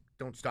like don't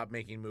stop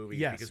making movies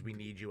Yes. because we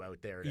need you out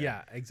there.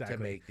 Yeah, exactly.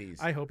 To make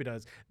these. I hope he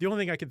does. The only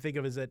thing I can think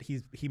of is that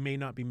he may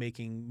not be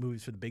making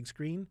movies for the big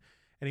screen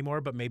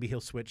anymore, but maybe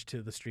he'll switch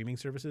to the streaming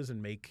services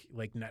and make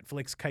like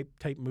Netflix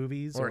type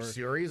movies or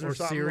series or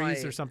something series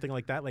like, or something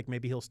like that. Like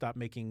maybe he'll stop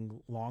making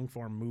long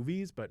form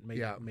movies, but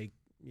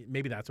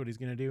maybe that's what he's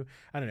going to do.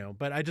 I don't know.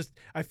 But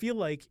I feel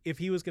like if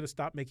he was going to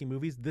stop making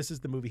movies, this is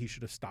the movie he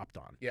should have stopped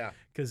on. Yeah.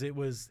 Because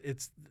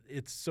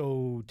it's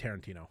so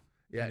Tarantino.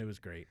 Yeah. And it was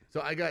great.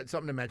 So I got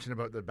something to mention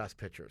about the best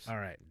pictures. All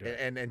right. Do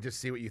it. And just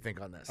see what you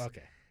think on this.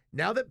 Okay.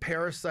 Now that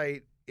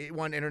Parasite, it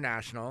won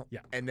international, Yeah.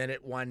 and then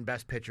it won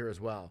best picture as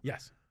well.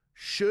 Yes.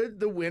 Should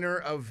the winner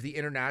of the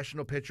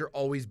international picture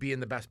always be in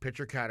the best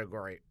picture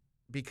category?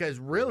 Because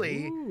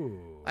really,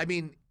 Ooh. I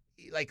mean,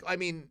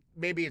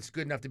 maybe it's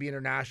good enough to be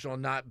international,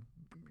 not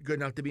good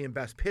enough to be in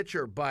best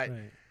picture, but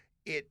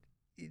Right.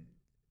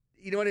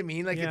 you know what I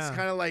mean? Like it's Yeah.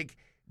 kind of like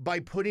by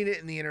putting it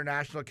in the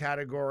international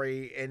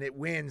category and it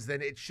wins,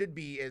 then it should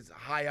be as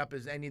high up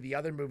as any of the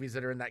other movies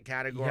that are in that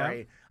category.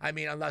 Yeah. I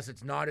mean, unless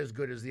it's not as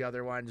good as the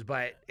other ones,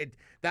 but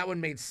that one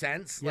made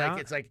sense. Yeah.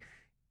 Like it's like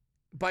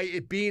by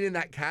it being in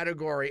that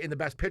category, in the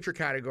best picture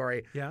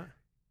category, Yeah.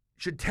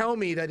 should tell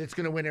me that it's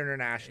going to win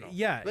international.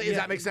 Yeah. Does yeah.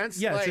 that make sense?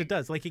 Yes, Like, it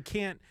does. Like it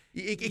can't.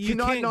 It You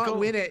cannot can't not go-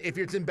 win it if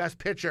it's in Best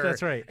Picture.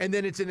 That's right. And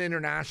then it's in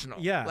international.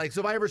 Yeah. Like, so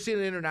if I ever seen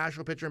an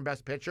international picture in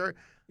Best Picture,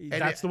 and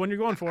That's the one you're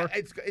going for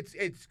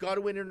it's got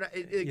to win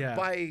Yeah.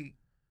 by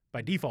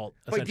default.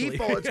 by essentially.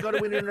 default. It's got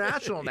to win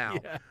international now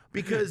Yeah.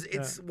 because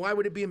why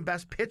would it be in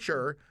Best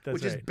Picture, That's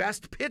which is right.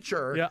 Best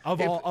Picture? Yeah,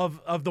 of if- all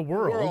of the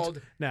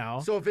world now.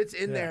 So if it's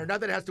in Yeah. there,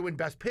 not that it has to win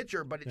Best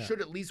Picture, but it Yeah. should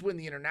at least win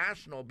the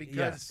international because.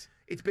 Yes.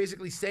 It's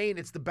basically saying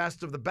it's the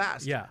best of the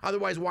best. Yeah.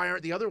 Otherwise, why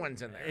aren't the other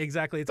ones in there?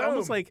 Exactly. It's Boom.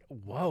 almost like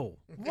whoa.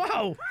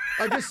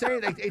 I'm just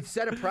saying, it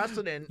set a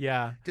precedent.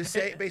 Yeah. To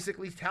say,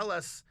 basically tell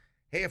us,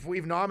 hey, if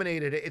we've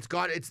nominated it,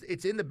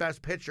 it's in the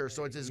best picture,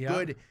 so it's as Yeah.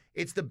 good.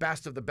 It's the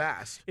best of the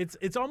best.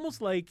 It's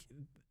almost like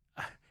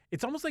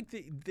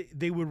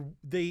they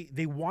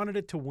wanted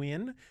it to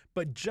win,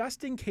 but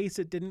just in case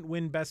it didn't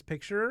win Best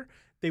Picture,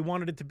 they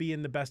wanted it to be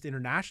in the Best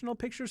International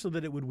Picture so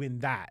that it would win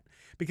that.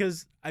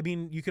 Because I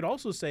mean, you could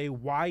also say,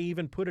 why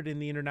even put it in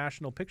the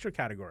International Picture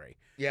category?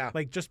 Yeah.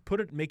 Like just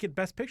make it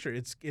Best Picture.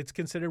 It's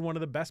considered one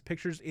of the best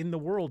pictures in the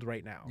world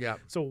right now. Yeah.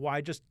 So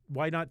why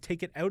not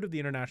take it out of the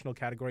international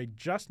category?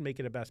 Just make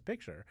it a Best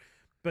Picture.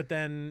 But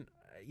then,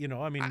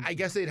 I mean, I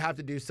guess they'd have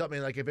to do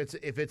something like if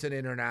it's an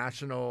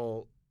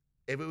international,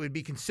 if it would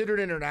be considered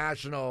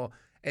international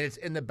and it's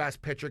in the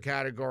best picture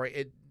category,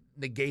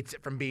 negates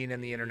it from being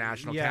in the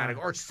international Yeah.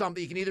 category or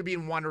something. You can either be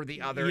in one or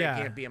the other. Yeah.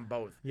 You can't be in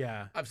both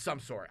Yeah. of some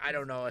sort. I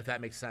don't know if that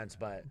makes sense,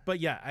 but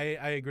Yeah,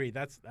 I agree.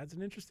 That's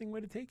an interesting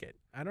way to take it.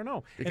 I don't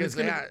know. And because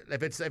it's gonna-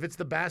 if it's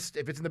the best,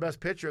 if it's in the best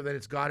picture, then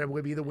it's got to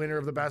be the winner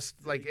of the best.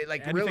 Like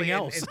Anything really,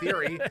 else. in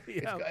theory,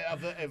 Yeah.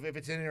 if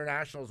it's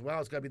international as well,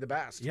 it's got to be the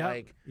best. Yeah,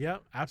 Like, yeah,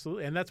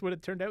 absolutely. And that's what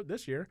it turned out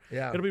this year.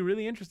 Yeah. It'll be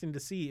really interesting to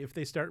see if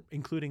they start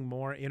including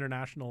more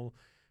international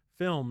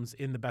films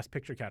in the Best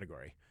Picture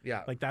category.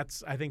 yeah, Like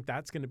I think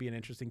that's going to be an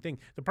interesting thing.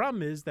 The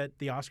problem is that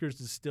the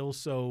Oscars is still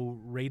so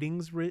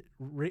ratings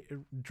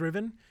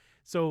driven.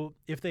 So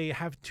if they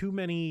have too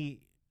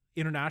many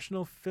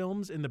international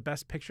films in the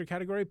Best Picture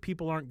category,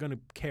 people aren't going to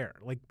care.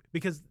 Like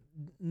because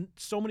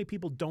so many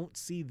people don't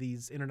see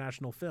these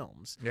international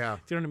films. yeah.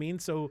 Do you know what I mean?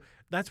 So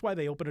that's why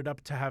they opened it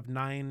up to have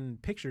 9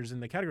 pictures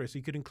in the category. So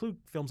you could include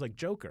films like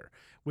Joker,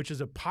 which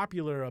is a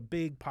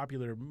big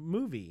popular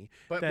movie.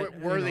 But that,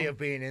 worthy of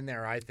being in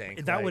there, I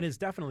think. that Like- one is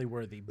definitely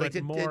worthy. But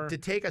like more to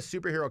take a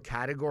superhero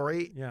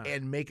category Yeah.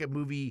 and make a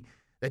movie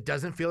that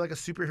doesn't feel like a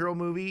superhero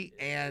movie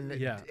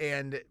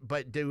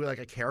but do like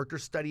a character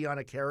study on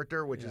a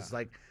character, which is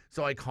like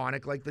so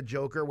iconic, like the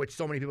Joker, which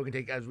so many people can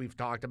take, as we've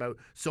talked about,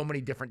 so many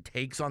different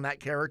takes on that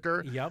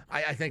character. Yep.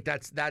 I think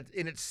that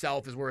in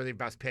itself is worthy of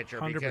Best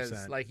Picture because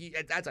 100%.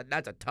 like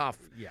that's a tough.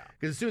 Yeah.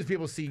 Because as soon as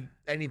people see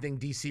anything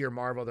DC or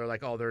Marvel, they're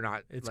like, oh, they're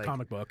not. It's like,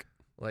 comic book.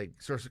 Like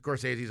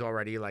Scorsese's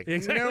already like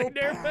Exactly.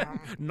 nope.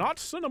 Not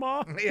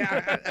cinema.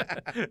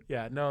 Yeah.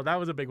 Yeah, no, that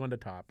was a big one to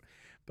top.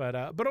 But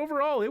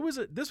overall,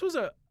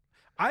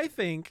 I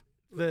think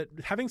that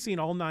having seen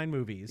all 9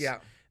 movies, Yeah.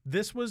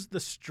 this was the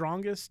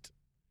strongest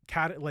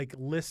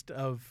list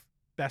of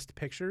Best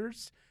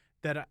Pictures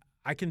that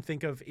I can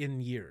think of in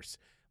years.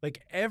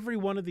 Like every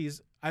one of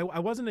these, I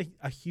wasn't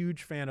a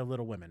huge fan of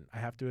Little Women, I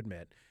have to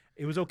admit.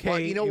 It was okay. Well,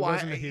 you know it what?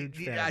 Wasn't a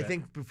huge fan I of it.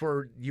 think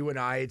before you and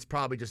I, it's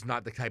probably just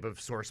not the type of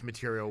source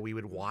material we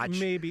would watch.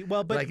 Maybe.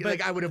 Well, but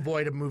like I would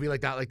avoid a movie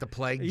like that, like The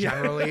Plague, Yeah.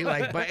 generally.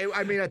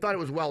 I thought it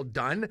was well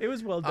done. it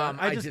was well done.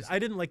 I I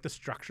didn't like the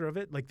structure of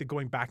it, like the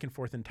going back and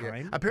forth in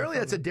time. Apparently,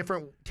 that's a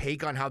different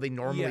take on how they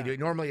normally Yeah. do it.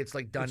 Normally, it's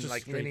like done It's just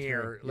like straight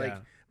linear, through, like, yeah.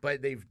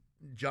 but they've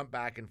jumped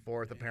back and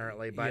forth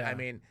apparently. But Yeah. I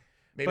mean,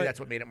 maybe But- that's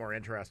what made it more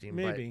interesting.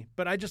 Maybe,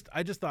 but I just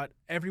thought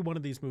every one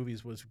of these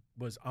movies was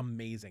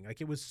amazing.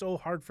 Like it was so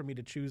hard for me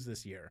to choose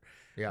this year,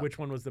 Yeah. which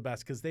one was the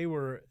best because they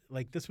were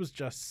like this was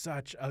just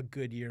such a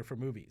good year for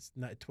movies.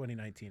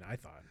 2019, I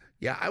thought.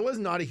 Yeah, I was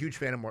not a huge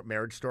fan of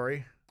Marriage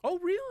Story. Oh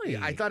really?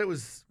 I thought it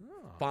was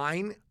Oh.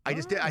 fine. I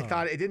Oh.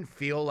 thought it didn't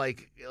feel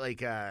like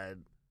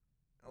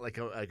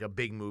a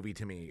big movie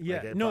to me.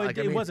 Yeah, Like, no, like,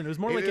 it I mean, wasn't. It was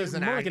more like was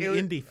an it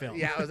was- indie film.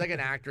 Yeah, it was like an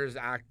actor's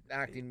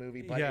acting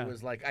movie, but Yeah. it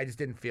was like I just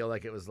didn't feel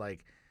like it was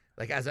like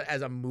as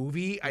a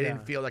movie. I Yeah.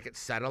 didn't feel like it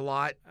said a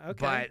lot.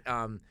 Okay. But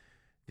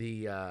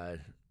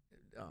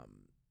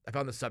I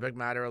found the subject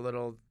matter a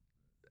little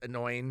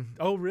annoying.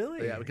 Oh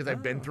really? Yeah, because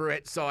I've been Oh. through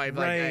it, so I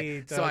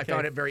Right, found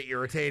okay. it very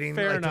irritating,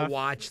 Fair like enough. to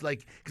watch,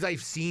 like because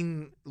I've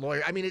seen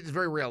lawyer. I mean, it's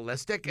very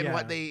realistic in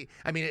what Yeah. they.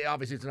 I mean,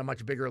 obviously it's on a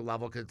much bigger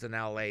level because it's in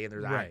LA and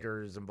there's Right.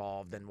 actors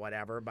involved and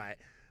whatever, but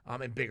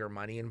and bigger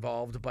money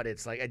involved. But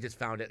it's like I just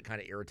found it kind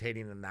of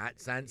irritating in that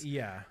sense.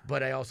 Yeah.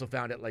 But I also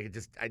found it like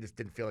I just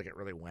didn't feel like it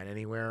really went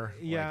anywhere.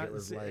 Yeah, like, it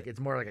was s- like it's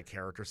more like a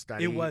character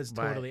study. It was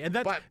but- totally, and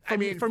that's but, for, I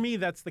mean, for me.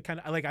 That's the kind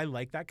of I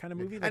like that kind of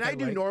movie. and like I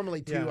do like-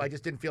 normally too. yeah. I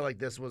just didn't feel like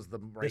this was the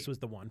right. This was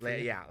the one. For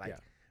you? yeah, like.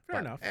 Fair But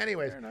enough.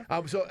 Anyways, Fair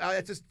enough. so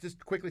let's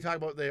just quickly talk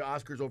about the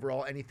Oscars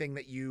overall. Anything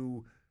that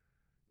you,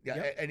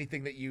 Yep.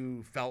 anything that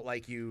you felt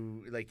like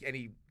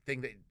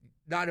anything that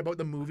not about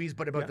the movies,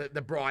 but about Yeah.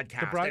 the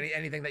broadcast. broad-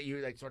 anything that you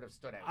like sort of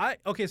stood out.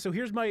 Okay, so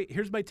here's my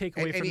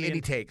takeaway from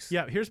Any takes?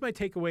 Yeah, here's my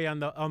takeaway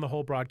on the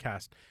whole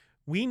broadcast.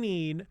 We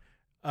need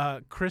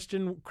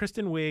Kristen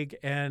Wiig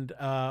and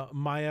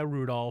Maya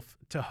Rudolph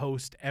to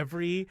host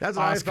every That's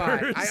what I Oscars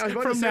thought. I was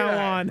about from to say now that.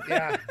 on.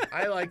 Yeah,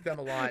 I like them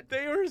a lot.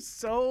 They were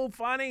so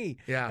funny.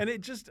 Yeah. And it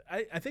just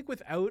I think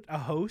without a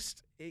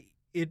host,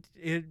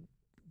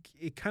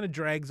 it kind of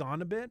drags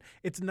on a bit.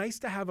 It's nice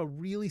to have a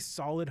really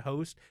solid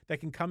host that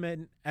can come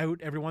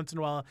out every once in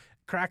a while,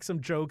 crack some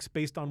jokes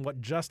based on what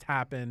just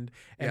happened,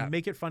 and Yeah.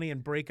 make it funny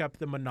and break up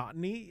the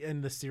monotony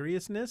and the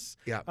seriousness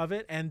Yeah. of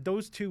it. And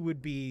those two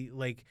would be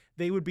like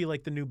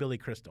the new Billy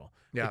Crystal.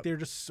 Yeah. Like, they're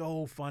just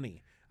so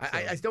funny.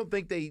 I don't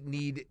think they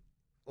need.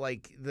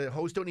 Like the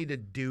hosts don't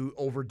need to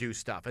overdo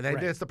stuff, and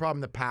Right. that's the problem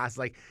in the past.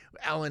 Like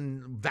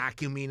Ellen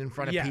vacuuming in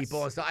front of Yes.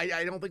 people, and so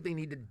I don't think they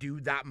need to do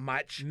that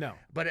much. No.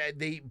 but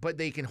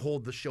they can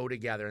hold the show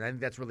together, and I think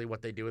that's really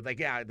what they do. Like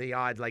the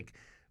odd like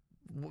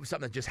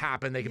something that just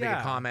happened, they can make Yeah.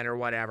 a comment or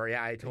whatever.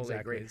 Yeah, I totally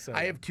Exactly, agree. so-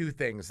 I have two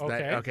things.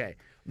 Okay. Okay.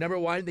 Number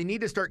one, they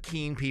need to start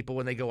keying people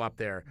when they go up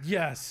there.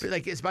 Yes.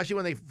 Like, especially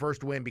when they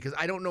first win, because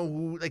I don't know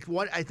who, like,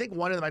 I think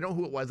one of them, I don't know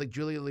who it was, like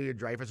Julia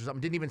Louis-Dreyfus or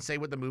something, didn't even say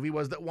what the movie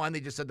was that won. They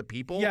just said the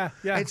people. Yeah.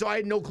 And so I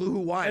had no clue who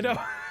won. I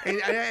know.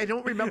 And I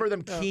don't remember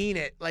them keying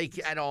it, like,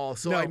 at all.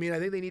 So, No. I mean, I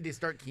think they need to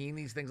start keying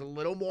these things a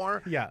little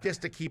more. Yeah.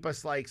 Just to keep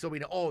us, like, so we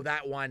know, oh,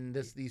 that one,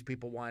 these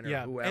people won, or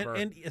whoever.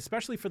 And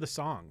especially for the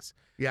songs.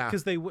 Yeah.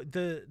 Because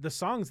the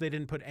songs, they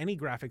didn't put any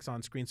graphics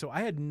on screen, so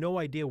I had no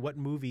idea what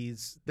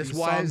movies This these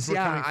was, songs were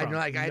coming I from. know,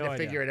 like, I had No to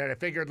figure idea. it out. I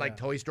figured, like,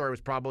 Toy Story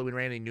was probably when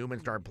Randy Newman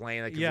started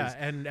playing. Like, 'cause Yeah, he's-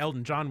 and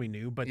Elton John we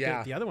knew, but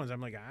Yeah. the other ones,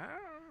 I'm like,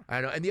 I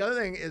know. And the other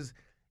thing is,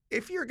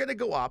 if you're going to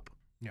go up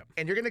Yep.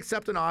 and you're going to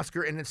accept an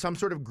Oscar and in some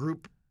sort of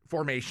group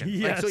formation,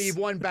 like, so Yes. you've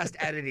won Best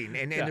Editing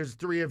and Yeah. there's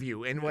 3 of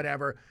you and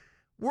whatever,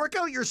 work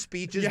out your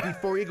speeches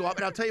before you go up.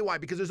 And I'll tell you why,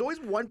 because there's always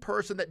one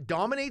person that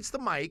dominates the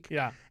mic.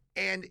 yeah.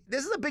 And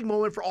this is a big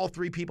moment for all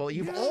 3 people.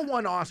 You've all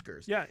won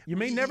Oscars. Yeah, you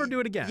may never do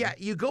it again. Yeah,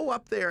 you go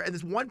up there, and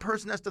this one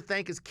person has to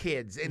thank his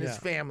kids and his Yeah.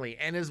 family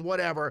and his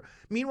whatever.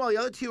 Meanwhile, the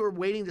other 2 are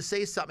waiting to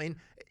say something,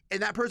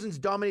 and that person's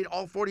dominated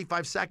all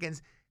 45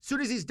 seconds. As soon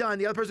as he's done,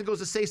 the other person goes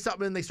to say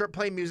something, and they start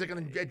playing music, and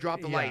then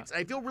drop the Yeah. lights. And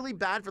I feel really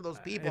bad for those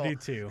people. do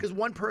too. Because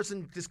one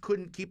person just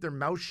couldn't keep their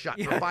mouth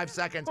shut for 5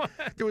 seconds.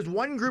 There was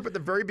one group at the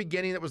very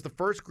beginning that was the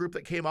first group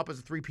that came up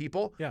as 3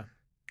 people. Yeah.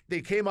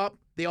 They came up.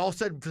 They all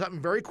said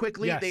something very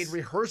quickly. Yes. They'd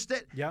rehearsed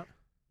it. Yeah.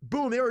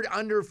 Boom, they were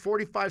under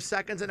 45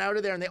 seconds and out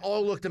of there, and they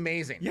all looked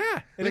amazing. Yeah. And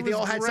Like, it they was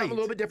all had something a great.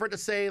 little bit different to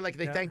say. Like,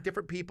 they Yeah. thanked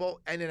different people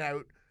in and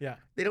out. Yeah.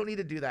 They don't need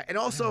to do that. And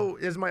also,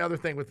 here's my other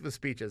thing with the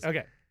speeches.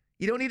 Okay.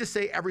 You don't need to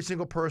say every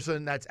single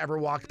person that's ever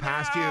walked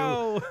past you.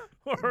 No.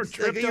 Or Like,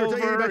 tripped you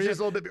over. mentioned this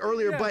a little bit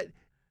earlier, Yeah.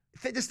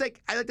 but just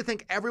think, I like to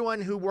thank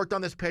everyone who worked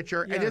on this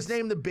picture and just Yes.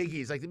 name the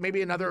biggies, like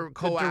maybe another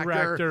co-actor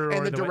director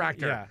and or the the-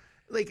 director. yeah.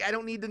 Like, I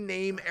don't need to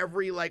name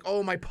every, like,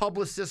 oh, my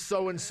publicist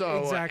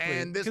so-and-so Exactly.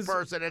 and this 'Cause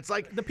person. It's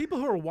like, The people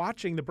who are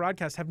watching the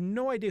broadcast have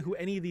no idea who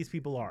any of these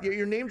people are.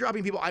 you're name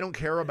dropping people I don't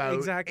care about.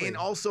 Exactly. And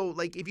also,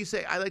 like, if you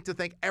say, I like to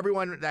thank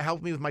everyone that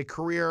helped me with my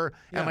career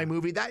Yeah. and my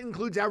movie, that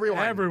includes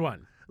everyone.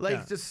 Everyone. Like,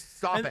 Yeah. just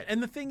stop and, it.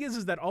 And the thing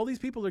is that all these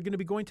people are going to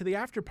be going to the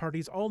after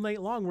parties all night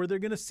long where they're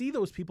going to see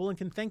those people and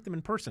can thank them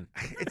in person.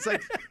 It's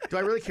like, do I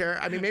really care?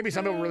 I mean, maybe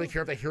some people really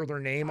care if they hear their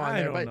name on I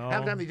there, don't but know.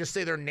 half the time they just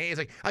say their names.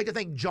 Like, I like to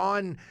thank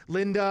John,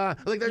 Linda.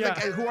 Like, they're Yeah.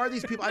 like, who are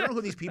these people? I don't know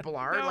who these people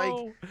are. No.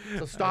 Like,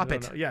 so stop I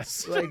it. don't know.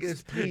 Yes. Like,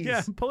 just please.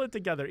 Yeah, pull it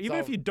together. Even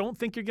if So- you don't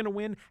think you're going to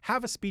win,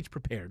 have a speech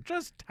prepared.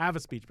 Just have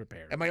a speech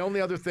prepared. And my only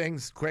other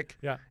things, quick,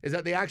 Yeah. is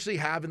that they actually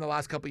have in the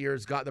last couple of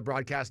years got the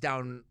broadcast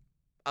down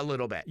a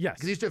little bit. Yes.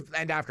 Because it used to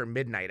end after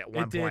midnight at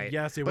one did, point.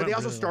 yes, it but went they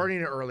also really long.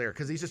 started it earlier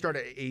because they used to start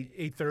at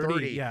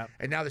 8:30, yeah.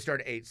 And now they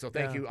start at 8. So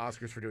thank Yeah. you,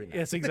 Oscars, for doing that.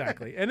 Yes,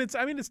 exactly. And it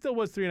still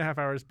was 3.5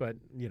 hours, but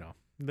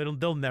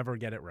they'll never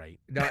get it right.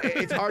 No,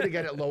 it's hard to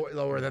get it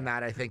lower than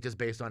that, I think, just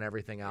based on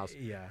everything else.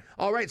 Yeah.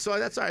 All right, so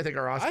that's, I think,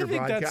 our Oscar I think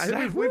broadcast. that's I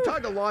think we've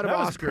talked a lot of that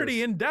Oscars. was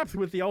pretty in depth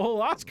with the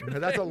whole Oscar.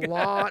 That's a thing.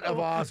 lot of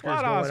Oscars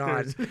going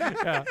on. Oscars.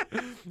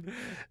 Yeah.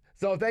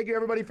 So thank you,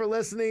 everybody, for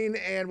listening,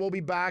 and we'll be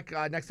back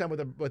next time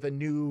with a brand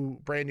new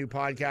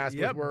podcast.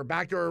 Yep. We're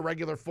back to our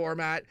regular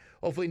format.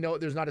 Hopefully,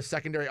 there's not a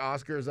secondary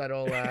Oscars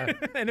that'll.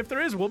 And if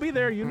there is, we'll be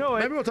there. You know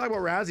it. Maybe we'll talk about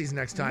Razzies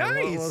next time.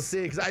 We'll Nice.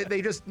 see, because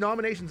they just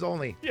nominations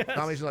only. Yes.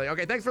 Nominations only.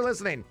 Okay, thanks for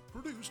listening.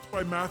 Produced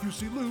by Matthew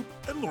C. Loop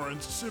and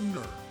Lawrence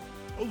Simner.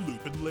 A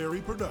Loop and Larry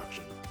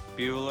production.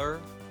 Bueller,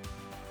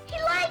 He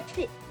likes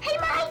it. Hey,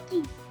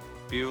 Mikey.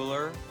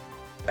 Bueller,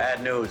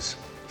 Bad news.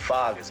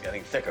 Fog is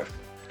getting thicker.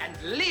 And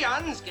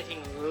Leon's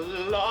getting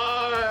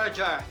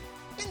larger.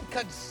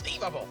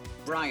 Inconceivable.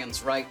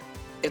 Brian's right.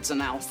 It's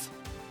an elf.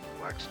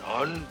 Wax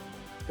on.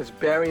 Does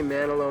Barry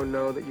Manilow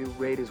know that you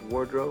raid his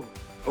wardrobe?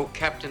 Oh,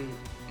 Captain,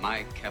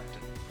 my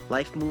captain.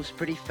 Life moves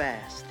pretty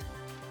fast.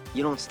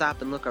 You don't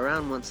stop and look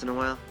around once in a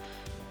while,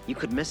 you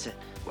could miss it.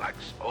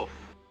 Wax off.